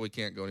go until we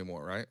can't go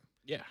anymore. Right?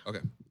 Yeah.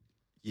 Okay.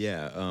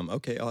 Yeah.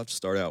 Okay. I'll have to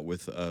start out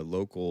with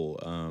local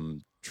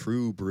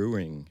True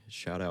Brewing.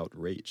 Shout out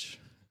Rach.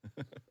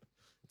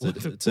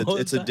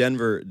 It's a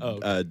Denver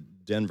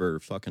Denver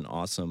fucking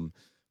awesome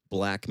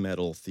black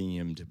metal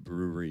themed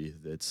brewery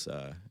that's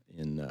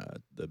in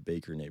the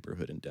Baker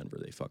neighborhood in Denver.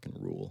 They fucking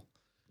rule.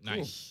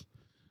 Nice.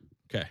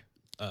 Okay.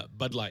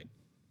 Bud Light.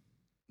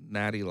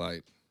 Natty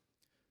Light.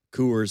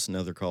 Coors,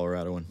 another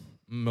Colorado one.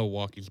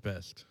 Milwaukee's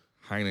best.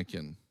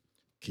 Heineken.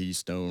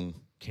 Keystone.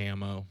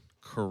 Camo.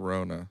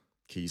 Corona.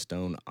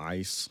 Keystone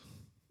Ice.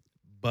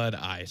 Bud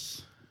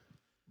Ice.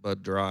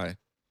 Bud Dry.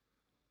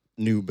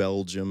 New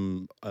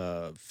Belgium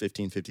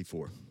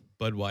 1554.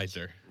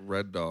 Budweiser.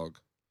 Red Dog.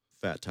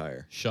 Fat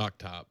Tire. Shock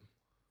Top.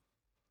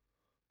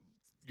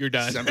 You're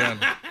done. I'm done.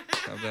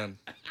 I'm done.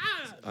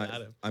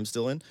 I'm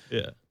still in?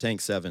 Yeah.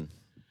 Tank 7.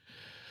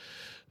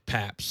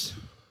 Paps.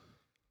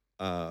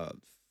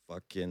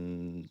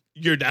 Fucking.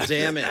 You're done.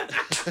 Damn it.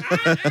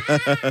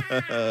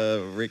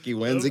 Ricky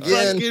wins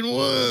again. Fucking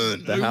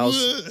won.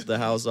 The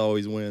house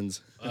always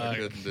wins. I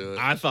couldn't do it.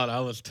 I thought I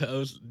was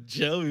toast.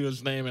 Joey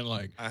was naming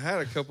like I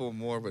had a couple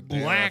more, but damn,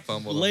 I Black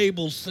fumbled them.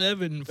 Label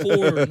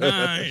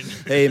 749.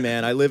 Hey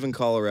man, I live in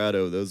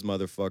Colorado. Those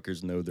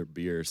motherfuckers know their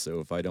beer, so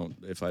if I don't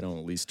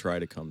at least try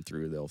to come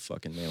through, they'll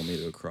fucking nail me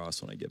to a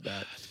cross when I get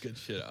back. That's good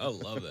shit. I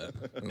love that.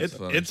 That's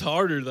funny. It's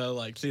harder though.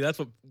 Like, see, that's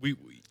what we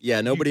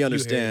Yeah, nobody you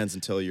understands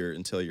until you're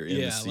in the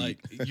yeah, seat. like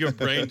your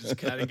brain just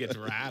kind of gets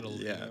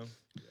rattled. Yeah. You know?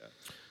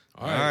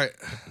 All right.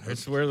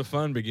 That's where the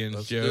fun begins,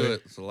 Let's Joey. do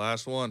it. It's the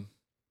last one.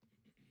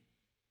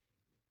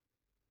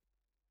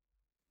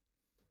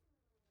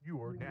 You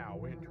are now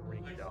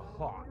entering the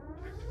hot.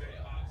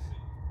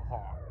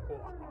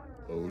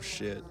 Oh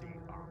shit.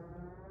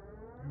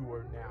 You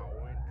are now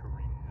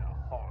entering the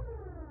hot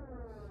seat.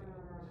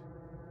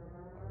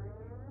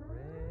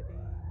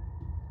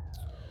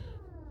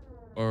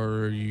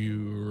 Are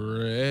you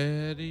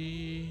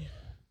ready?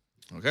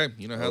 Okay,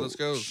 you know how this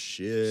goes.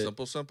 Shit.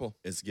 Simple.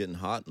 It's getting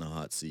hot in the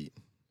hot seat.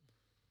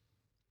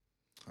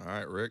 All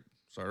right, Rick,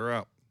 start her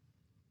out.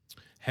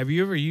 Have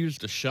you ever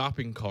used a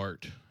shopping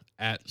cart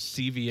at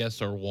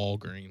CVS or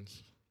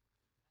Walgreens?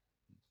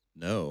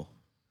 No.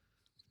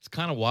 It's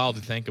kind of wild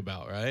to think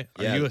about, right?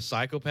 Yeah. Are you a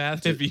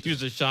psychopath if you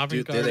use a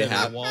shopping cart Do they at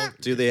have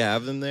Walgreens? do they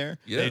have them there?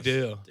 They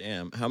do.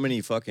 Damn. How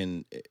many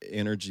fucking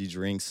energy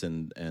drinks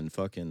and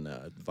fucking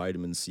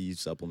vitamin C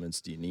supplements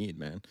do you need,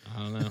 man? I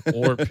don't know.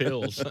 Or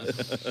pills.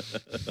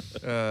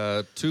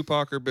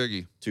 Tupac or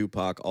Biggie?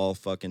 Tupac all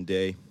fucking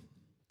day.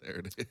 There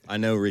it is. I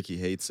know Ricky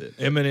hates it.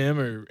 Eminem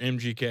or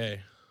MGK?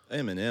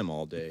 Eminem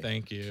all day.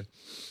 Thank you.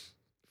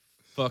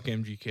 Fuck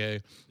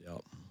MGK.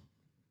 Yep.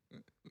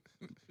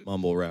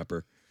 Mumble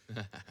rapper.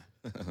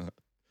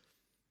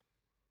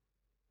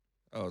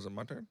 Oh, is it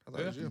my turn? I thought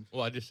it was you.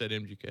 Well, I just said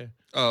MGK.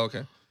 Oh,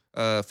 okay.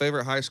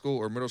 Favorite high school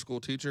or middle school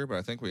teacher, but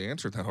I think we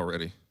answered that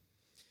already.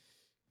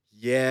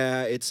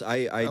 Yeah, it's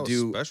I That was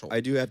do special.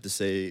 I do have to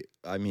say,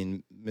 I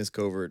mean, Miss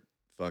Covert,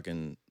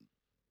 fucking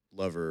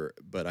love her,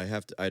 but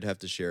I'd have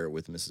to share it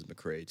with Mrs.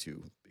 McRae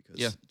too, because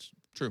Yeah,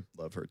 true.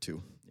 love her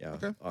too. Yeah,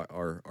 Okay.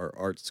 our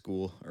art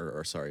school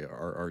or sorry,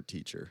 our art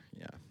teacher.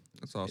 Yeah,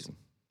 That's awesome.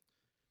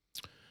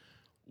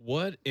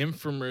 What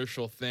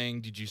infomercial thing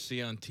did you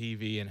see on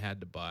TV and had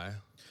to buy?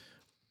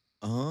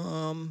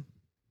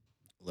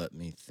 Let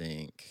me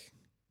think.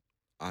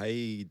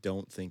 I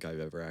don't think I've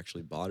ever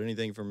actually bought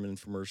anything from an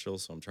infomercial,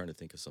 so I'm trying to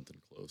think of something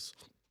close.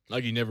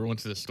 Like you never went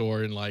to the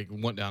store and like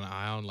went down the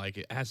aisle and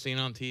like as seen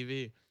on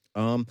TV.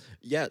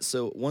 Yeah,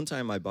 so one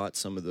time I bought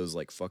some of those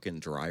like fucking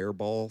dryer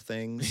ball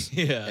things.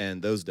 Yeah.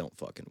 And those don't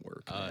fucking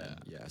work. Oh, man.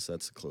 Yeah, so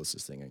that's the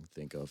closest thing I can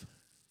think of.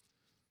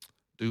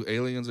 Do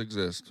aliens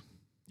exist?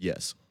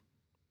 Yes.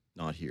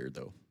 Not here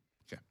though.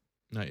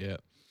 Not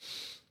yet.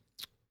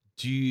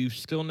 Do you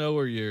still know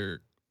where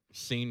your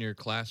senior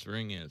class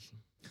ring is?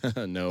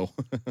 No.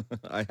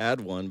 I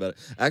had one, but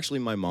actually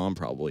my mom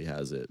probably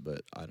has it,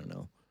 but I don't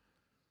know.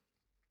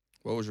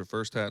 What was your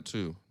first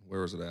tattoo?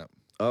 Where was it at?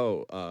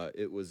 Oh,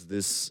 it was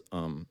this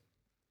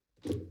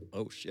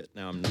oh shit,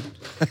 now I'm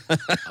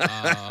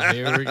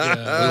here we go.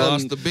 We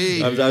lost the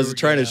B. I was we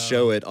trying go. to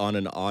show it on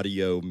an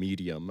audio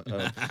medium.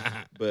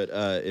 But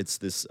it's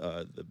this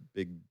the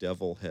big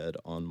devil head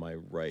on my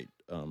right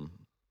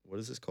what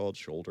is this called?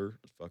 Shoulder?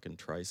 Fucking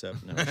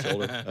tricep? No,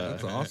 shoulder.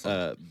 That's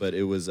awesome. But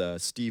it was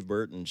Steve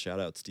Burton. Shout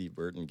out Steve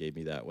Burton gave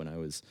me that when I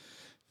was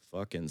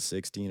fucking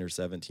 16 or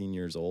 17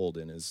 years old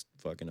in his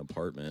fucking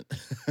apartment.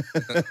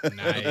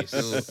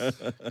 Nice.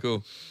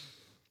 Cool.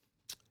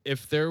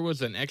 If there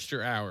was an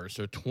extra hour,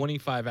 so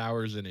 25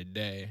 hours in a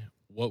day,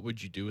 what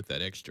would you do with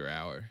that extra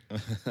hour?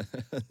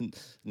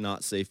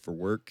 Not safe for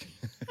work.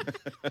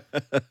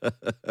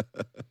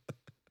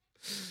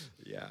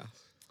 Yeah.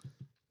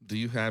 Do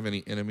you have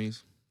any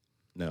enemies?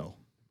 No.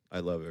 I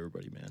love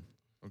everybody, man.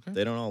 Okay.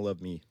 They don't all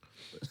love me.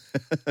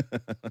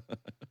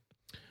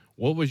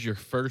 What was your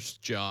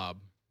first job?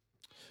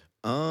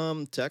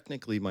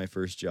 Technically my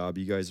first job,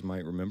 you guys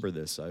might remember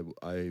this.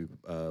 I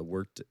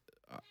worked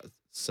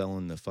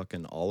selling the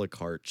fucking a la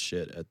carte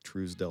shit at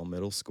Truesdale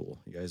Middle School.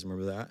 You guys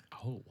remember that?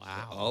 Oh,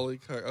 wow. Ollie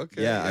Car-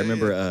 okay. Yeah, I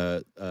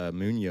remember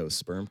Munoz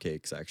Sperm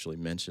Cakes actually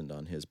mentioned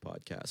on his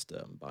podcast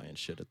buying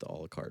shit at the a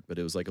la carte, but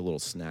it was like a little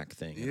snack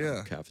thing in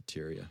Yeah. the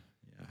cafeteria.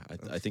 Yeah, I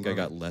That's think funny.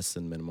 I got less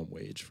than minimum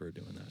wage for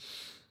doing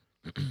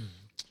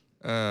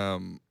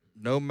that.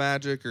 No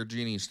magic or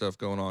genie stuff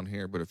going on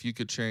here, but if you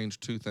could change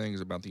two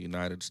things about the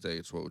United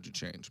States, what would you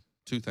change?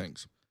 Two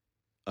things.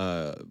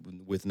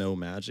 With no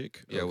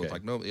magic? Yeah, with Okay.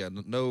 like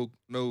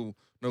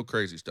no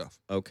crazy stuff.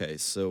 Okay,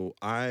 so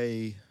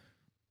I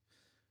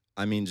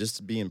mean,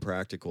 just being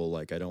practical,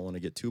 like I don't want to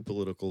get too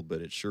political,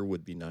 but it sure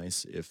would be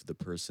nice if the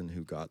person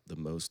who got the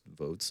most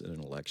votes in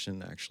an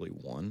election actually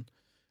won.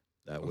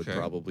 That would Okay.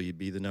 probably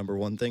be the number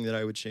one thing that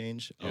I would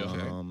change. Yeah.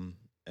 Okay.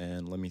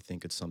 And let me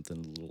think of something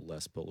a little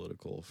less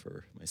political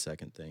for my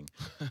second thing.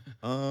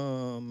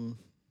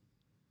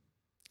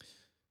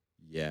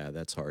 Yeah,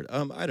 that's hard.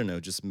 I don't know,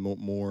 just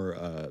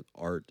more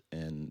art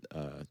and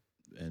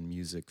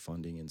music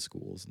funding in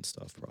schools and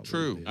stuff. Probably.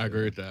 True. would be I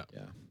agree good. with that.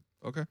 Yeah.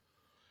 Okay.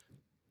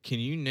 Can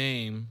you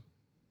name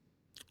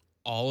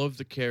all of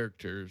the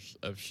characters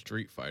of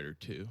Street Fighter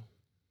 2?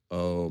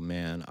 Oh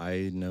man,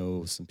 I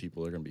know some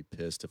people are gonna be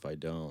pissed if I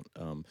don't.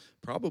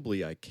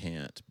 Probably I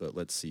can't, but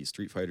let's see.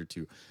 Street Fighter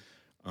 2.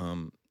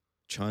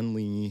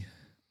 Chun-Li,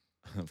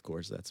 of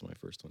course, that's my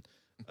first one.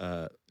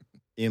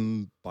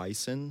 M.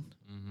 Bison,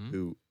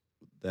 who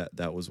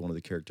that was one of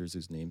the characters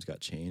whose names got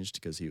changed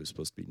because he was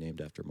supposed to be named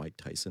after Mike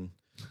Tyson.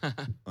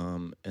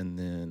 And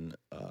then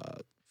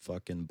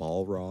fucking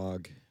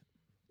Balrog,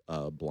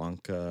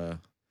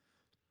 Blanca,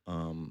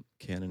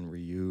 Canon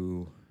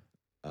Ryu,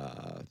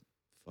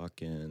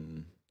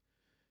 fucking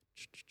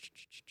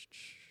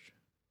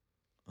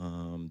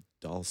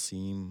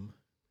Dalsim,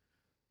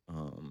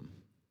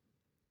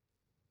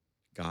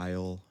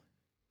 Guile.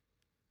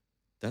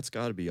 That's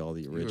got to be all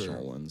the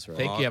original ones, I right?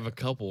 think you have a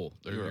couple.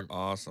 You're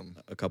awesome.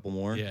 A couple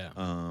more? Yeah.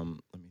 Let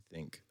me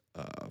think.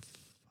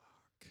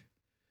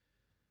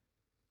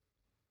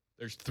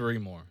 There's 3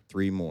 more.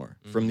 3 more.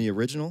 From the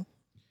original?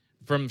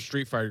 From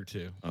Street Fighter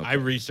 2. Okay. I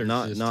researched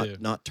this too.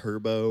 Not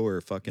Turbo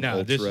or fucking No,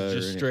 Ultra. this is or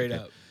just any- straight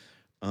okay. up.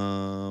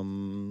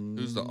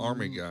 Who's the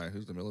army guy?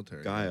 Who's the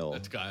military? Guile.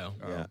 That's Guile.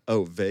 Yeah.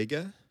 Oh,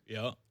 Vega?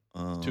 Yeah.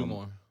 2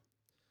 more.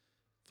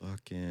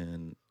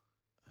 Fucking.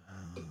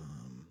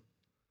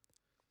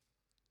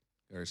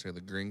 You already say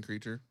the green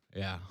creature?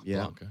 Yeah.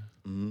 Yeah. Blanca.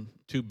 Mm-hmm.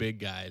 2 big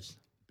guys.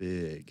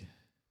 Big.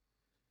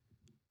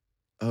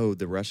 Oh,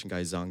 the Russian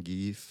guy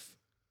Zangief.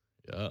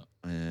 Yeah.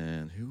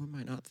 And who am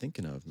I not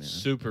thinking of, man?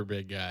 Super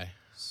big guy.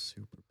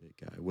 Super big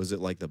guy. Was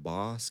it like the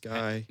boss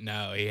guy?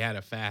 No, he had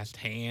a fast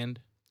hand.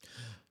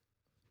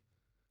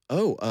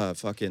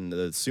 Fucking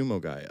the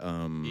sumo guy.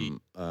 Name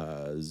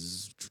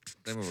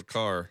of a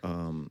car.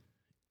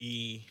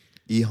 E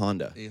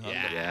Honda.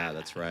 Yeah,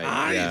 that's right.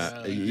 Nice.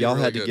 Yeah, Really y'all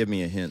had to good. give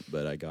me a hint,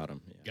 but I got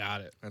him. Yeah.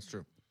 Got it. That's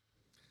true.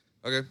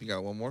 Okay, you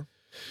got one more?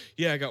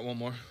 Yeah, I got one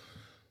more.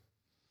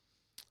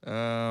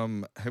 Have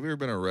you ever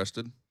been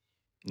arrested?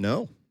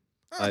 No,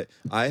 I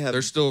have.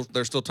 There's still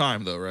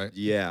time though, right?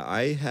 Yeah,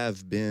 I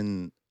have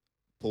been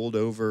pulled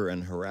over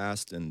and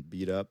harassed and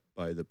beat up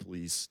by the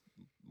police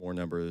more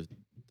number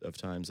of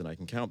times than I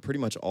can count. Pretty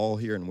much all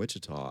here in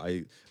Wichita.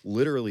 I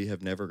literally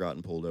have never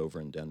gotten pulled over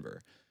in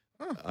Denver.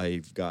 Huh.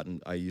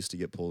 I used to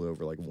get pulled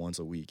over like once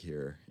a week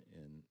here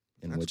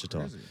in That's Wichita.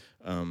 crazy.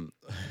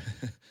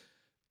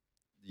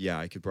 Yeah,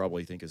 I could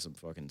probably think of some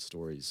fucking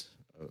stories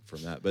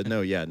from that, but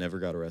no, yeah, never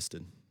got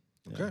arrested.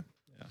 Yeah. Okay.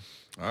 Yeah.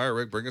 All right,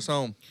 Rick, bring us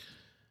home.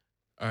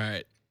 All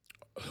right.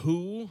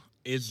 Who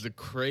is the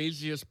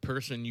craziest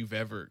person you've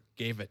ever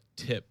gave a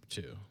tip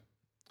to?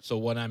 So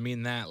what I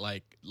mean that,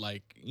 like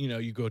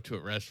you go to a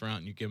restaurant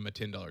and you give them a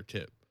 $10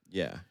 tip.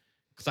 Yeah.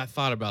 Because I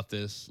thought about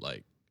this,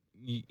 like,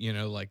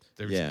 like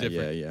there's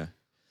different. Yeah.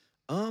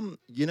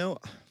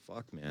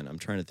 Fuck, man. I'm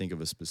trying to think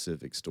of a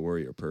specific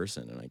story or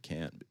person, and I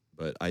can't.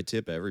 But I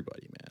tip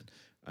everybody, man.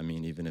 I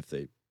mean, even if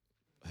they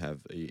have,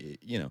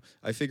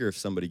 I figure if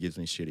somebody gives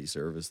me shitty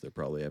service, they're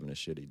probably having a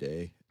shitty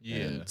day. Yeah.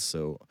 And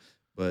so,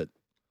 but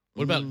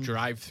What about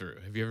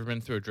drive-through? Have you ever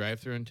been through a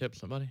drive-through and tipped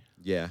somebody?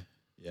 Yeah.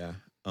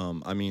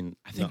 I mean,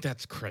 I think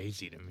that's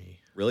crazy to me.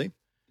 Really?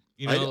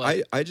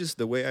 I I just,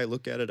 the way I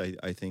look at it,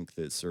 I think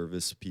that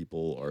service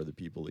people are the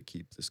people that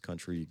keep this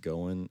country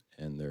going,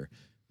 and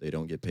they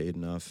don't get paid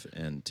enough,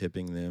 and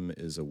tipping them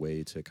is a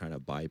way to kind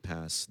of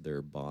bypass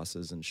their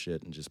bosses and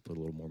shit and just put a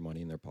little more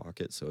money in their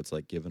pocket. So it's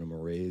like giving them a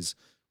raise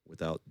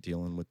without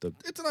dealing with the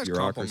It's a nice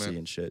bureaucracy compliment.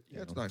 and shit.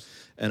 Yeah, it's nice.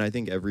 And I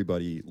think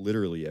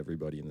literally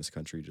everybody in this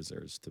country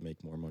deserves to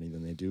make more money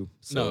than they do.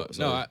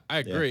 I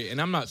agree,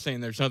 and I'm not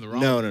saying there's nothing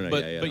wrong. No,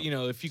 But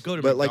if you go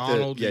to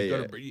McDonald's,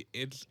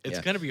 it's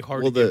going to be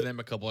hard to give them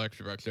a couple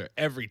extra bucks there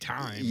every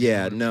time.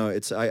 Yeah, no,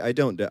 it's I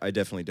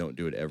definitely don't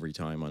do it every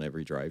time on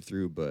every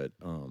drive-through, but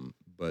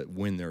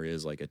when there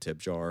is like a tip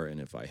jar,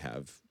 and if I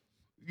have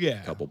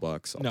a couple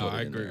bucks, I'll put it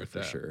I in agree there with for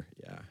that. sure.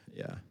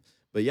 Yeah.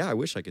 But yeah, I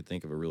wish I could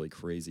think of a really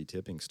crazy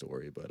tipping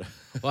story, but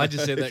Well, I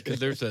just say that because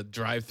there's a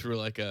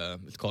drive-through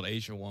it's called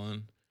Asian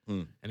One,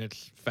 and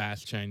it's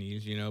fast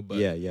Chinese, But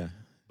yeah.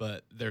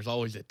 But there's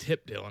always a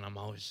tip deal, and I'm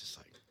always just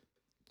like,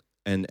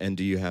 And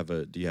do you have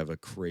a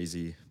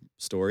crazy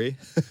story?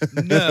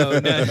 no.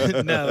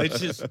 It's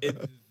just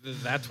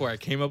that's where I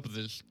came up with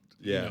this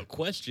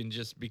question,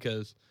 just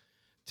because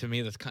to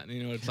me that's kind of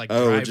it's like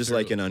just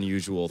like an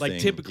unusual thing.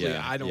 Like typically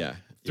I don't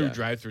through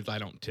drive-throughs I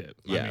don't tip.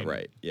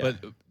 Right. Yeah.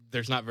 But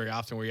there's not very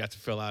often where you have to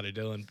fill out a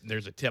deal and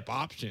there's a tip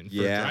option for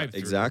a yeah, drive-through.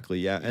 exactly.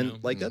 Yeah, and know?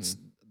 like that's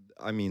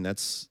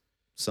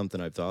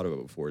something I've thought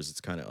about before. Is it's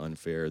kind of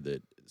unfair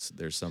that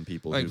there's some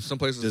people Like who some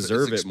places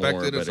deserve it's it more,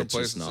 expected, and but some it's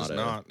just places not it's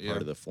not,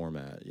 part of the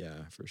format.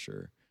 Yeah, for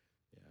sure.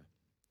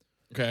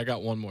 Okay, I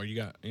got one more. You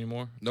got any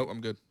more? Nope, I'm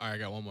good. All right, I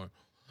got one more.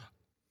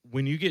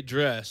 When you get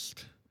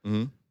dressed,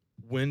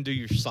 when do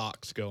your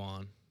socks go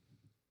on?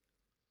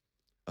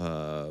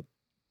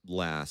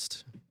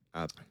 Last.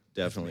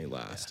 Definitely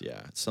last.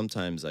 Yeah.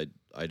 Sometimes I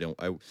don't.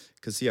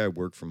 Cause see, I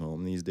work from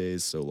home these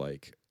days, so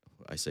like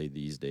I say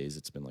these days,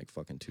 it's been like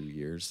fucking 2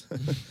 years.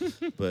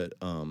 But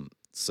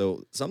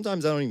so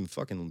sometimes I don't even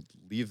fucking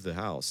leave the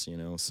house,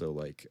 So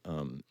like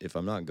if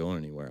I'm not going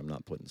anywhere, I'm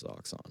not putting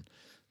socks on.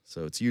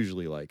 So it's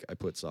usually like I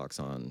put socks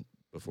on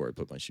before I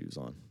put my shoes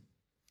on.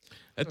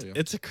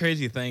 It's a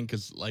crazy thing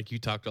because like you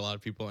talk to a lot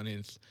of people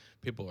and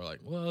people are like,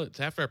 well, it's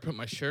after I put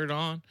my shirt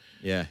on.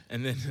 Yeah.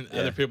 And then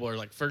other people are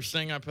like, first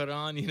thing I put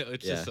on,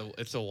 it's just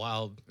it's a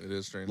wild. It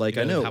is strange. Like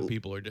I know how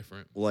people are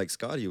different. Well, like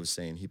Scotty was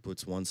saying, he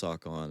puts one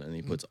sock on and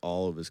he puts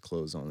all of his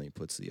clothes on and he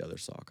puts the other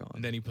sock on.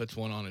 And then he puts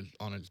one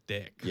on his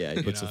dick. Yeah,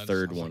 he puts a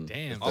third one. Like,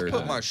 damn. I'll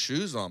put my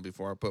shoes on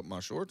before I put my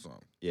shorts on.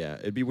 Yeah,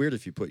 it'd be weird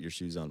if you put your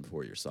shoes on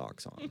before your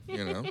socks on.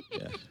 Yeah.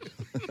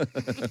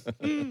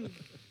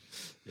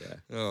 Yeah.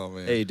 Oh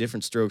man. Hey,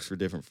 different strokes for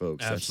different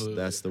folks. Absolutely.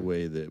 That's the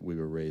way that we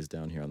were raised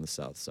down here on the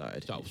south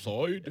side. South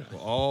side. Yeah.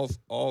 Well,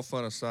 all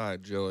fun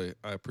aside, Joey,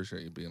 I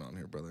appreciate you being on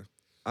here, brother.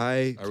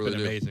 I really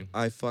do. Amazing.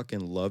 I fucking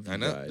love you I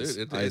know, guys.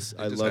 dude,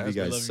 I love you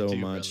guys so too,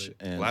 much.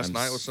 brother. And Last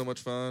night was so much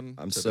fun.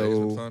 I'm Today's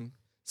been fun.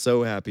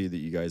 so happy that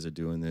you guys are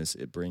doing this.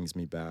 It brings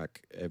me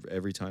back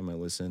every time I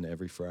listen.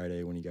 Every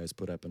Friday when you guys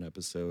put up an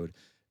episode,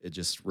 it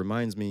just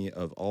reminds me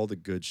of all the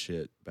good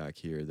shit back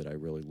here that I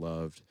really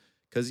loved.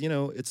 Because,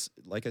 it's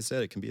like I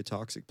said, it can be a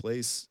toxic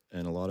place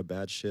and a lot of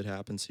bad shit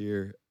happens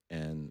here.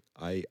 And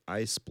I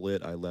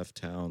split. I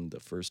left town the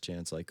first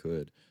chance I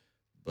could.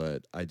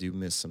 But I do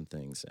miss some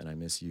things. And I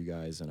miss you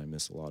guys. And I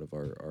miss a lot of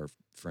our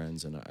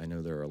friends. And I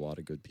know there are a lot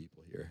of good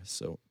people here.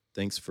 So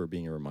thanks for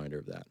being a reminder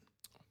of that.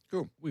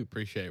 Cool. We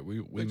appreciate it.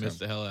 We miss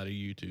the hell out of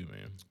you too,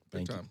 man.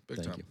 Big Thank time. you. Big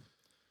Thank time. you.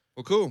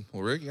 Well, cool.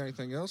 Well, Rick, you got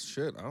anything else?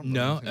 Shit, I don't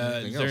know. No.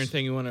 Is there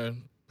anything you want to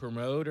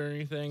promote or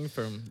anything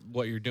from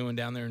what you're doing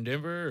down there in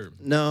Denver? Or?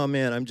 No,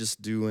 man, I'm just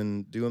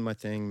doing my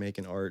thing,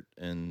 making art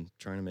and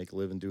trying to make a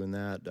living doing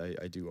that.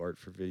 I do art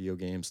for video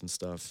games and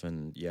stuff,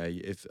 and yeah,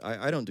 if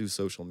I don't do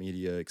social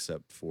media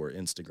except for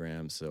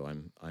Instagram, so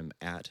I'm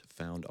at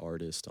Found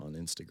Artist on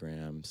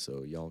Instagram,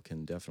 so y'all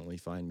can definitely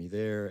find me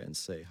there and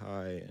say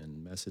hi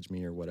and message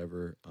me or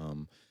whatever.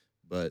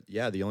 But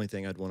yeah, the only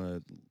thing I'd want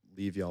to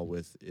leave y'all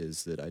with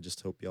is that I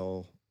just hope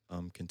y'all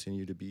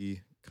continue to be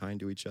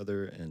kind to each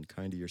other and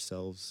kind to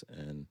yourselves,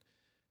 and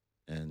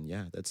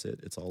yeah, that's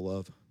it. It's all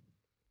love.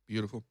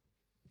 Beautiful.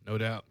 No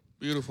doubt.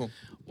 Beautiful.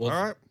 Well,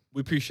 all right.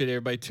 We appreciate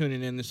everybody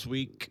tuning in this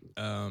week.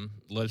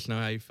 Let us know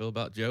how you feel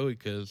about Joey,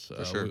 because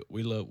sure.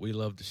 we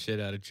love the shit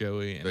out of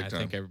Joey, and Big I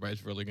time. think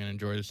everybody's really going to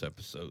enjoy this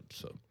episode.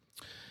 So,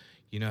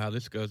 you know how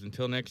this goes.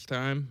 Until next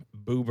time,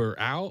 Buhrer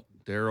out.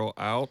 Daryl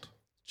out.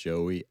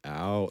 Joey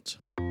out.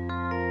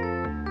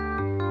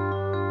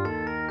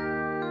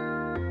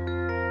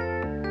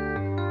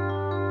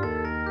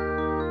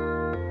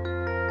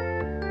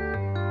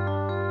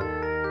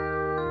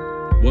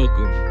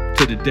 Welcome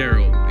to the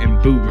Daryl and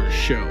Buhrer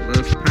Show.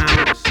 Let's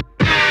pounce.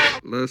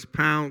 Let's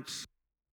pounce.